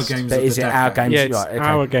Our list. games But of is the it our decade. games? Yeah, it's Right, okay.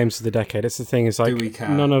 our games of the decade. It's the thing. It's like we care?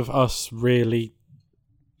 none of us really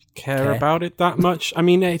care Care. about it that much. I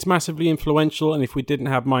mean, it's massively influential, and if we didn't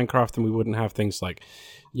have Minecraft, then we wouldn't have things like,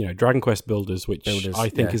 Dragon Quest Builders, which I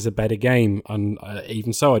think is a better game. And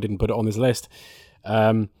even so, I didn't put it on this list.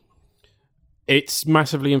 It's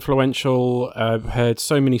massively influential. I've heard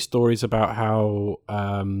so many stories about how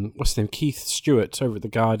what's his name, Keith Stewart over at The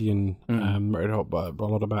Guardian, wrote a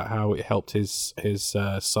lot about how it helped his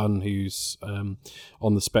son who's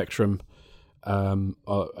on the spectrum.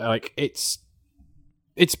 Like it's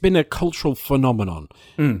been a cultural phenomenon,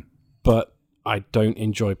 but I don't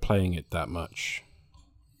enjoy playing it that much.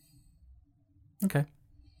 Okay.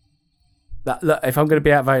 Look, if I'm going to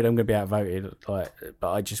be outvoted, I'm going to be outvoted. Like,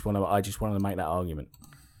 but I just want to make that argument.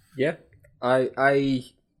 Yeah, I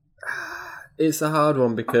it's a hard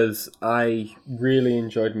one because I really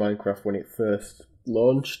enjoyed Minecraft when it first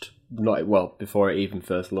launched. Before it even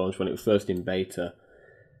first launched, when it was first in beta.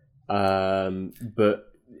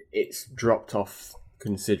 But it's dropped off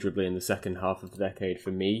considerably in the second half of the decade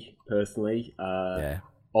for me personally.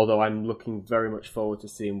 Although I'm looking very much forward to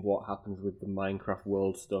seeing what happens with the Minecraft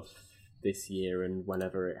world stuff this year and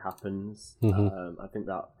whenever it happens. I think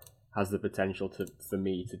that has the potential for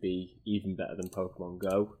me to be even better than Pokemon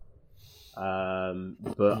Go.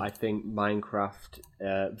 But I think Minecraft,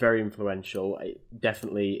 very influential.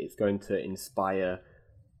 It's going to inspire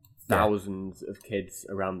thousands of kids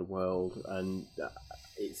around the world, and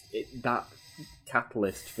that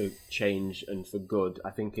catalyst for change and for good.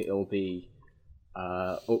 I think it'll be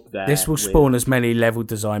up there. This will spawn as many level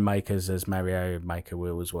design makers as Mario Maker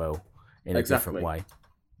will as well, in a different way.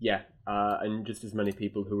 Yeah, and just as many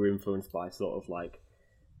people who were influenced by sort of like,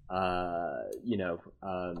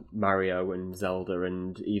 Mario and Zelda,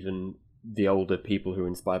 and even the older people who were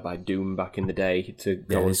inspired by Doom back in the day to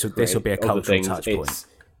go. This will be a cultural touch point. It's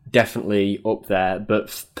definitely up there,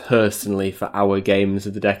 but personally, for our games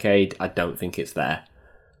of the decade, I don't think it's there.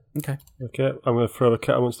 Okay, I'm going to throw a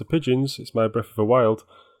cat amongst the pigeons. It's my Breath of the Wild.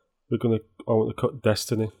 I want to cut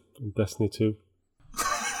Destiny and Destiny 2.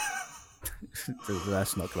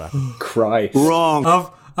 That's not going to happen. Christ. Wrong.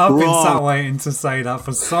 I've been sat waiting to say that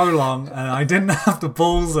for so long, and I didn't have the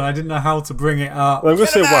balls, and I didn't know how to bring it up. I'm going to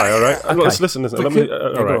say why, all right? Okay. Listen. Let me,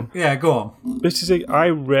 all right. Yeah, go on. This is I've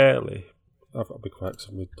got to be quiet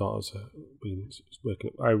because my daughter's been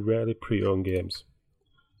waking up. I rarely pre-own games.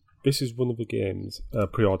 This is one of the games,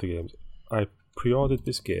 pre-order games. I pre-ordered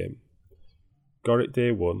this game, got it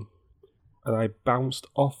day one, and I bounced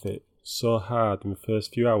off it so hard in the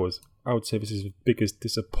first few hours. I would say this is the biggest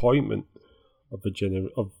disappointment of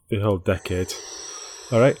the whole decade.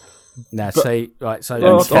 All right. Hold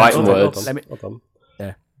on.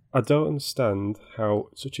 Yeah. I don't understand how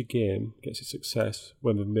such a game gets its success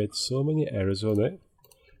when they've made so many errors on it.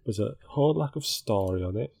 There's a whole lack of story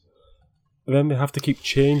on it. And then they have to keep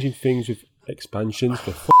changing things with expansions.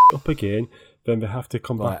 They up again. Then they have to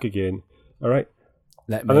come back again. All right.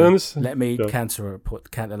 Let me counter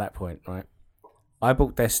that point. Right. I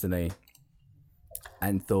bought Destiny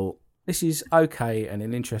and thought this is okay and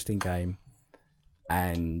an interesting game,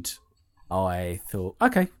 and I thought,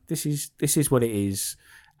 okay, this is what it is,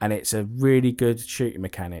 and it's a really good shooting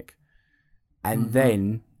mechanic. And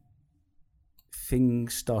then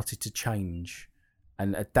things started to change,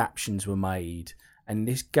 and adaptations were made, and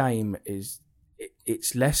this game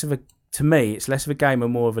it's less of a game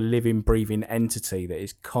and more of a living, breathing entity that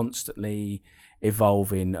is constantly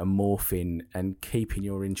evolving and morphing and keeping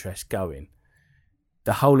your interest going.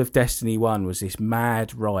 The whole of Destiny 1 was this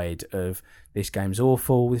mad ride of this game's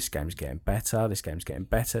awful, this game's getting better, this game's getting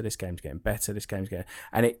better, this game's getting better, this game's getting...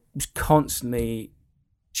 And it was constantly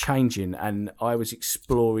changing, and I was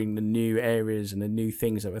exploring the new areas and the new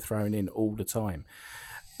things that were thrown in all the time.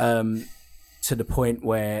 To the point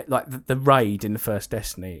where, like, the raid in the first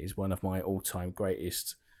Destiny is one of my all-time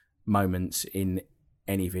greatest moments in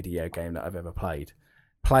any video game that I've ever played.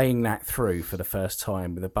 Playing that through for the first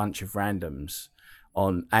time with a bunch of randoms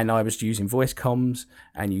and I was using voice comms,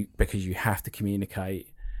 and because you have to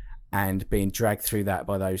communicate, and being dragged through that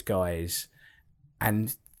by those guys,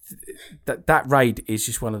 and that raid is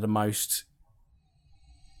just one of the most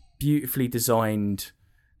beautifully designed.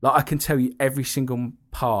 Like, I can tell you every single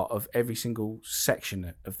part of every single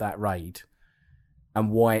section of that raid, and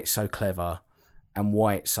why it's so clever, and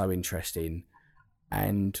why it's so interesting,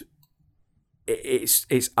 and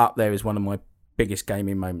it's up there as one of my biggest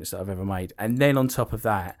gaming moments that I've ever made. And then on top of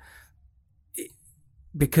that,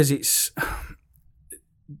 because it's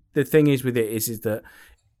the thing is with it is that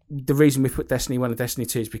the reason we put Destiny 1 and Destiny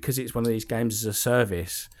 2 is because it's one of these games as a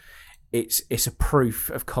service. It's a proof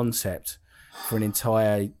of concept for an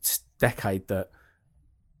entire decade that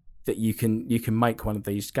you can make one of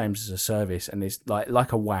these games as a service, and it's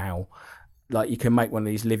like a WoW. Like, you can make one of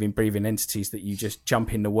these living, breathing entities that you just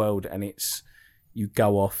jump in the world, and you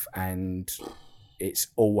go off, and it's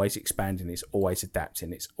always expanding, it's always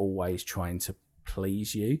adapting, it's always trying to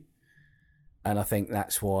please you. And I think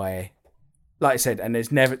that's why, like I said, and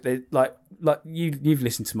there's never like you've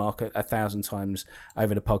listened to Mark 1,000 times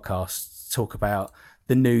over the podcast talk about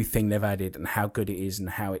the new thing they've added and how good it is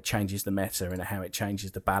and how it changes the meta and how it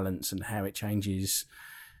changes the balance and how it changes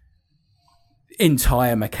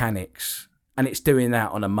entire mechanics. And it's doing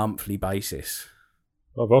that on a monthly basis.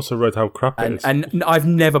 I've also read how crap it is. And I've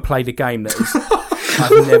never played a game that is.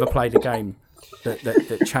 I've never played a game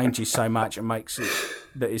that changes so much and makes it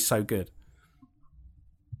that is so good.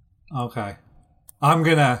 Okay.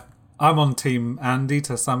 I'm on Team Andy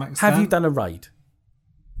to some extent. Have you done a raid?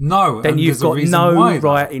 No. Then and you've there's a got reason no why,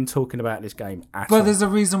 though. right in talking about this game at But all. there's a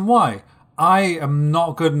reason why. I am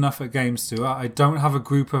not good enough at games, Stuart. I don't have a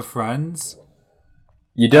group of friends.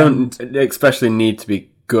 You don't especially need to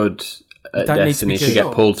be good at don't need to be Destiny to good.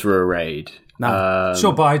 get pulled through a raid. No.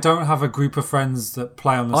 Sure, but I don't have a group of friends that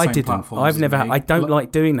play on the I same didn't. platforms. I've as never. me. I don't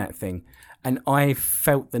like doing that thing, and I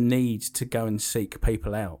felt the need to go and seek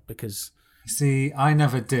people out because See, I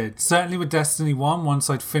never did. Certainly with Destiny 1, once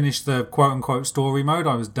I'd finished the quote-unquote story mode,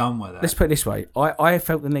 I was done with it. let's put it this way: I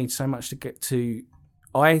felt the need so much to get to.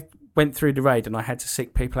 I went through the raid and I had to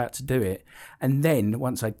seek people out to do it, and then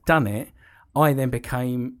once I'd done it, I then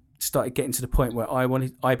started getting to the point where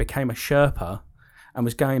I became a Sherpa, and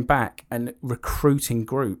was going back and recruiting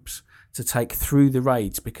groups to take through the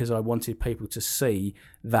raids because I wanted people to see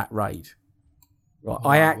that raid. Right.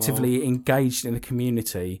 I actively engaged in the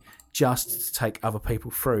community just to take other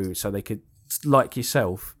people through so they could, like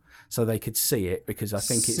yourself, so they could see it, because I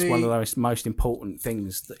think it's one of those most important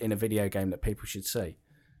things in a video game that people should see.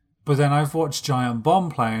 But then I've watched Giant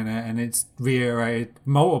Bomb playing it, and it's reiterated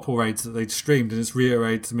multiple raids that they'd streamed, and it's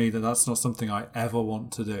reiterated to me that that's not something I ever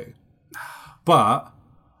want to do. But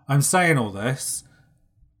I'm saying all this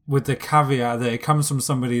with the caveat that it comes from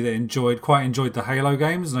somebody that quite enjoyed the Halo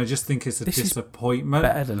games, and I just think it's a disappointment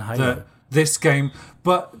better than Halo. that this game,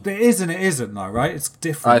 but it isn't though, right? It's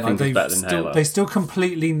different. I think it's better than Halo. They still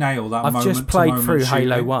completely nail that I've moment. just played to through moment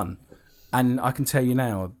Halo shooting. 1, and I can tell you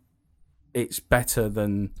now, it's better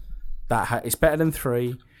than that. It's better than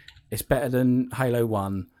 3. It's better than Halo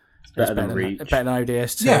 1. It's better than Reach. Better than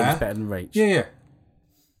ODS2. Yeah. It's better than Reach. Yeah.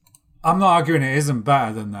 I'm not arguing it isn't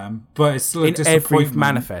better than them, but it's still a In every disappointment.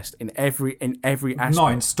 manifest, in every aspect.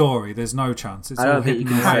 Not in story. There's no chance. It's I all don't think you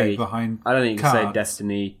hidden can away say. behind. I don't think you can say cards.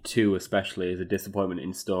 Destiny 2 especially is a disappointment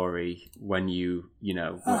in story when you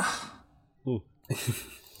know.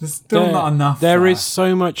 There's still not enough. There is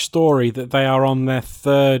so much story that they are on their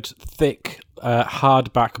third thick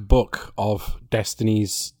hardback book of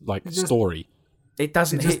Destiny's story. It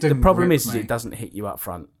doesn't It just hit. The didn't problem grip is me. it doesn't hit you up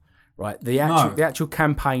front, right? The No. actual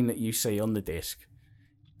campaign that you see on the disc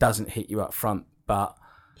doesn't hit you up front, but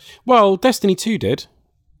Well, Destiny 2 did.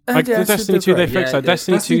 Like yeah, the to a Destiny 2, they degree. fixed Yeah, that.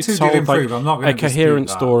 Destiny 2 Destiny 2 did told improve, I'm not gonna a coherent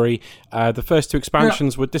dispute that. story. The first two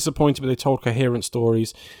expansions were disappointing, but they told coherent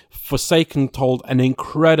stories. Forsaken told an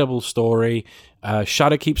incredible story.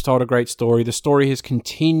 Shadowkeep's told a great story. The story has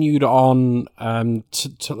continued on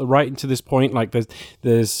to right into this point. Like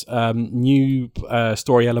there's new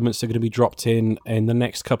story elements that are going to be dropped in the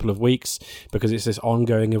next couple of weeks because it's this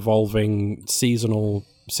ongoing, evolving, seasonal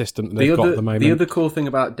system that they've got at the moment. The other cool thing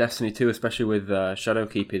about Destiny 2, especially with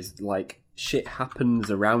Shadowkeep, is shit happens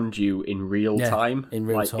around you in real time. in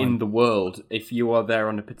real time. In the world. If you are there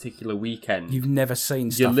on a particular weekend, you've never seen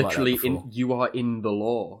you're stuff literally like that before. you are in the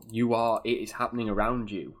lore. It is happening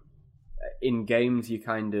around you. In games, you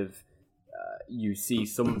kind of you see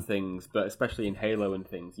some things, but especially in Halo and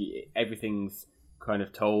things, everything's kind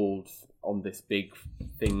of told on this big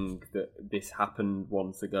thing that this happened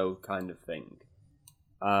once ago, kind of thing.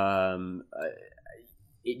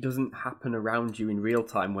 It doesn't happen around you in real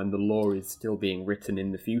time when the lore is still being written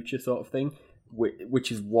in the future, sort of thing,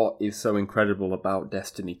 which is what is so incredible about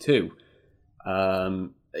Destiny 2.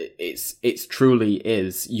 It's truly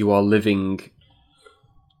is, you are living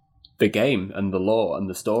the game and the lore and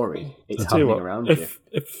the story. It's I'll tell you happening what, around you.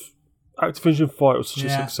 if Activision thought it was such a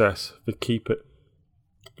Yeah. success, they'd keep it.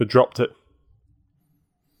 They dropped it.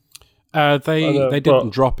 They know, didn't but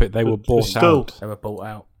drop it. They were bought still- out. They were bought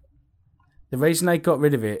out. The reason they got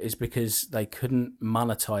rid of it is because they couldn't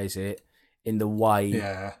monetize it in the way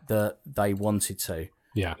Yeah. that they wanted to,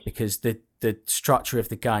 Yeah. because the structure of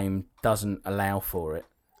the game doesn't allow for it.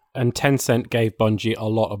 And Tencent gave Bungie a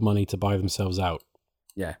lot of money to buy themselves out.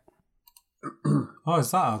 Yeah. Oh,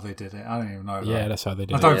 is that how they did it? I don't even know. Yeah, that. that's how they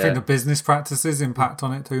did I it. don't Yeah. think the business practices impact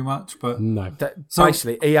on it too much, but No. So-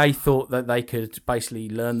 Basically, EA thought that they could basically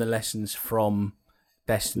learn the lessons from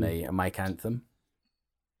Destiny and make Anthem.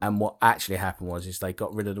 And what actually happened is they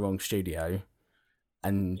got rid of the wrong studio,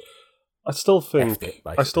 and I still think, Effed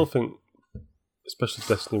it, especially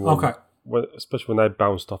Destiny 1, Okay. especially when they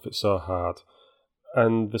bounced off it so hard,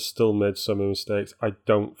 and they still made so many mistakes, I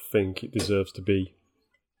don't think it deserves to be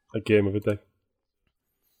a game of the day.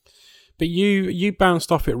 But you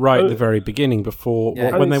bounced off it right at the very beginning before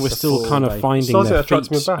when they were still kind of finding their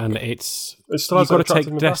feet, and it still hasn't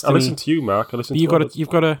attracted me back. I listen to you, Mark. I listen to you. You've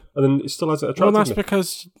got to, and then it still hasn't attracted me. Well, that's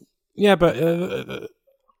because,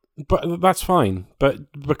 but that's fine.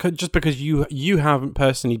 But because you haven't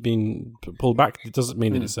personally been pulled back, it doesn't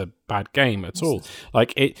mean that it's a bad game at all.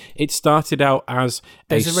 Like it started out as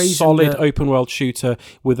a solid open world shooter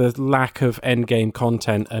with a lack of end game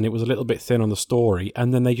content, and it was a little bit thin on the story.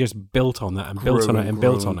 And then they just built on that and built on it and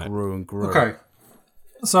built on it. Okay,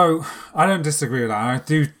 so I don't disagree with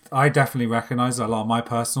that. I definitely recognise that a lot of my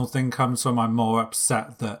personal thing comes from I'm more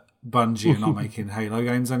upset that Bungie are not making Halo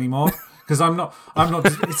games anymore. Because I'm not.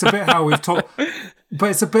 It's a bit how we've talked,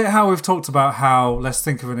 but it's a bit how we've talked about how. Let's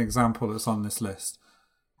think of an example that's on this list.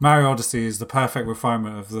 Mario Odyssey is the perfect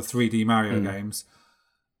refinement of the 3D Mario games.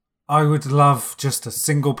 I would love just a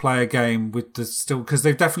single player game with the still because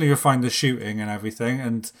they've definitely refined the shooting and everything,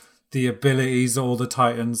 and the abilities all the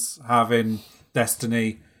Titans have in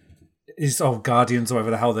Destiny Guardians or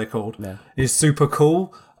whatever the hell they're called is super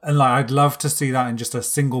cool. And like, I'd love to see that in just a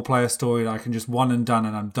single player story that I can just one and done,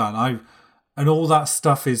 and I'm done. And all that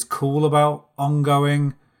stuff is cool about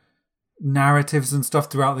ongoing narratives and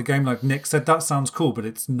stuff throughout the game. Like Nick said, that sounds cool, but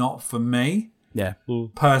it's not for me. Yeah.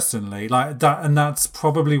 Personally, like that, and that's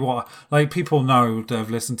probably what like people know that have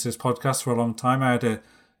listened to this podcast for a long time. I had a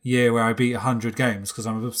year where I beat 100 games because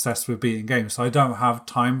I'm obsessed with beating games, so I don't have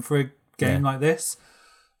time for a game like this.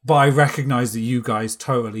 But I recognise that you guys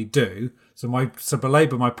totally do. So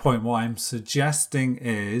belabor my point, what I'm suggesting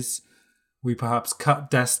is we perhaps cut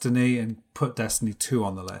Destiny and put Destiny 2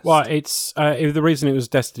 on the list. Well, it's the reason it was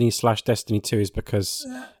Destiny/Destiny 2 is because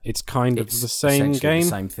it's kind of the same game. The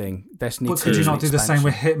same thing. Destiny 2. But could you not do the same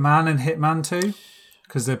with Hitman and Hitman 2?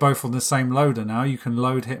 Because they're both on the same loader now. You can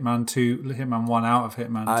load Hitman 1 out of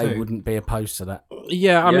Hitman 2. I wouldn't be opposed to that.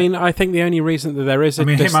 Yeah, I mean, I think the only reason that there is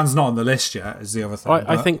Hitman's not on the list yet, is the other thing.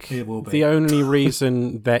 I think it will be. The only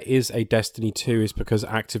reason there is a Destiny 2 is because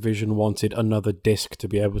Activision wanted another disc to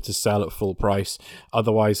be able to sell at full price.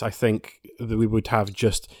 Otherwise, I think that we would have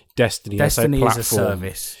just Destiny as a platform. Is a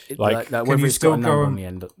service. Whether it's got a number on the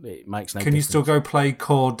end, it makes no difference. Can you still go play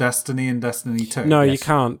core Destiny and Destiny 2? No, you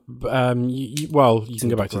can't. You can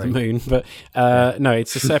go back to the moon, but no,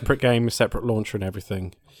 it's a separate game, a separate launcher and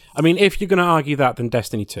everything. I mean, if you're going to argue that, then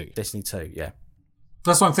Destiny 2. Destiny 2, yeah.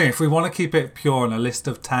 That's what I'm thinking. If we want to keep it pure on a list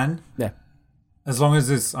of 10, as long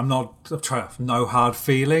as I'm trying to no hard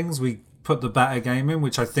feelings, we put the better game in,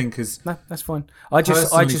 which I think is... No, that's fine. I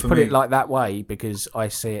just put it like that way because I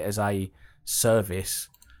see it as a service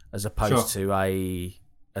as opposed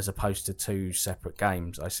to two separate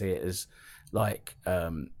games. I see it as like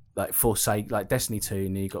Forsaken, like Destiny 2,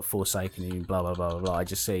 and then you got Forsaken and blah blah blah blah blah. I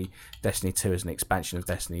just see Destiny 2 as an expansion of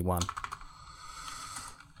Destiny 1.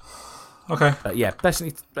 Okay.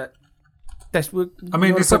 Destiny. I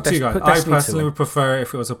mean, it's up to you guys. I personally would prefer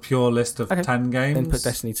if it was a pure list of 10 games. Then put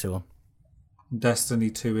Destiny 2 on. Destiny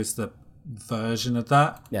 2 is the version of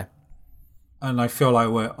that. Yeah. And I feel like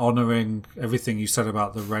we're honouring everything you said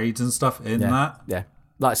about the raids and stuff in that. Yeah.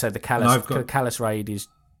 Like I said, the Callus raid is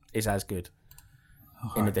as good.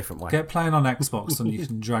 In a different way. Get playing on Xbox and you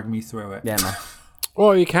can drag me through it. Yeah, man.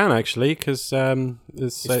 Well, you can actually, because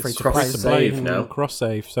it's free to play now. Cross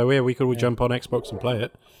save. So we could all jump on Xbox and play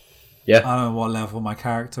it. Yeah. I don't know what level my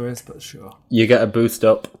character is, but sure. You get a boost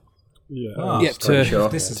up. Yeah.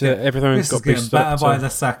 Everything's got boost up. Better by the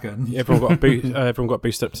second. Everyone got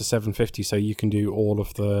boost up to 750, so you can do all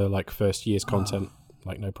of the first year's content,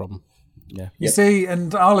 no problem. Yeah. You see,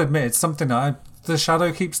 and I'll admit it's something that the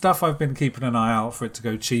Shadowkeep stuff, I've been keeping an eye out for it to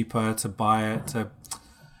go cheaper, to buy it,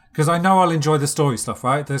 because I know I'll enjoy the story stuff,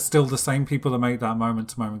 right? There's still the same people that make that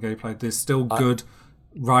moment-to-moment gameplay. There's still good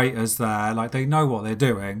writers there. They know what they're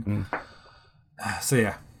doing. So,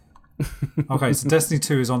 yeah. Okay, so Destiny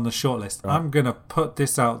 2 is on the shortlist. Right. I'm going to put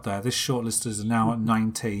this out there. This shortlist is now at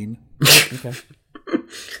 19. Okay.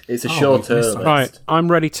 It's a shorter list. Right, I'm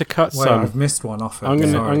ready to cut some. I've missed one off it. I'm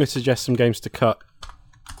going to suggest some games to cut.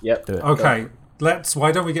 Yep. Okay.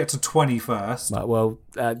 Why don't we get to 20 first? Right, well,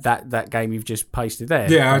 that game you've just pasted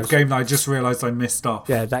there. Yeah, a game that I just realised I missed off.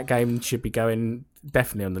 Yeah, that game should be going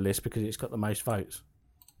definitely on the list because it's got the most votes.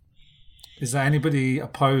 Is there anybody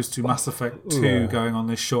opposed to Mass Effect 2 going on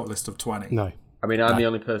this short list of 20? No. I mean, I'm the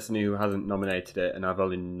only person who hasn't nominated it, and I've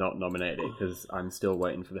only not nominated it because I'm still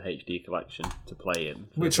waiting for the HD collection to play in.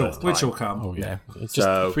 Which will come. Oh, yeah.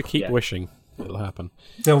 If we keep wishing, it'll happen.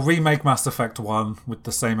 They'll remake Mass Effect 1 with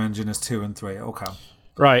the same engine as 2 and 3. It'll come.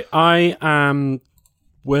 Right. I am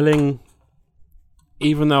willing,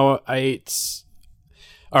 even though it's...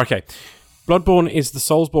 Okay. Bloodborne is the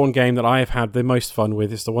Soulsborne game that I have had the most fun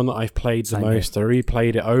with. It's the one that I've played the most. I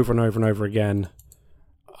replayed it over and over and over again.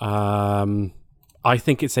 I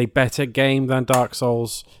think it's a better game than Dark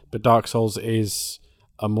Souls, but Dark Souls is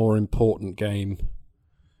a more important game.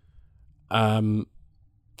 And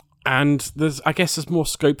I guess there's more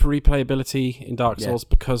scope for replayability in Dark Souls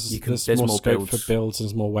because there's more scope builds. for builds and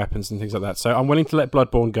there's more weapons and things like that. So I'm willing to let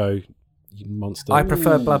Bloodborne go, you monster. I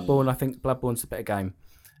prefer Bloodborne. I think Bloodborne's the better game.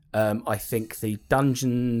 I think the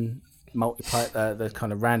dungeon multiplayer, the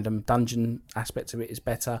kind of random dungeon aspect of it is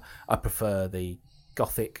better. I prefer the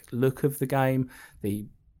gothic look of the game. The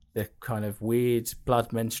kind of weird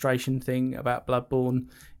blood menstruation thing about Bloodborne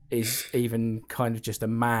is even kind of just a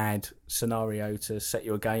mad scenario to set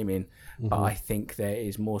your game in. But I think there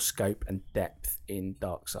is more scope and depth in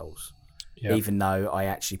Dark Souls. Yeah. Even though I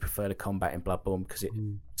actually prefer the combat in Bloodborne because it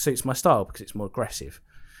suits my style, because it's more aggressive.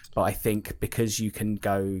 But I think because you can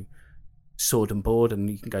go sword and board and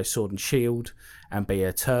you can go sword and shield and be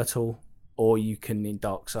a turtle, or you can, in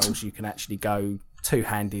Dark Souls, you can actually go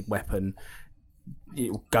two-handed weapon,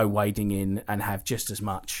 you'll go wading in and have just as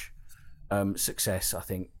much success, I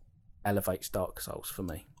think, elevates Dark Souls for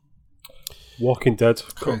me. Walking Dead.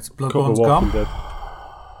 Great. Cut Bloodborne's the Walking gone. Dead.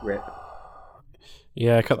 Rip.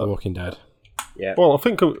 Yeah, cut The Walking Dead. Yeah. Well, I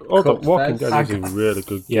think Walking Fez. Dead is a really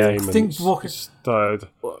good Yeah. game. I and think it's died,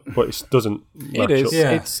 but it doesn't match It is. up.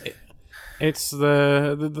 Yeah. It's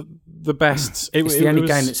the best. It's the only was-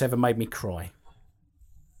 game that's ever made me cry.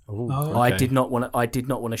 Ooh, Oh, I okay. did not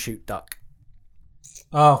want to shoot duck,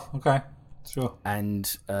 Oh, okay. Sure.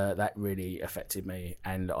 and that really affected me.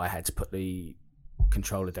 And I had to put the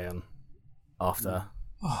controller down after,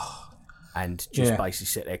 and just Yeah. basically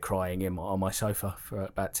sit there crying on my sofa for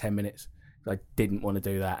about 10 minutes. I didn't want to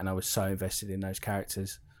do that, and I was so invested in those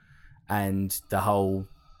characters, and the whole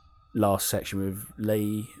last section with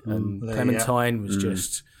Lee and Lee, Clementine was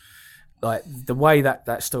just like the way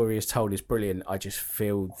that story is told is brilliant. I just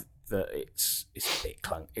feel that it's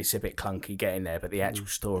a bit clunky getting there, but the actual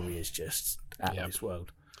story is just out of this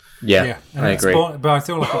world. Yeah, And I it agree. But I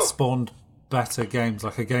feel like it spawned better games.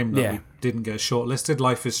 Like a game that Yeah. we didn't get shortlisted.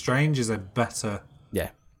 Life is Strange is a better Yeah,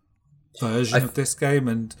 version of this game,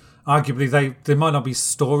 and arguably there might not be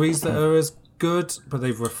stories that are as good, but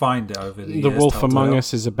they've refined it over the years. The Wolf Telltale. Among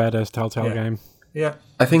Us is a better Telltale Yeah. game. Yeah,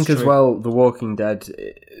 I think that's as true. well, The Walking Dead,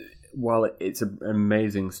 while it's an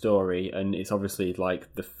amazing story, and it's obviously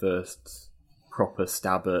like the first proper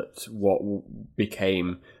stab at what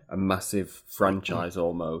became a massive franchise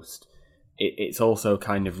almost, it's also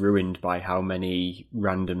kind of ruined by how many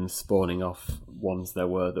random spawning off ones there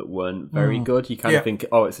were that weren't very good. You kind of think,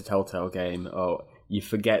 oh, it's a Telltale game. Oh, you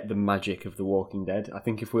forget the magic of The Walking Dead. I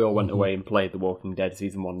think if we all went away and played The Walking Dead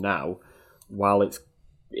Season 1 now, while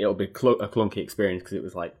it'll be a clunky experience because it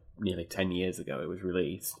was like nearly 10 years ago it was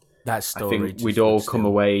released, that I story. think just we'd all was come still-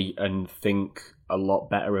 away and think a lot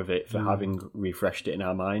better of it for having refreshed it in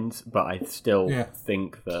our minds. But I still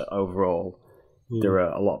think that overall there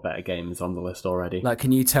are a lot better games on the list already. Like,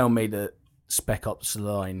 can you tell me that Spec Ops: The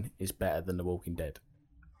Line is better than The Walking Dead?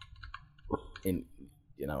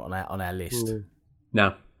 On our list,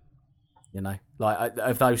 No. like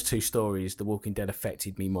of those two stories, The Walking Dead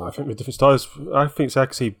affected me more. I think the different styles. I think it's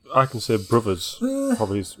actually. I can say Brothers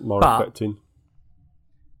probably is more But- affecting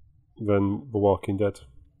than The Walking Dead.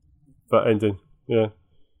 That ending, yeah.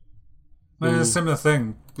 Well, it's a similar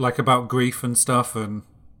thing, like about grief and stuff, and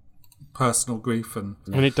personal grief, and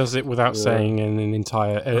And it does it without saying an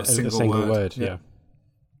entire a single word. Yeah. Yeah.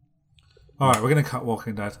 all right, we're going to cut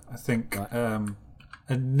Walking Dead. I think.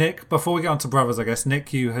 And Nick, before we get on to Brothers, I guess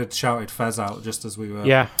Nick, you had shouted Fez out just as we were.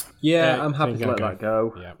 Yeah. Yeah, I'm happy think to let I'll that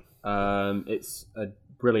go. Yeah. It's a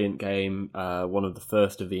brilliant game, one of the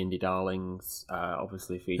first of the indie darlings,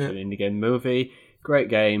 obviously featured an indie game movie. Great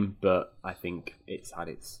game, but I think it's had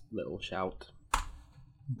its little shout.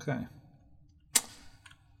 Okay.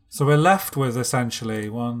 So we're left with essentially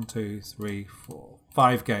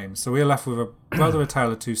 5 games. So we're left with A Brother, A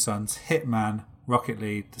Tale of Two Sons, Hitman, Rocket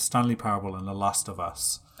League, The Stanley Parable, and The Last of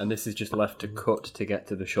Us. And this is just left to cut to get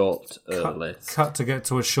to the short list. Cut to get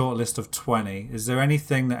to a short list of 20. Is there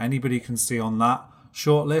anything that anybody can see on that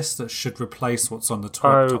short list that should replace what's on the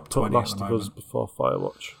I top put 20 at Last the of Us moment? before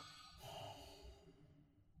Firewatch.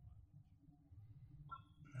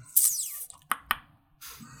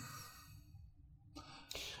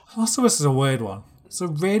 Last of Us is a weird one. It's a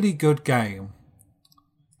really good game,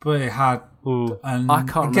 but it had and I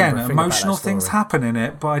can't again remember a thing about emotional that things story. happen in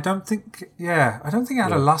it, but I don't think it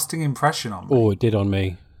had a lasting impression on me. Oh, it did on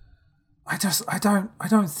me. I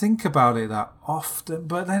don't think about it that often,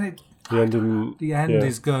 but then The ending, the end yeah.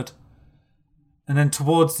 is good. And then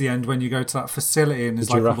towards the end, when you go to that facility and there's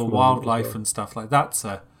like all giraffe the moment wildlife as well. and stuff, like that's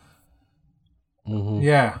a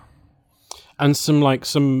yeah. And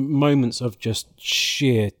some moments of just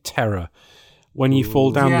sheer terror when you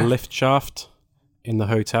fall down Yeah. the lift shaft in the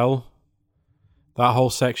hotel. That whole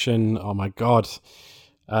section, oh my god.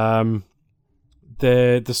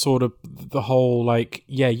 The sort of the whole like,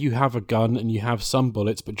 yeah, you have a gun and you have some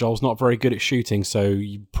bullets, but Joel's not very good at shooting, so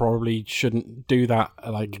you probably shouldn't do that,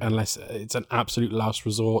 like, unless it's an absolute last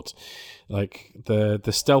resort. Like the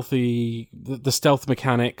stealth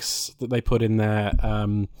mechanics that they put in there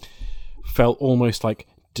felt almost like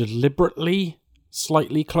deliberately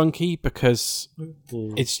slightly clunky, because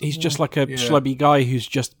he's just like a schlubby guy who's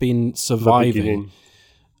just been surviving.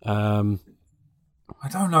 I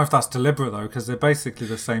don't know if that's deliberate though, because they're basically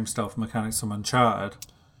the same stealth mechanics from Uncharted.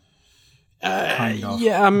 Kind of.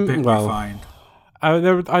 Yeah, a bit well, refined. I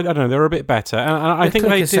don't know. They're a bit better, and I think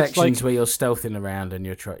they did sections like, where you're stealthing around and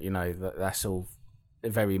you're that's all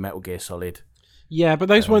very Metal Gear Solid. yeah, but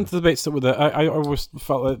those weren't the bits that were I always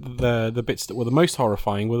felt that the bits that were the most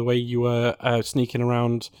horrifying were the way you were sneaking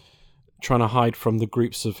around, trying to hide from the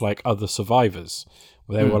groups of like other survivors.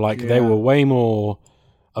 Where they were like they were way more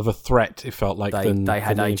of a threat. It felt like They had than the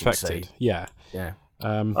agency. infected. Yeah. Yeah.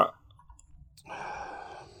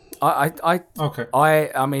 Okay.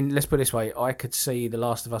 I mean, let's put it this way. I could see The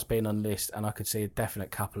Last of Us being on the list, and I could see a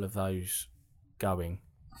definite couple of those going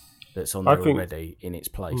that's on there already in its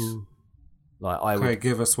place. Like I would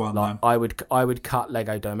give us one then. I would cut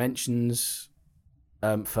Lego Dimensions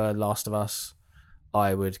for Last of Us.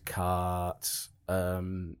 I would cut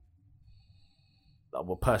well,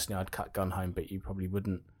 personally I'd cut Gun Home, but you probably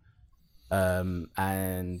wouldn't.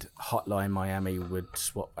 And Hotline Miami would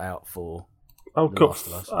swap out for I would cut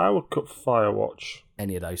Firewatch.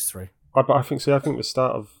 any of those three. I think the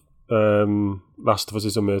start of Last of Us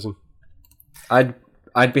is amazing. I'd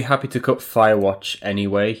be happy to cut Firewatch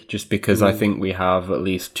anyway, just because I think we have at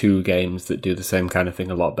least 2 games that do the same kind of thing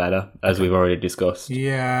a lot better, as we've already discussed.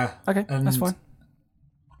 Yeah. Okay, that's fine.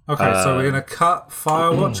 Okay, so we're going to cut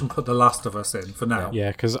Firewatch and put The Last of Us in for now.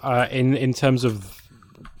 Yeah, because in terms of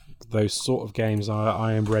those sort of games,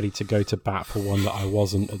 I am ready to go to bat for one that I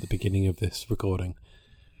wasn't at the beginning of this recording.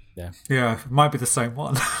 Yeah, it might be the same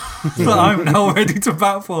one that I'm now ready to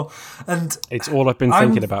bat for. And It's all I've been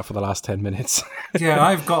thinking about for the last 10 minutes. yeah,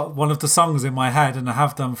 I've got one of the songs in my head, and I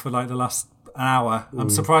have done for like the last hour. I'm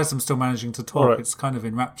surprised I'm still managing to talk. Right. It's kind of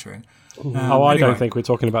enrapturing. I don't think we're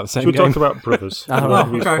talking about the same Should we game. talk about Brothers?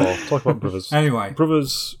 Okay. Talk about Brothers. Anyway,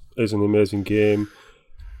 Brothers is an amazing game.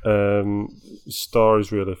 Story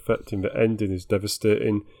is really affecting. The ending is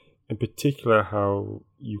devastating. In particular, how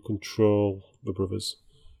you control the brothers.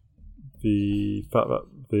 The fact that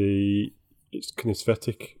it's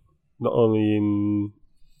kinesthetic, not only in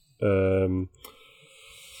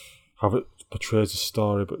how it portrays the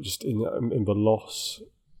story, but just in the loss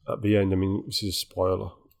at the end. I mean, this is a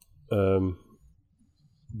spoiler.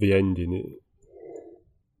 The ending.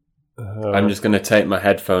 I'm just going to take my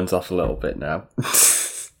headphones off a little bit now.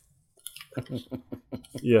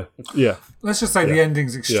 Yeah. let's just say the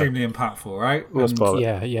ending's extremely impactful, right? That's And, about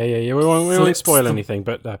it. Yeah. We won't Flips spoil the- anything,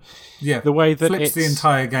 but yeah, the way that flips the it's-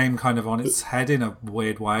 entire game kind of on its head in a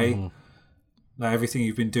weird way. Like everything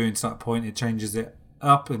you've been doing to that point, it changes it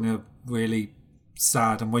up in a really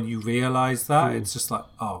sad. And when you realise that, it's just like,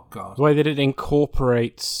 oh god. the way that it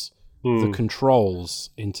incorporates the controls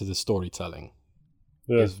into the storytelling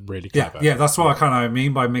is really clever. Yeah, that's what I kind of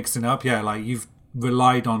mean by mixing up. Yeah, like you've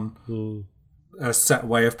relied on a set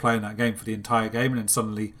way of playing that game for the entire game, and then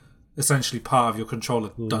suddenly, essentially, part of your controller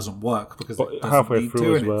doesn't work because But it doesn't halfway need through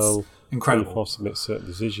to, as and well, it's incredible. you're forced to make certain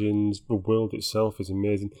decisions. The world itself is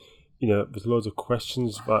amazing. You know, there's loads of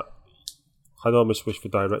questions that I'd almost wish the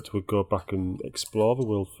director would go back and explore the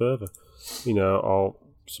world further. You know, or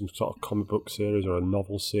some sort of comic book series or a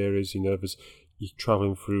novel series. You know, you're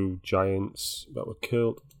traveling through giants that were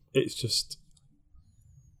killed. It's just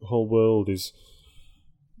the whole world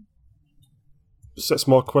sets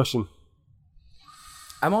more question.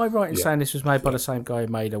 Am I right in saying this was made by the same guy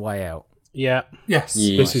who made A Way Out? Yeah. Yes.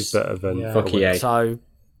 This is better than Yeah. Fuck yeah. So,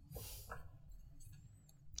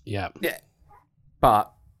 Yeah.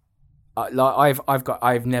 but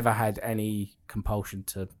I've never had any compulsion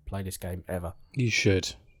to play this game ever. You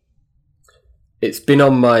should. It's been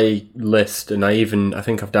on my list, and I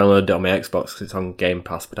think I've downloaded it on my Xbox because it's on Game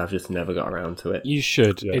Pass, but I've just never got around to it. You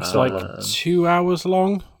should. Yeah. It's like 2 hours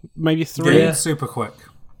long, maybe 3. Yeah, it's super quick.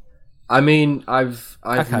 I mean, I've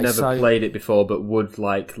Okay, never so- played it before, but would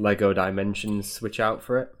like Lego Dimensions switch out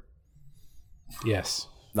for it? Yes.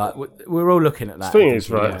 Like we're all looking at that. thing and is,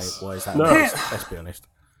 thinking, right, Why is that? no. Let's be honest.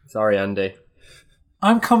 Sorry, Andy.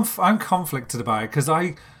 I'm conflicted about it because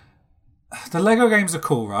the Lego games are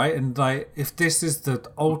cool, right? And like, if this is the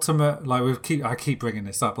ultimate, like I keep bringing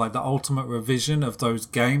this up, like the ultimate revision of those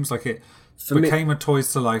games, like it became a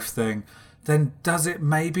Toys to Life thing, then does it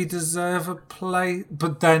maybe deserve a play?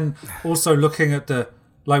 But then also looking at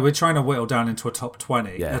we're trying to whittle down into a top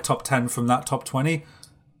 20, a top 10 from that top 20.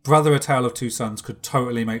 Brother: A Tale of Two Sons could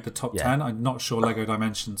totally make the top 10. I'm not sure Lego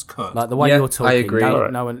Dimensions could. Like the way you're talking, I agree.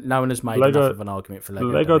 No one has made enough of an argument for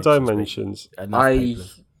Lego Dimensions.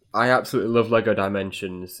 I absolutely love Lego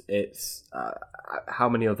Dimensions. It's how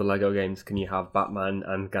many other Lego games can you have Batman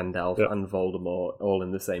and Gandalf and Voldemort all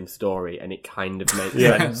in the same story, and it kind of makes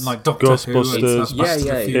sense. Like Doctor Ghostbusters, Who, Back to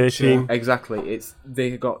the Future. Exactly.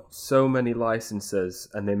 They got so many licenses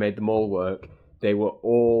and they made them all work. They were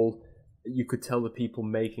all, you could tell the people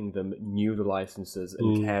making them knew the licenses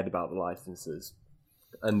and cared about the licenses,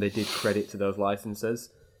 and they did credit to those licenses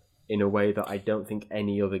in a way that I don't think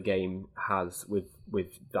any other game has with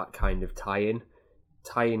that kind of tie-in.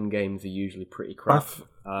 Tie-in games are usually pretty crap,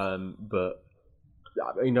 but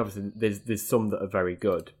I mean, obviously there's some that are very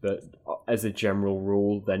good, but as a general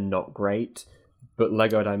rule, they're not great. But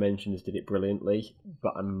Lego Dimensions did it brilliantly,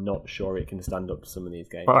 but I'm not sure it can stand up to some of these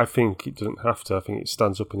games. But I think it doesn't have to. I think it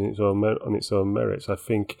stands up on its own merits. I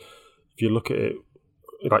think if you look at it,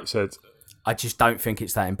 like I said, I just don't think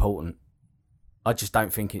it's that important. I just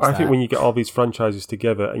don't think it's. I think when you get all these franchises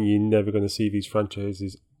together, and you're never going to see these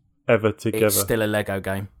franchises ever together. It's still a Lego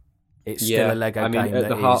game. It's still a Lego game. I mean, at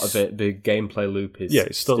the heart of it, the gameplay loop is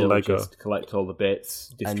it's still Lego. Just collect all the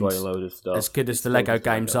bits, destroy a load of stuff. As good as the Lego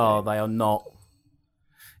games are, they are not.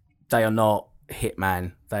 They are not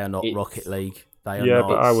Hitman. They are not Rocket League. They are not.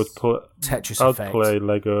 But I would put Tetris I'd Effect. play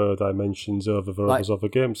Lego Dimensions over those other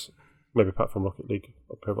games. Maybe apart from Rocket League,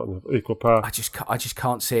 I'll put it on the equal par. I just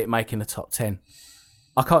can't see it making the top 10.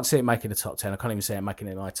 I can't see it making the top 10. I can't even see it making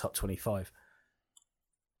it in my top 25.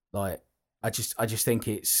 Like, I just think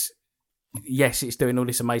it's doing all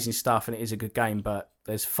this amazing stuff and it is a good game, but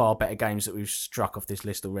there's far better games that we've struck off this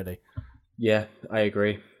list already. Yeah, I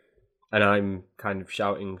agree. And I'm kind of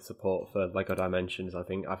shouting support for Lego Dimensions. I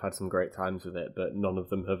think I've had some great times with it, but none of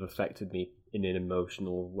them have affected me in an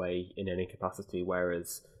emotional way in any capacity.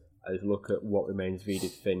 Whereas I look at What Remains of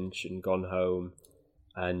Edith Finch and Gone Home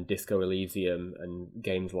and Disco Elysium and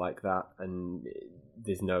games like that, and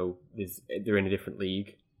they're in a different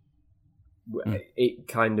league. It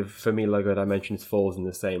kind of, for me, Lego Dimensions falls in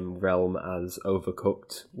the same realm as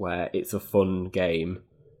Overcooked, where it's a fun game,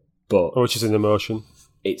 but which is an emotion.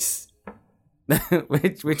 It's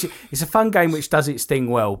which it's a fun game which does its thing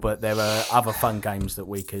well, but there are other fun games that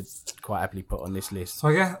we could quite happily put on this list. So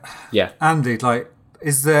Andy,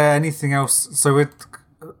 is there anything else? So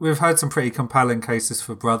we've heard some pretty compelling cases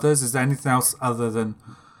for Brothers. Is there anything else other than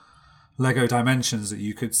Lego Dimensions that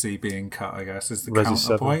you could see being cut? I guess is the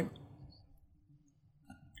counterpoint.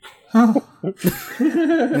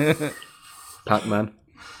 Pac-Man,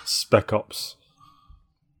 Spec Ops.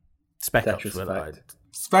 Spec Ops.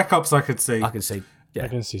 Spec Ops, I could see. I can see. Yeah, I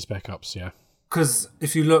can see Spec Ops. Yeah, because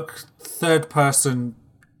if you look third-person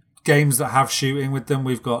games that have shooting with them,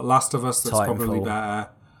 we've got Last of Us that's probably better.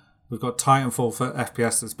 We've got Titanfall for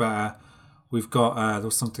FPS that's better. We've got there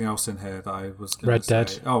was something else in here that I was going to say. Red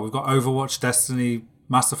Dead. Oh, we've got Overwatch, Destiny,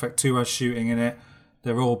 Mass Effect 2 has shooting in it.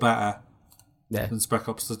 They're all better than Spec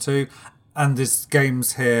Ops the 2. And there's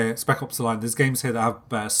games here, Spec Ops The Line, there's games here that have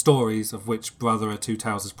better stories, of which Brother: Two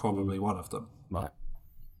Tales is probably one of them. Right.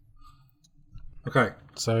 Okay.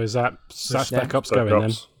 So is that Spec Ops going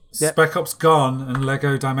then? Yep. Spec Ops gone, and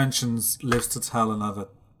Lego Dimensions lives to tell another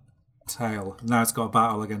tale. Now it's got a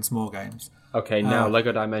battle against more games. Okay, now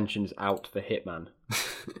Lego Dimensions out for Hitman.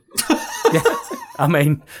 I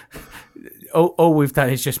mean, all we've done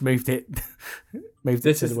is just moved it.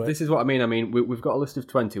 This is what I mean. I mean, we've got a list of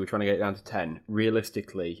 20. We're trying to get it down to 10.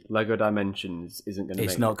 Realistically, Lego Dimensions isn't going to.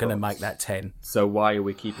 It's not going to make that 10. So why are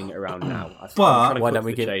we keeping it around now? But why don't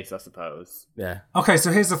we get chase? I suppose. Yeah. Okay,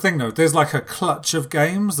 so here's the thing, though. There's like a clutch of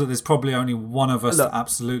games that there's probably only one of us that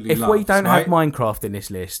absolutely loves. If we don't have Minecraft in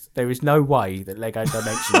this list, there is no way that Lego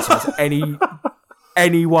Dimensions has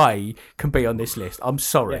any way can be on this list. I'm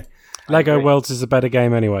sorry. Yeah, Lego Worlds is a better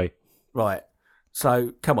game anyway. Right.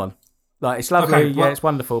 So come on. Like, it's lovely, it's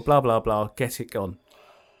wonderful, blah, blah, blah, get it gone.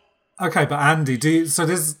 Okay, but Andy, so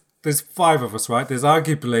there's 5 of us, right? There's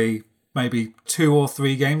arguably maybe 2 or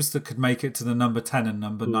 3 games that could make it to the number 10 and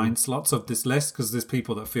number 9 slots of this list, because there's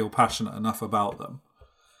people that feel passionate enough about them.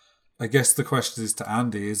 I guess the question is to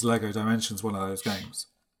Andy, is Lego Dimensions one of those games?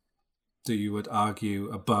 Do you would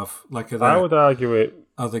argue above, I would argue it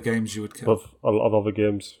other games you would kill? above a lot of other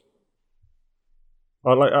games.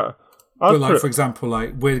 But like, for example,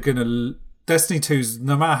 like we're gonna Destiny 2's.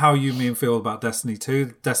 No matter how you and feel about Destiny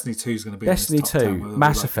 2, Destiny 2 is going to be Destiny in this top 2, 10, whether we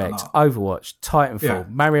Mass like it or Effect, not. Overwatch, Titanfall, Yeah.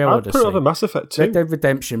 Mario I'd Odyssey, put it over Mass Effect Red 2. Dead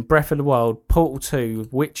Redemption, Breath of the Wild, Portal 2,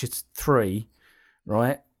 Witcher 3,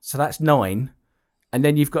 right? So that's 9. And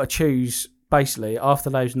then you've got to choose, basically, after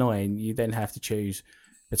those 9, you then have to choose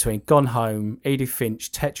between Gone Home, Edith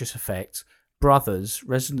Finch, Tetris Effect, Brothers,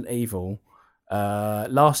 Resident Evil,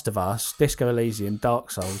 Last of Us, Disco Elysium,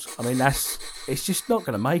 Dark Souls. I mean, it's just not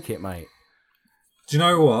going to make it, mate. Do you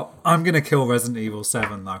know what? I'm going to kill Resident Evil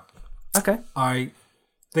 7 though. Okay. I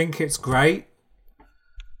think it's great,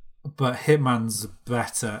 but Hitman's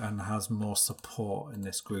better and has more support in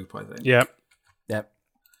this group, I think. Yep. Yep.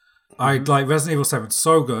 I like Resident Evil 7,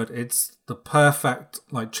 so good. It's the perfect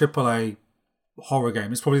like AAA horror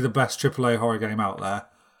game. It's probably the best AAA horror game out there.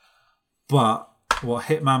 But what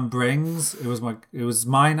Hitman brings, it was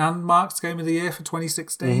mine and Mark's game of the year for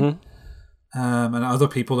 2016. And other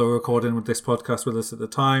people that were recording with this podcast with us at the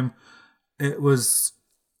time. It was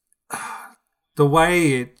the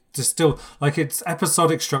way it distilled, like its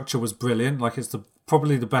episodic structure was brilliant. Like it's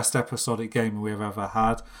probably the best episodic game we've ever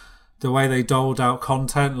had. The way they doled out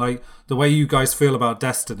content, like the way you guys feel about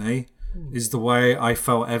Destiny is the way I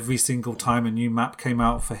felt every single time a new map came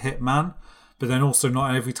out for Hitman. But then also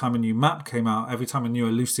not every time a new map came out, every time a new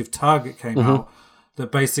elusive target came out, that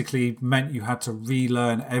basically meant you had to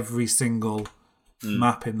relearn every single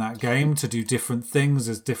map in that game to do different things.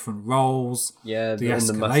 There's different roles. Yeah, the and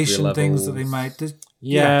the mastery escalation things that they levels. made.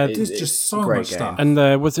 Yeah, there's it's just a so great much game. stuff. And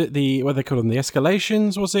was it what they called them? The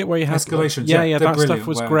escalations? Was it where you had Escalations, Yeah, yeah, yeah, they're that stuff brilliant,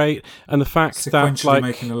 was where great. And the fact that Sequentially like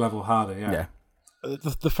making the level harder, Yeah.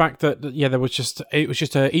 the fact that there was just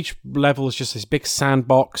each level is just this big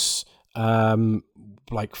sandbox,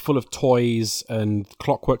 like full of toys and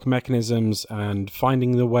clockwork mechanisms and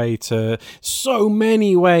finding the way to so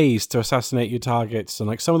many ways to assassinate your targets, and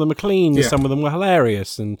like some of them are clean, Yeah. some of them were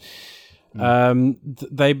hilarious, and that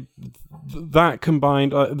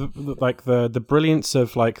combined like the brilliance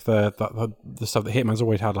of like the stuff that Hitman's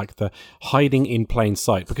always had, like the hiding in plain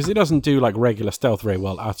sight, because it doesn't do like regular stealth very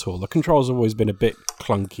well at all. The controls have always been a bit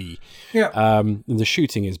clunky, and the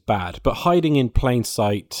shooting is bad, but hiding in plain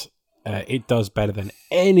sight, it does better than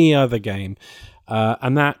any other game,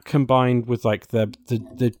 and that combined with like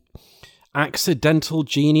the accidental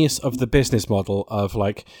genius of the business model of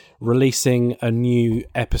like releasing a new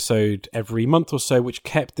episode every month or so, which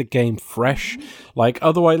kept the game fresh. Like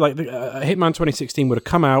otherwise, like Hitman 2016 would have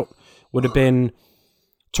come out, would have been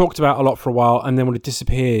talked about a lot for a while, and then would have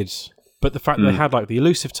disappeared. But the fact that they had like the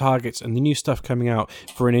elusive targets and the new stuff coming out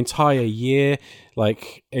for an entire year,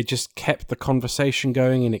 like it just kept the conversation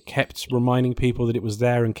going, and it kept reminding people that it was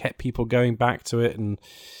there and kept people going back to it. And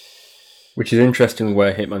Which is interestingly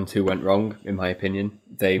where Hitman 2 went wrong, in my opinion.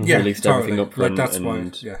 They released everything up front, that's and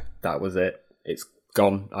why, that was it. It's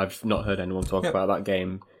gone. I've not heard anyone talk about that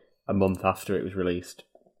game a month after it was released.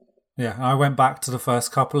 Yeah, I went back to the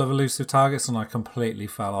first couple of elusive targets and I completely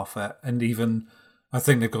fell off it. And even I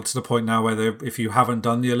think they've got to the point now where if you haven't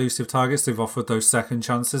done the elusive targets, they've offered those second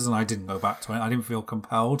chances, and I didn't go back to it. I didn't feel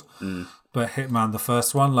compelled. But Hitman, the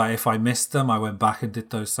first one, like if I missed them, I went back and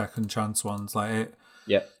did those second chance ones. Like it,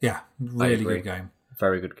 yeah, really good game.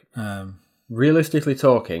 Very good. Um, Realistically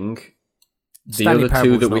talking, the Stanley other two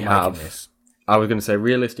Parable's that we not making have, this. I was going to say,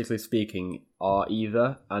 realistically speaking, are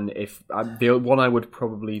either. And if the one I would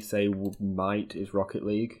probably say might is Rocket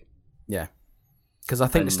League. Yeah. Because I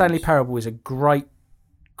think the Stanley Parable is a great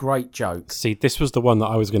joke. see, this was the one that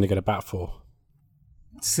I was going to get a bat for.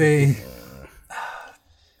 see,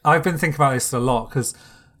 I've been thinking about this a lot because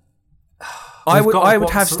I would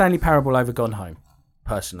have Stanley Parable over Gone Home,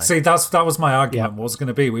 personally. See, that was my argument. Was going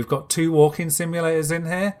to be we've got two walking simulators in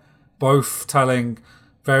here, both telling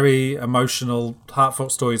very emotional,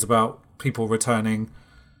 heartfelt stories about people returning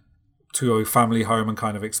to a family home and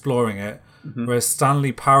kind of exploring it. Whereas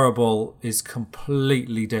Stanley Parable is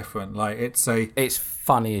completely different. Like it's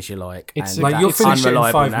funny as you like. It's and like you'll that's finish it in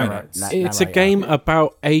unreliable 5 minutes. It's a game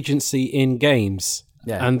about agency in games.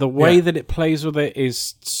 Yeah. And the way that it plays with it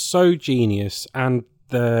is so genius, and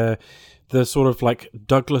the sort of like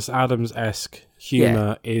Douglas Adams-esque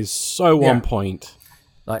humor is so on point.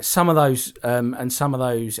 Like some of those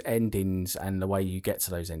endings and the way you get to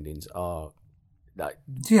those endings are like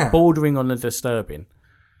bordering on the disturbing.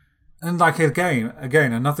 And like again,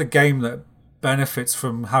 another game that benefits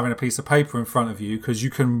from having a piece of paper in front of you because you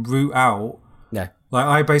can root out. Yeah. Like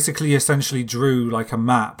I basically essentially drew like a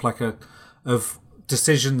map, of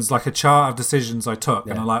decisions, like a chart of decisions I took,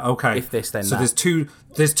 and I'm like, okay, If this, then so that.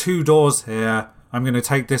 there's two doors here. I'm going to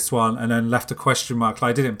take this one, and then left a question mark, like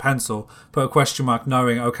I did in pencil, put a question mark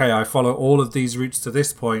knowing, okay, I follow all of these routes to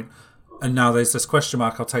this point, and now there's this question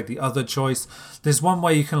mark, I'll take the other choice. There's one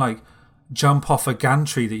way you can like jump off a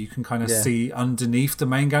gantry that you can kind of see underneath the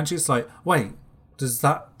main gantry. It's like, wait, does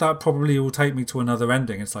that probably will take me to another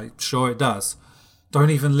ending? It's like, sure it does. Don't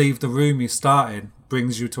even leave the room you started,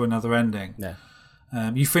 brings you to another ending. Yeah.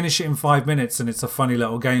 You finish it in 5 minutes, and it's a funny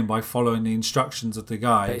little game by following the instructions of the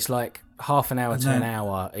guy. But it's like half an hour to an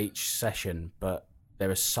hour each session, but there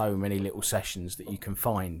are so many little sessions that you can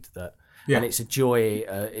find that, and it's a joy.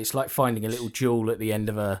 It's like finding a little jewel at the end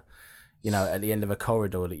of a, at the end of a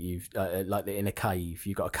corridor that you've like in a cave.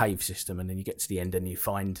 You've got a cave system, and then you get to the end and you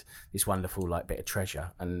find this wonderful like bit of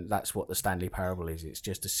treasure, and that's what the Stanley Parable is. It's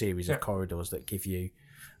just a series of corridors that give you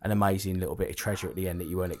an amazing little bit of treasure at the end that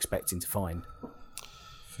you weren't expecting to find.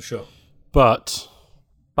 For sure. But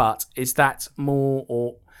is that more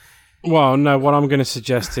or? Well, no. What I'm going to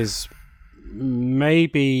suggest is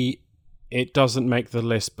maybe it doesn't make the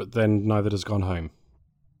list, but then neither does Gone Home.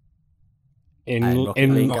 In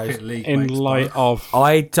light of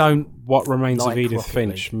I don't What Remains like of Edith Rocket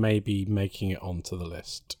Finch League. maybe making it onto the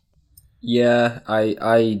list. Yeah,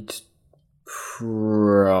 I'd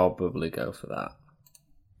probably go for that.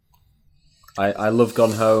 I love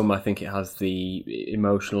Gone Home. I think it has the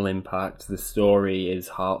emotional impact. The story is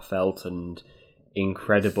heartfelt and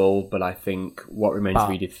incredible, but I think What Remains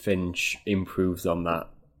of Edith Finch improves on that.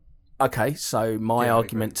 Okay, so my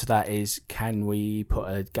argument to that is, can we put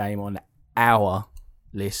a game on our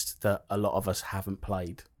list that a lot of us haven't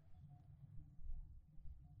played?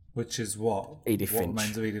 Which is what? Edith Finch.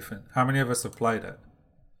 Remains of Edith Finch. How many of us have played it?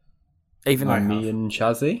 Even though Me and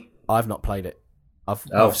Chazzy? I've not played it.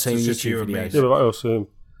 I've seen it's just you YouTube and me. videos. Yeah, but I also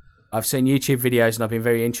I've seen YouTube videos and I've been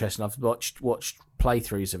very interested. I've watched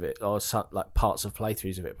playthroughs of it, or some, like parts of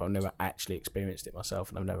playthroughs of it, but I've never actually experienced it myself,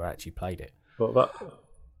 and I've never actually played it. But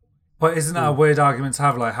isn't that a weird argument to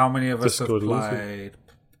have? Like, how many of us have Disco played?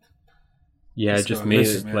 Yeah, Disco just me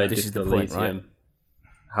Elysium, that's played This is Disco the point, Elysium. right?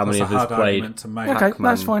 How That's many a of us hard played? argument to make. Okay, Pac-Man.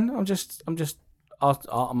 that's fine. I'm just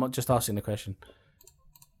asking the question.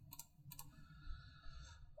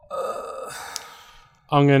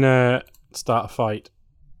 I'm gonna start a fight.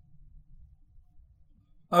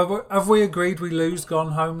 Have we agreed we lose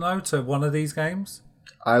Gone Home, though, to one of these games?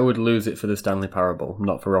 I would lose it for the Stanley Parable,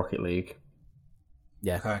 not for Rocket League.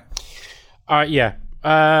 Yeah. Okay. Yeah.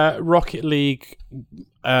 Rocket League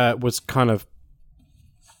was kind of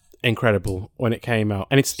incredible when it came out,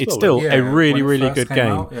 and it's still Yeah, a really, when it really first good came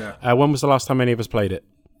game. out, yeah. When was the last time any of us played it?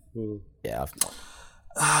 Yeah, I've not.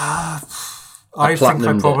 I think I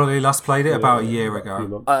platinumed it. probably last played it about a year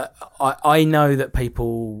ago. I know that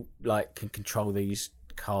people like can control these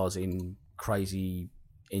cars in crazy,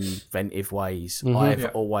 inventive ways. I've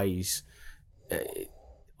always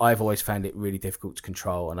found it really difficult to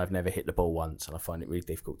control, and I've never hit the ball once, and I find it really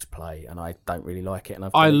difficult to play, and I don't really like it. And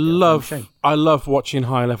I love watching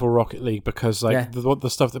high level Rocket League because the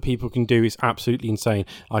stuff that people can do is absolutely insane.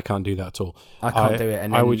 I can't do that at all. I can't do it,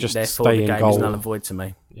 and I then would just therefore stay the in game goal. is null and void to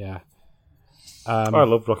me. Yeah. I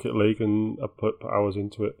love Rocket League and I put hours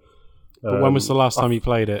into it. But when was the last time you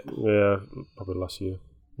played it? Yeah, probably last year.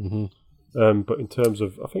 But in terms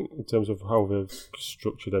of how they've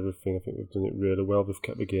structured everything, I think they've done it really well. They've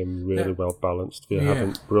kept the game really well balanced. They haven't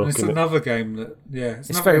And broken it's it. another game that, it's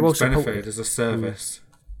another very game well that's benefited supported. as a service.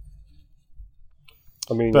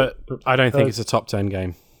 I mean, But I don't think it's a top 10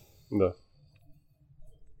 game. No.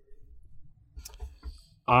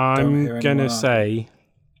 I'm hear going to anyone say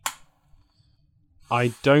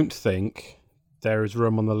I don't think there is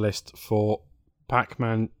room on the list for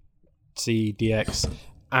Pac-Man, CDX,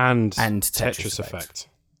 and Tetris Effect.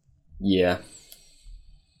 Yeah.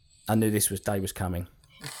 I knew this day was coming.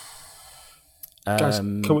 Guys,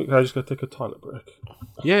 can I just go take a toilet break?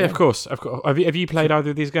 Yeah, of course. Have you played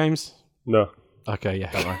either of these games? No. Okay,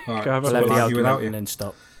 yeah. Right, Go have a We'll have the argue argument without you. and then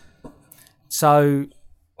stop. So,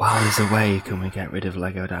 While there's a way, can we get rid of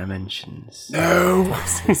Lego Dimensions? No.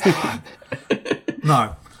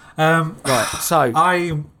 right. So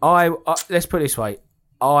I let's put it this way.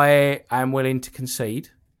 I am willing to concede.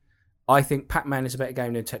 I think Pac-Man is a better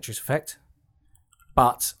game than Tetris Effect,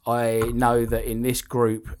 but I know that in this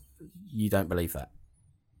group you don't believe that.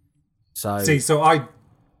 So so I,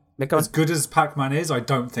 go on. as good as Pac-Man is, I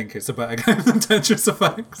don't think it's a better game than Tetris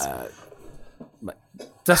Effect.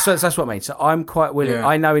 That's what I mean. So I'm quite willing. Yeah.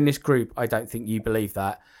 I know in this group I don't think you believe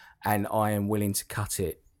that, and I am willing to cut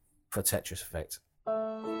it for Tetris Effect.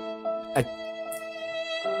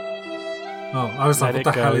 I was like, Let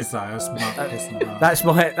what it the hell go. is that? I was listening to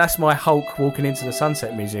that. That's my Hulk walking into the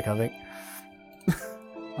sunset music, I think.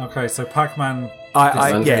 Okay, so Pac-Man.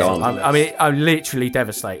 I'm literally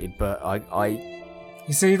devastated, but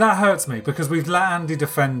You see, that hurts me because we've let Andy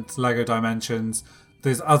defend Lego Dimensions.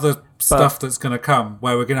 There's other stuff that's going to come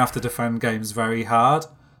where we're going to have to defend games very hard.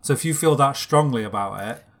 So if you feel that strongly about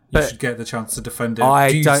it, you should get the chance to defend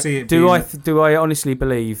it. Do I honestly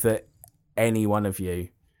believe that any one of you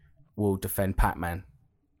will defend Pac-Man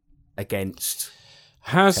against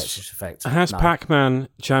Tetris Effect? Has No. Pac-Man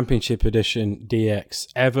Championship Edition DX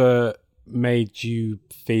ever made you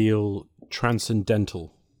feel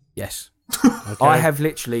transcendental? Yes. Okay. I have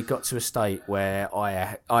literally got to a state where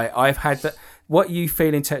I've had that. What you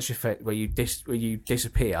feel in Tetris Effect, where you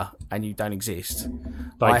disappear and you don't exist.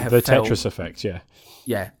 Like I have the felt, Tetris effect, yeah.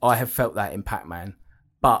 Yeah, I have felt that in Pac-Man,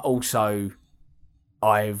 but also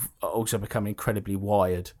I've also become incredibly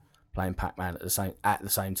wired playing Pac-Man at the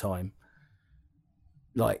same time.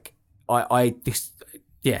 Like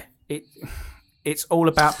it's all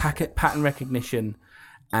about pattern recognition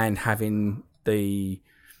and having the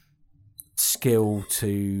skill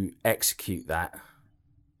to execute that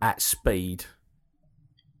at speed,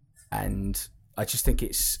 and I just think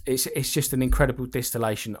it's just an incredible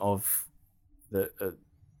distillation of the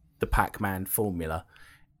Pac-Man formula,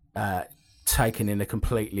 taken in a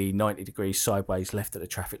completely 90 degrees sideways left at the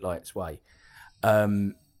traffic lights way.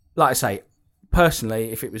 Like I say,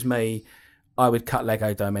 personally, if it was me, I would cut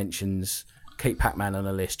Lego Dimensions, keep Pac-Man on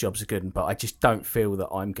the list. Jobs are good, but I just don't feel that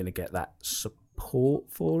I'm going to get that support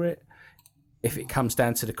for it. If it comes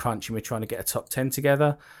down to the crunch and we're trying to get a top 10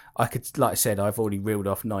 together, I could, like I said, I've already reeled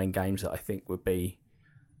off 9 games that I think would be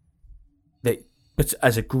that, but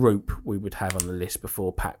as a group we would have on the list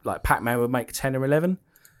before Pac-Man would make 10 or 11,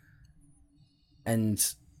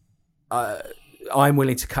 and I'm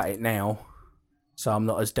willing to cut it now, so I'm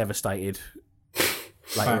not as devastated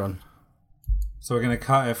later on. So we're going to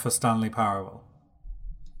cut it for Stanley Parable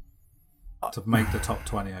to make the top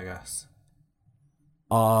 20, I guess.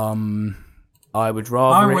 I would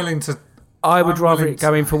rather. I'm willing to. I would rather it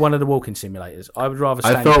go in for one of the walking simulators. I would rather.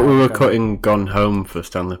 I thought we were cutting Gone Home for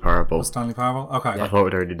Stanley Parable. Stanley Parable? Okay. I thought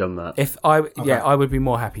we'd already done that. I would be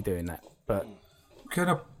more happy doing that. But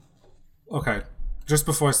okay, just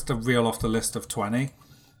before I reel off the list of 20,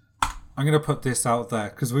 I'm going to put this out there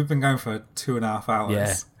because we've been going for 2.5 hours.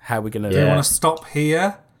 yeah, how are we going to? Do you want to stop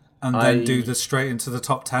here and then do the straight into the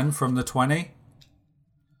top 10 from the 20?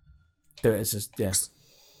 Do it as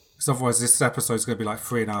Because otherwise this episode's going to be like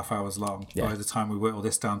 3.5 hours long by the time we whittle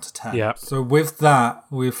this down to 10. Yeah. So with that,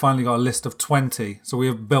 we've finally got a list of 20. So we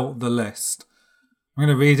have built the list. I'm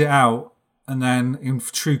going to read it out, and then in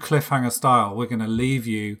true cliffhanger style, we're going to leave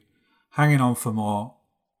you hanging on for more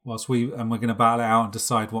we're going to battle it out and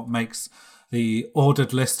decide what makes the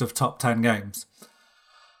ordered list of top 10 games.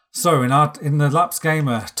 So in the Laps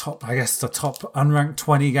Gamer the top unranked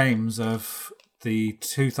 20 games of the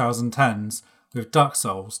 2010s, with Dark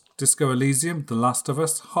Souls, Disco Elysium, The Last of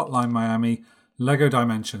Us, Hotline Miami, Lego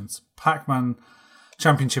Dimensions, Pac-Man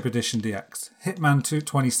Championship Edition DX, Hitman 2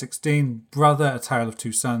 2016, Brother: A Tale of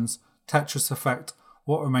Two Sons, Tetris Effect,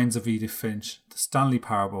 What Remains of Edith Finch, The Stanley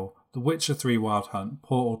Parable, The Witcher 3 Wild Hunt,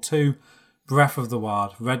 Portal 2, Breath of the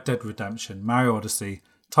Wild, Red Dead Redemption, Mario Odyssey,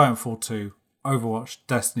 Titanfall 2, Overwatch,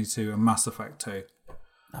 Destiny 2, and Mass Effect 2.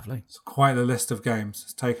 Lovely. It's quite a list of games.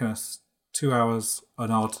 It's taken us 2 hours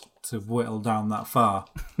and odd to whittle down that far.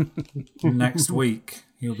 Next week,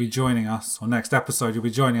 you'll be joining us, or next episode, you'll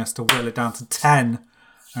be joining us to whittle it down to 10.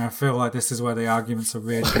 And I feel like this is where the arguments are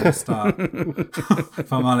really going to start,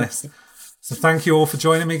 if I'm honest. So thank you all for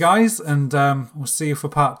joining me, guys, and we'll see you for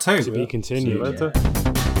part 2. To be continued. See you later.